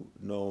who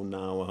know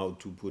now how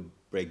to put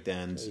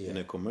breakdance in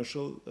Yeah. a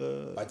commercial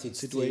But it's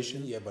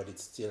situation. still, yeah, but it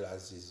still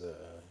has this,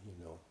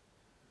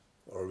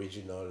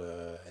 original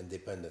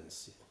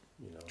independence.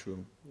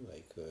 True.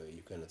 Like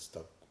you cannot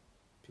stop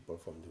people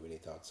from doing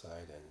it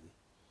outside, and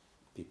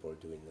people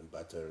doing the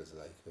battles.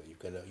 Like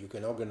you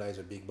can organize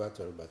a big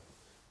battle, but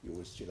you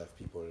will still have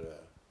people,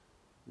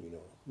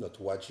 not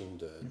watching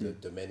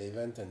the main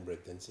event and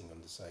breakdancing on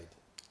the side.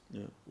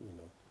 Yeah.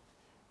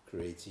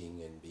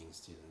 Creating and being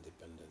still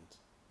independent.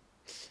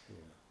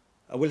 Yeah.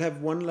 I will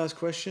have one last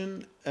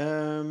question.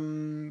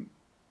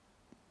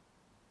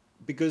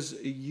 Because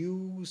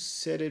you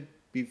said it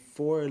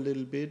before a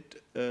little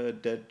bit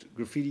that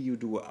graffiti you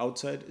do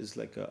outside is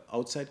like a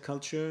outside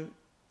culture.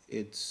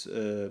 It's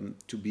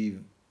to be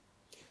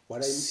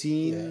What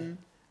seen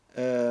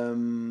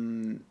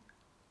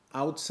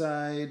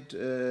outside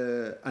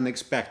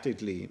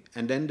unexpectedly,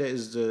 and then there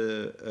is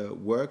the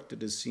work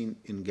that is seen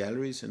in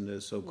galleries in the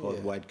so-called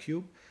Yeah. white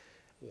cube,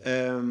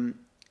 Yeah.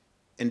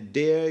 and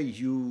there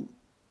you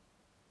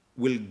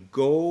will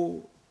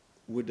go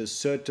with a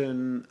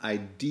certain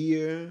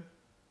idea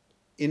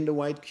in the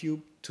white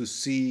cube to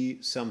see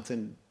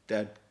something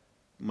that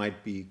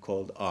might be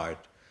called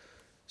art.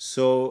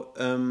 So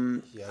Yeah, I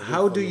wait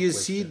how for do your you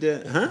see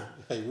question. the huh?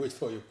 I wait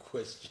for your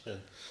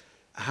question.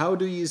 How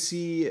do you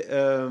see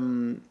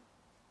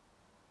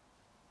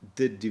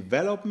the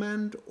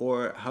development,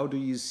 or how do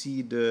you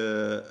see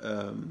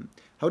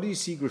how do you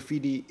see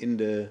graffiti in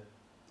the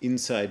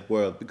inside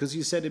world? Because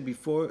you said it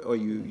before, or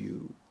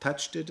you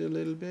touched it a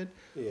little bit.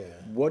 Yeah.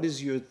 What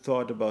is your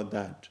thought about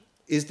that?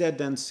 Is that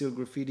then still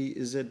graffiti?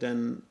 Is it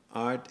then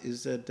art?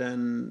 Is that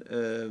then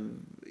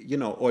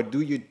or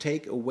do you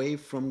take away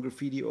from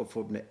graffiti or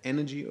from the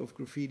energy of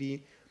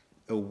graffiti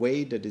a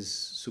way that is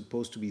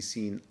supposed to be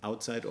seen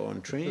outside or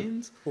on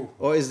trains?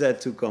 Or is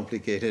that too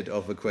complicated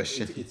of a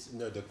question? It's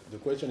no. The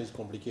question is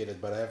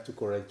complicated, but I have to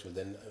correct you.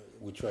 Then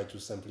we try to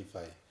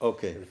simplify.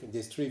 Okay. Everything.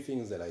 There's three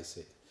things that I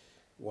said.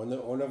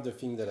 One of the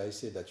things that I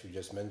said that you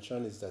just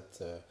mentioned is that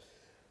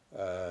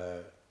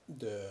the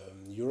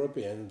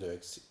European, the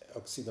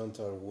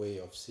Occidental way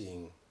of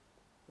seeing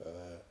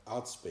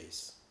art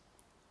space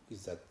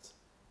is that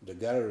the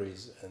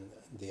galleries, and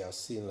they are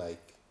seen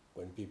like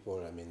when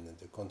people, I mean,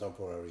 the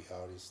contemporary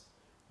artists,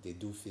 they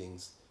do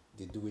things,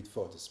 they do it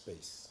for the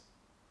space.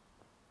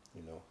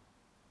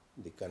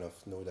 They kind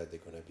of know that they're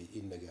going to be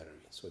in the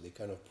gallery, so they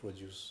kind of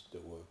produce the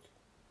work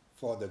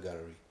for the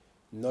gallery,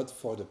 not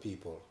for the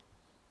people.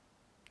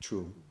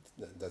 True.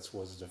 That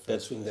was the first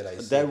That's thing that I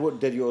that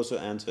said. that you also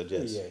answered,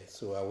 yes. Yeah,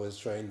 so I was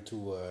trying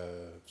to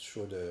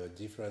show the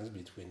difference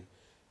between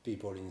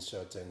people in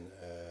certain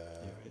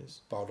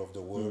Areas. part of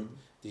the world.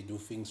 They do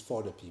things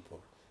for the people,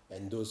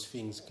 and those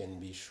things can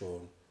be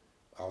shown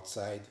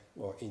outside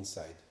or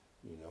inside.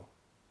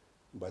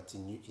 But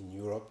in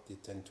Europe, they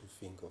tend to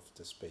think of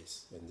the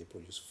space, and they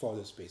produce for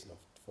the space, not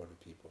for the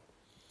people.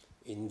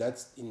 In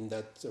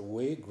that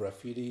way,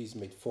 graffiti is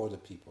made for the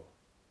people.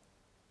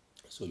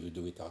 So you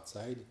do it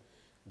outside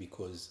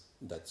because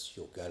that's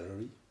your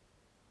gallery,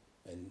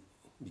 and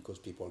because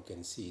people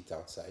can see it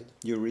outside.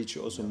 You reach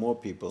also more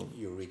people.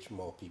 You reach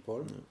more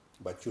people,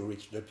 but you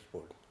reach the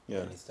people,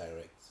 Yeah. and it's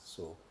direct.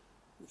 So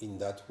in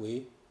that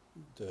way,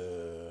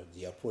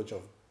 the approach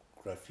of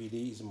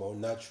graffiti is more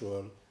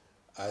natural,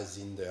 as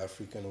in the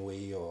African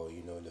way, or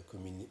the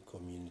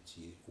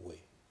community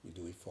way. You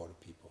do it for the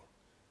people.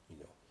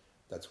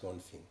 That's one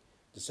thing.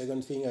 The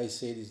second thing I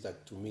said is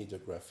that to me, the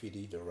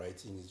graffiti, the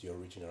writing, is the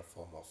original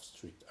form of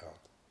street art.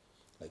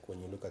 Like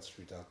when you look at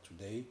street art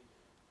today,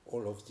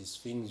 all of these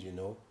things,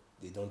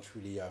 they don't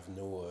really have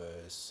no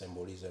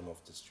symbolism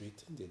of the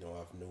street. They don't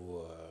have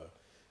no.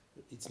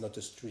 It's not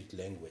a street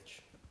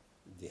language.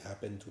 They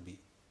happen to be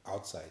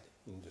outside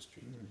in the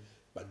street.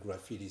 But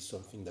graffiti is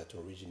something that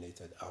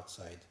originated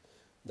outside,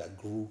 that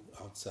grew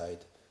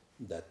outside,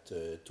 that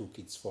took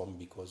its form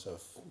because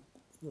of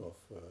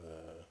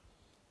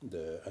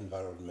the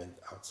environment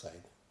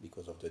outside.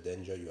 Because of the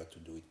danger, you had to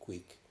do it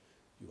quick.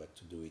 You had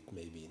to do it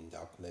maybe in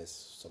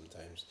darkness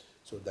sometimes.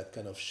 So that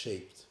kind of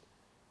shaped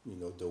you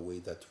know, the way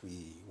that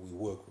we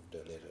work with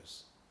the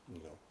letters, you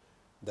know.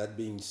 That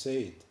being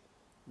said,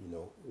 you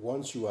know,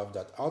 once you have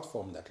that art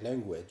form, that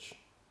language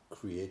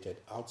created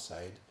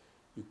outside,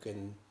 you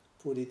can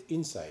put it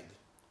inside.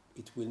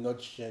 It will not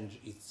change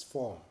its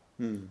form.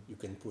 You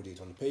can put it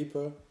on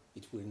paper,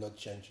 it will not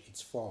change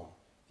its form.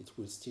 It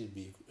will still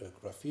be a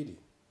graffiti.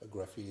 A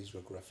graffiti is a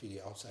graffiti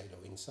outside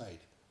or inside,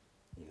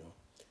 you know.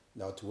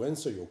 Now, to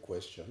answer your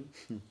question,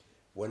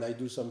 when I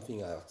do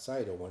something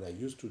outside or when I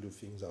used to do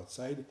things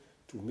outside,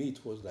 to me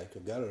it was like a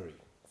gallery,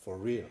 for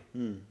real.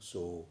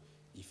 So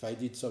if I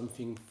did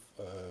something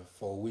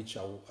for which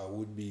I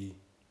would be,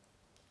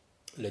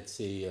 let's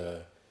say,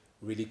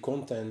 really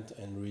content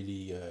and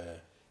really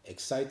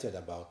excited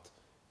about,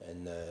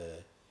 and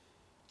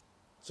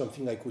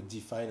something I could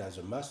define as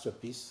a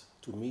masterpiece,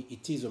 to me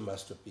it is a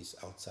masterpiece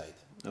outside.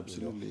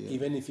 Absolutely, You know? yeah.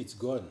 Even if it's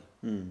gone.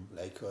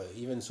 Like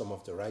even some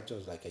of the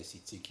writers, like I see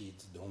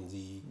Tikit,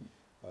 Dondi,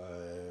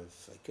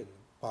 like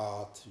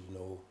Part, you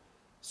know,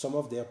 some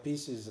of their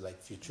pieces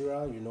like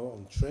Futura, you know,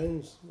 on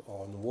trains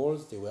or on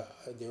walls, they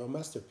were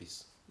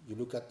masterpiece. You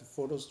look at the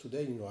photos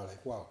today, you know, are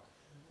like, wow,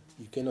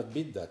 you cannot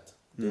beat that.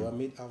 They were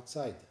made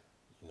outside,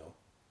 you know.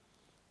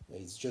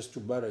 It's just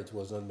too bad it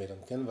was not made on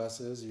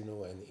canvases, you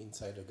know, and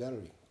inside a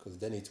gallery, because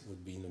then it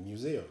would be in a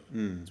museum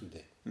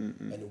today.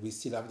 And we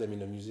still have them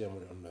in a museum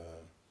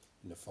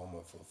in the form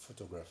of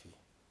photography.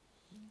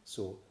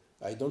 So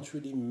I don't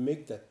really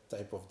make that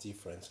type of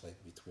difference,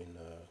 like between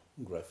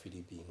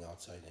graffiti being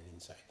outside and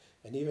inside.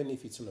 And even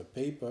if it's on a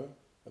paper,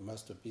 a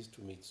masterpiece,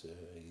 to me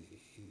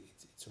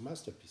it's a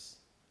masterpiece.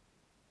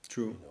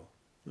 True.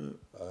 You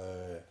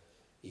know,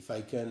 if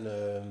I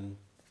can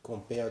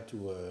compare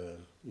to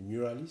a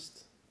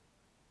muralist,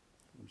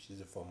 which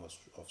is a form of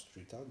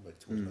street art, but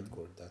it was not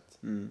called that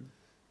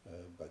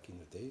back in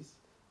the days.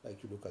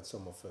 Like you look at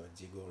some of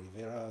Diego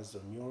Rivera's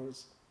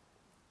murals,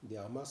 they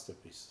are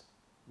masterpieces.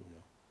 You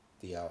know,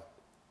 they are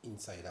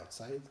inside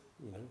outside.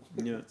 You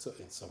know, Yeah. so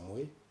in some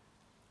way,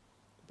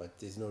 but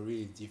there's no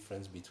real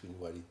difference between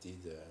what it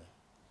did.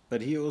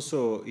 But he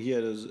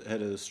had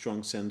a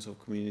strong sense of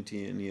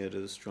community, and he had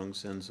a strong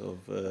sense of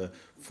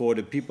for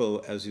the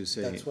people, as you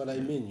say. That's what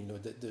I mean. You know,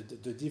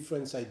 the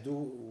difference I do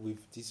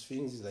with these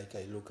things is like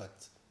I look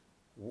at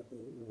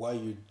why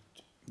you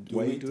do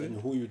Why you it do and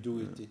it? who you do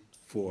it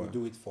For. You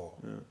do it for.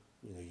 Yeah.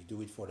 You know, you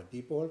do it for the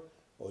people,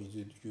 or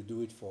you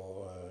do it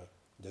for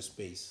the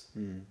space.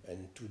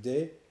 And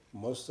today,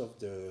 most of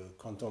the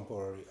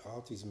contemporary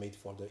art is made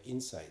for the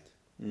inside.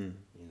 You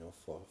know,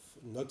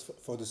 not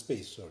for the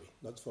space. Sorry,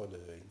 not for the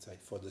inside,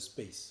 for the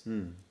space.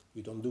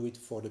 You don't do it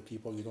for the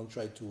people. You don't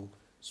try to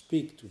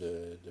speak to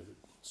the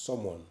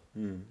someone.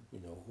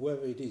 You know,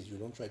 whoever it is, you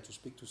don't try to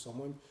speak to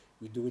someone.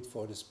 You do it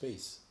for the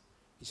space.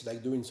 It's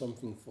like doing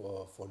something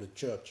for the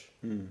church.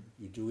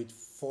 You do it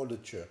for the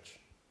church.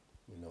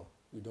 You know,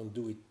 you don't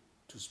do it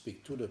to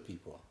speak to the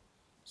people.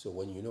 So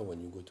when you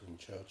go to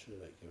church,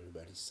 like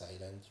everybody's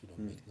silent. You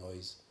don't make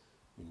noise.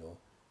 You know,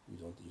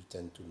 you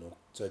tend to not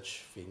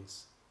touch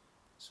things.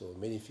 So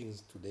many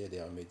things today, they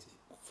are made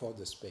for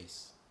the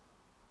space,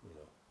 you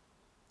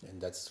know,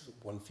 and that's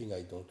one thing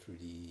I don't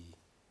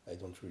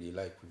really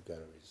like with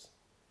galleries.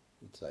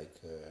 It's like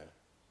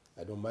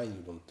I don't mind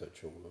you don't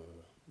touch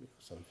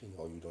something,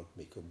 or you don't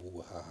make a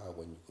boo ha ha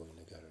when you go in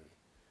a gallery,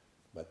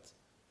 but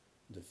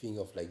the thing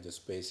of like the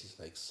space is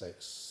like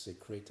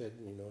secreted,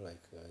 you know,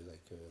 like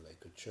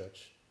a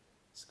church.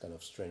 It's kind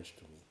of strange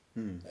to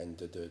me, and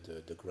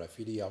the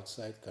graffiti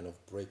outside kind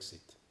of breaks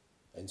it.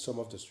 And some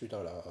of the street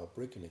art are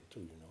breaking it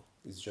too, you know.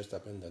 It's just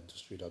happened that the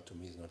street art to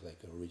me is not like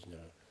the original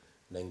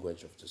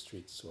language of the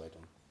street, so I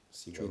don't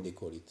see why they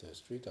call it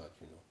street art,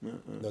 you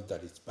know. Not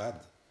that it's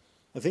bad.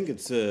 I think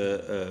it's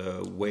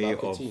a way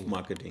Marketing. of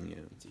marketing.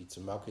 Yeah. It's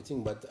a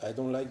marketing, but I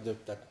don't like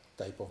that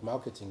type of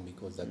marketing,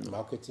 because that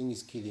marketing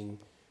is killing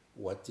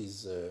what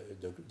is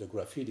the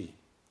graffiti.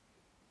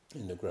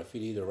 In the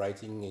graffiti, the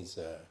writing is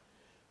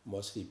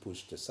mostly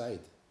pushed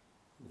aside,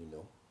 you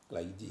know.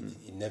 Like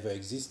it never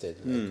existed,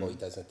 like, or it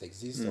doesn't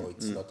exist, or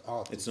it's not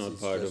art. It's not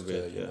part just, of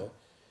it, you yeah. know.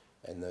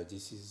 And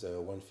this is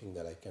one thing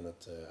that I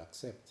cannot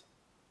accept,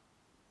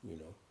 you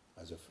know,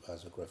 as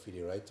a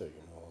graffiti writer,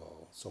 you know,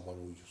 or someone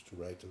who used to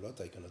write a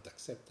lot. I cannot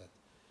accept that,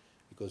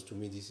 because to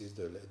me this is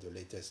the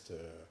latest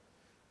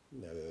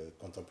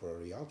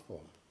contemporary art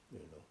form, you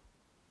know.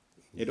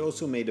 It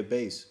also made a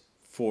base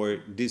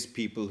for these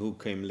people who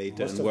came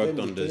later Most and of worked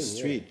them on they the came,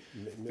 street.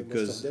 yeah. Most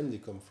Because of them, they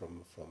come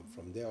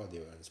from there, or they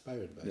were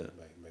inspired by, Yeah.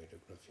 by the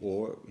graffiti.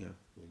 or yeah,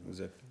 You know.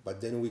 exactly. But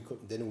then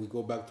we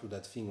go back to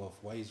that thing of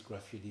why is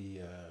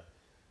graffiti,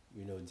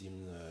 you know,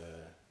 deemed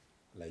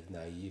like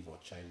naive or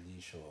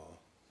childish, or,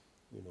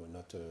 you know,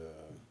 not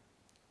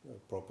a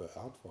proper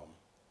art form.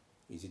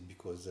 Is it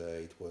because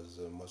it was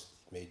mostly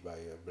made by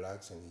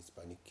blacks and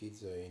Hispanic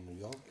kids in New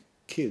York?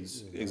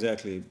 Kids, You know.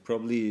 exactly.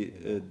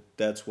 Probably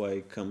that's why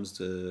comes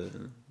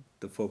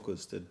the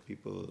focus that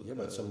people. Yeah,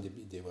 but some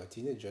they were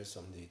teenagers,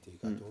 some they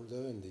got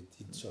older, and they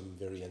did some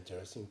very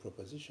interesting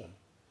proposition.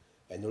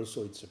 And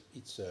also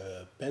it's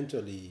a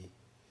painterly,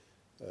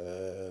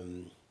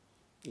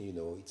 you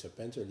know, it's a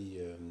painterly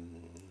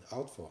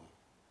art form.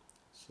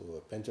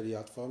 So Penteley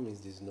art form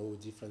is there's no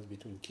difference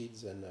between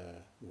kids and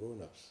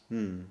grown-ups.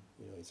 Hmm.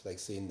 You know, it's like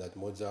saying that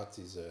Mozart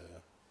is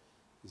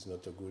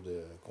not a good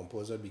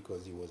composer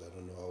because he was, I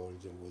don't know how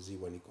old was he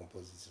when he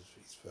composed his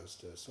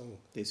first song.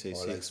 They say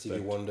Or like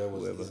Stevie Wonder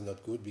is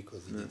not good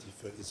because he did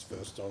his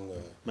first song.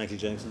 Michael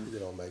Jackson. You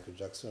know, Michael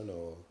Jackson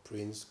or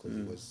Prince because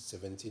he was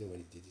 17 when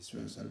he did his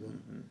first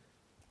album.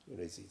 You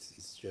know,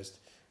 it's just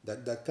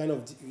that kind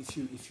of,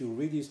 if you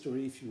read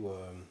history, if you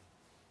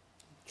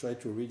try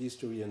to read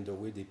history and the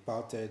way they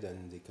parted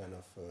and they kind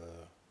of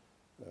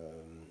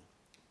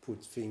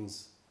put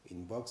things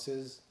in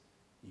boxes,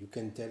 you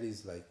can tell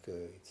it's like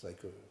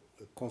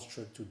a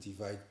construct to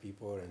divide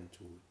people and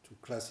to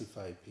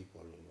classify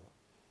people. You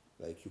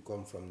know, like you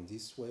come from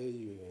this way,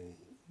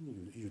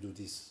 you do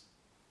this.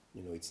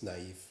 You know, it's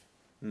naive,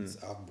 it's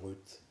art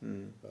brut,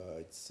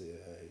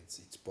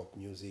 it's pop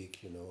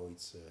music. You know,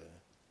 it's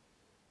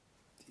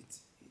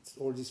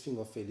all this thing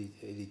of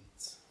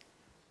elite.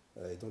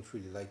 I don't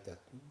really like that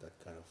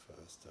kind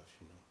of stuff.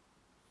 You know.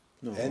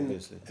 No, And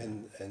obviously.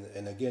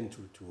 and again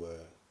to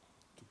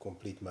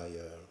complete my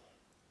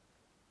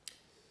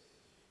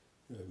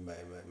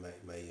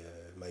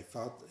my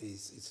thought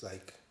is, it's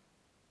like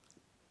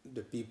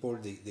the people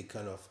they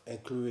kind of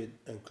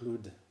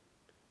include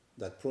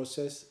that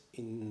process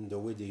in the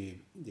way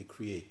they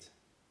create.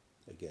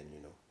 Again,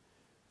 you know,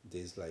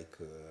 there's like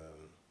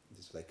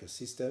a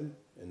system,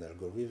 an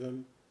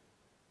algorithm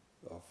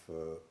of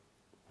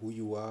who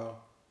you are,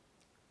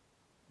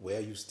 where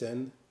you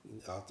stand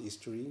in art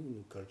history,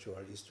 in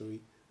cultural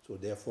history. So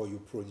therefore you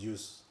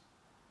produce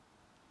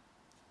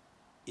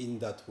in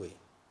that way.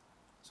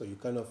 So you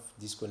kind of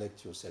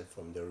disconnect yourself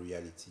from the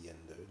reality and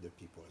the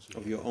people's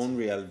Of your own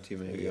reality,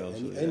 maybe also.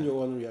 and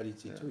your own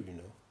reality too, you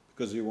know.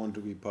 Because you want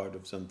to be part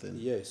of something.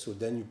 Yeah, so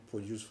then you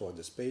produce for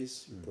the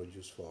space, you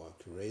produce for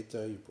a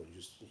curator, you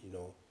produce, you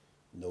know,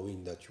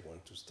 knowing that you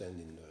want to stand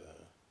in the...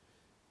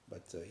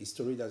 But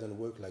history doesn't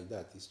work like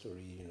that.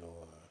 History, you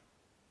know,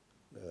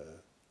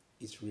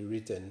 it's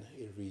rewritten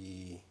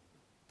every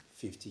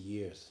 50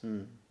 years.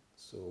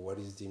 So what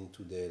is deemed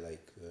today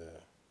like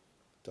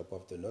top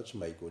of the notch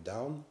might go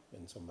down,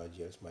 and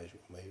somebody else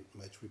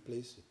might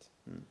replace it,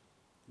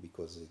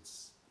 because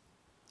it's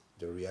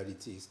the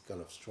reality is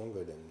kind of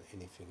stronger than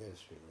anything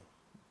else, you know.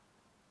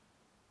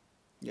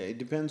 Yeah, it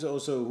depends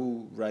also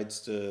who writes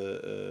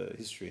the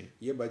history.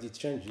 Yeah, but it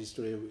changes.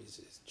 History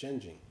is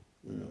changing,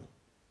 you know.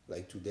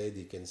 Like today,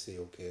 they can say,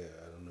 okay,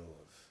 I don't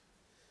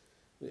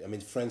know. I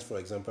mean, France, for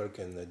example,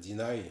 can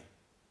deny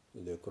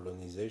the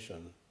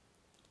colonization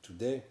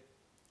today,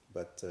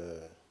 but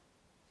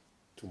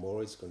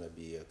tomorrow it's going to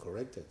be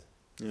corrected.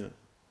 Yeah.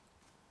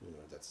 You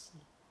know,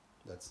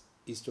 that's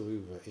history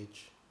with a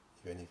H,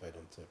 even if I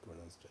don't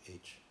pronounce the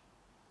H.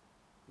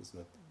 It's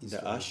not history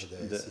The ash.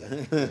 with the S.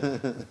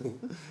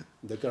 Yeah.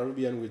 The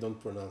Caribbean, we don't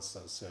pronounce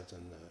a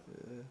certain...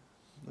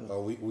 No.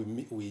 or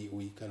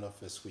we kind of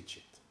switch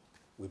it.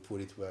 We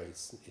put it where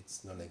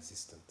it's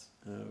non-existent.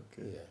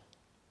 Okay.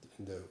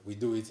 Yeah. We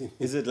do it in...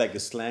 Is it like a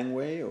slang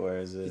way, or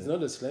is it... It's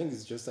not a slang,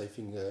 it's just, I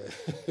think,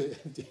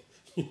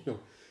 you know,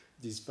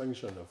 this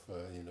function of,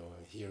 you know,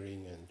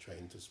 hearing and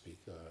trying to speak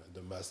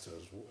the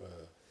master's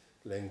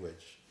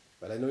language.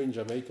 But I know in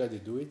Jamaica they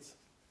do it.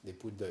 They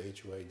put the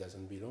H where it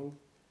doesn't belong.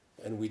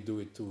 And we do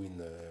it too in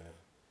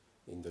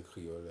the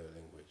Creole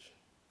language,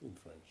 in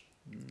French.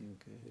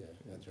 Okay.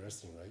 Yeah,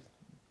 interesting, right?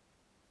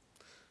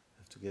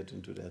 Have to get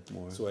into that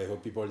more. So I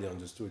hope people they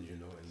understood, you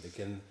know, and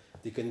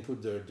they can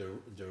put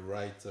the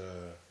right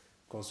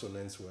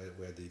consonants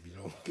where they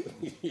belong,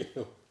 you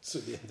know, so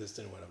they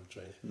understand what I'm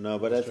trying. No,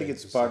 but I think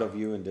it's part of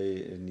you, and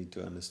they need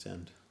to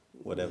understand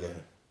whatever.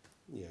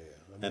 Yeah.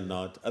 I mean, And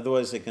not.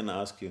 Otherwise, they can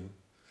ask you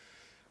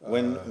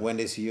when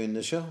they see you in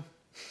the show.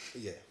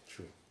 Yeah,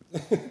 true.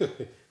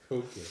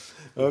 Okay.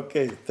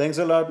 Okay. Thanks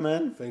a lot,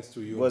 man. Thanks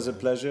to you. It was a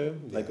pleasure,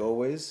 like Yeah.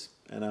 always,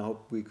 and I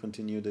hope we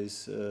continue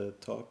this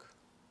talk.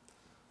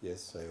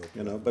 Yes, I hope.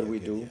 You know, have but me we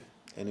again, do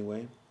yeah.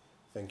 anyway.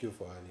 Thank you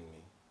for having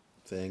me.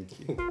 Thank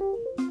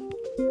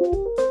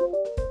you.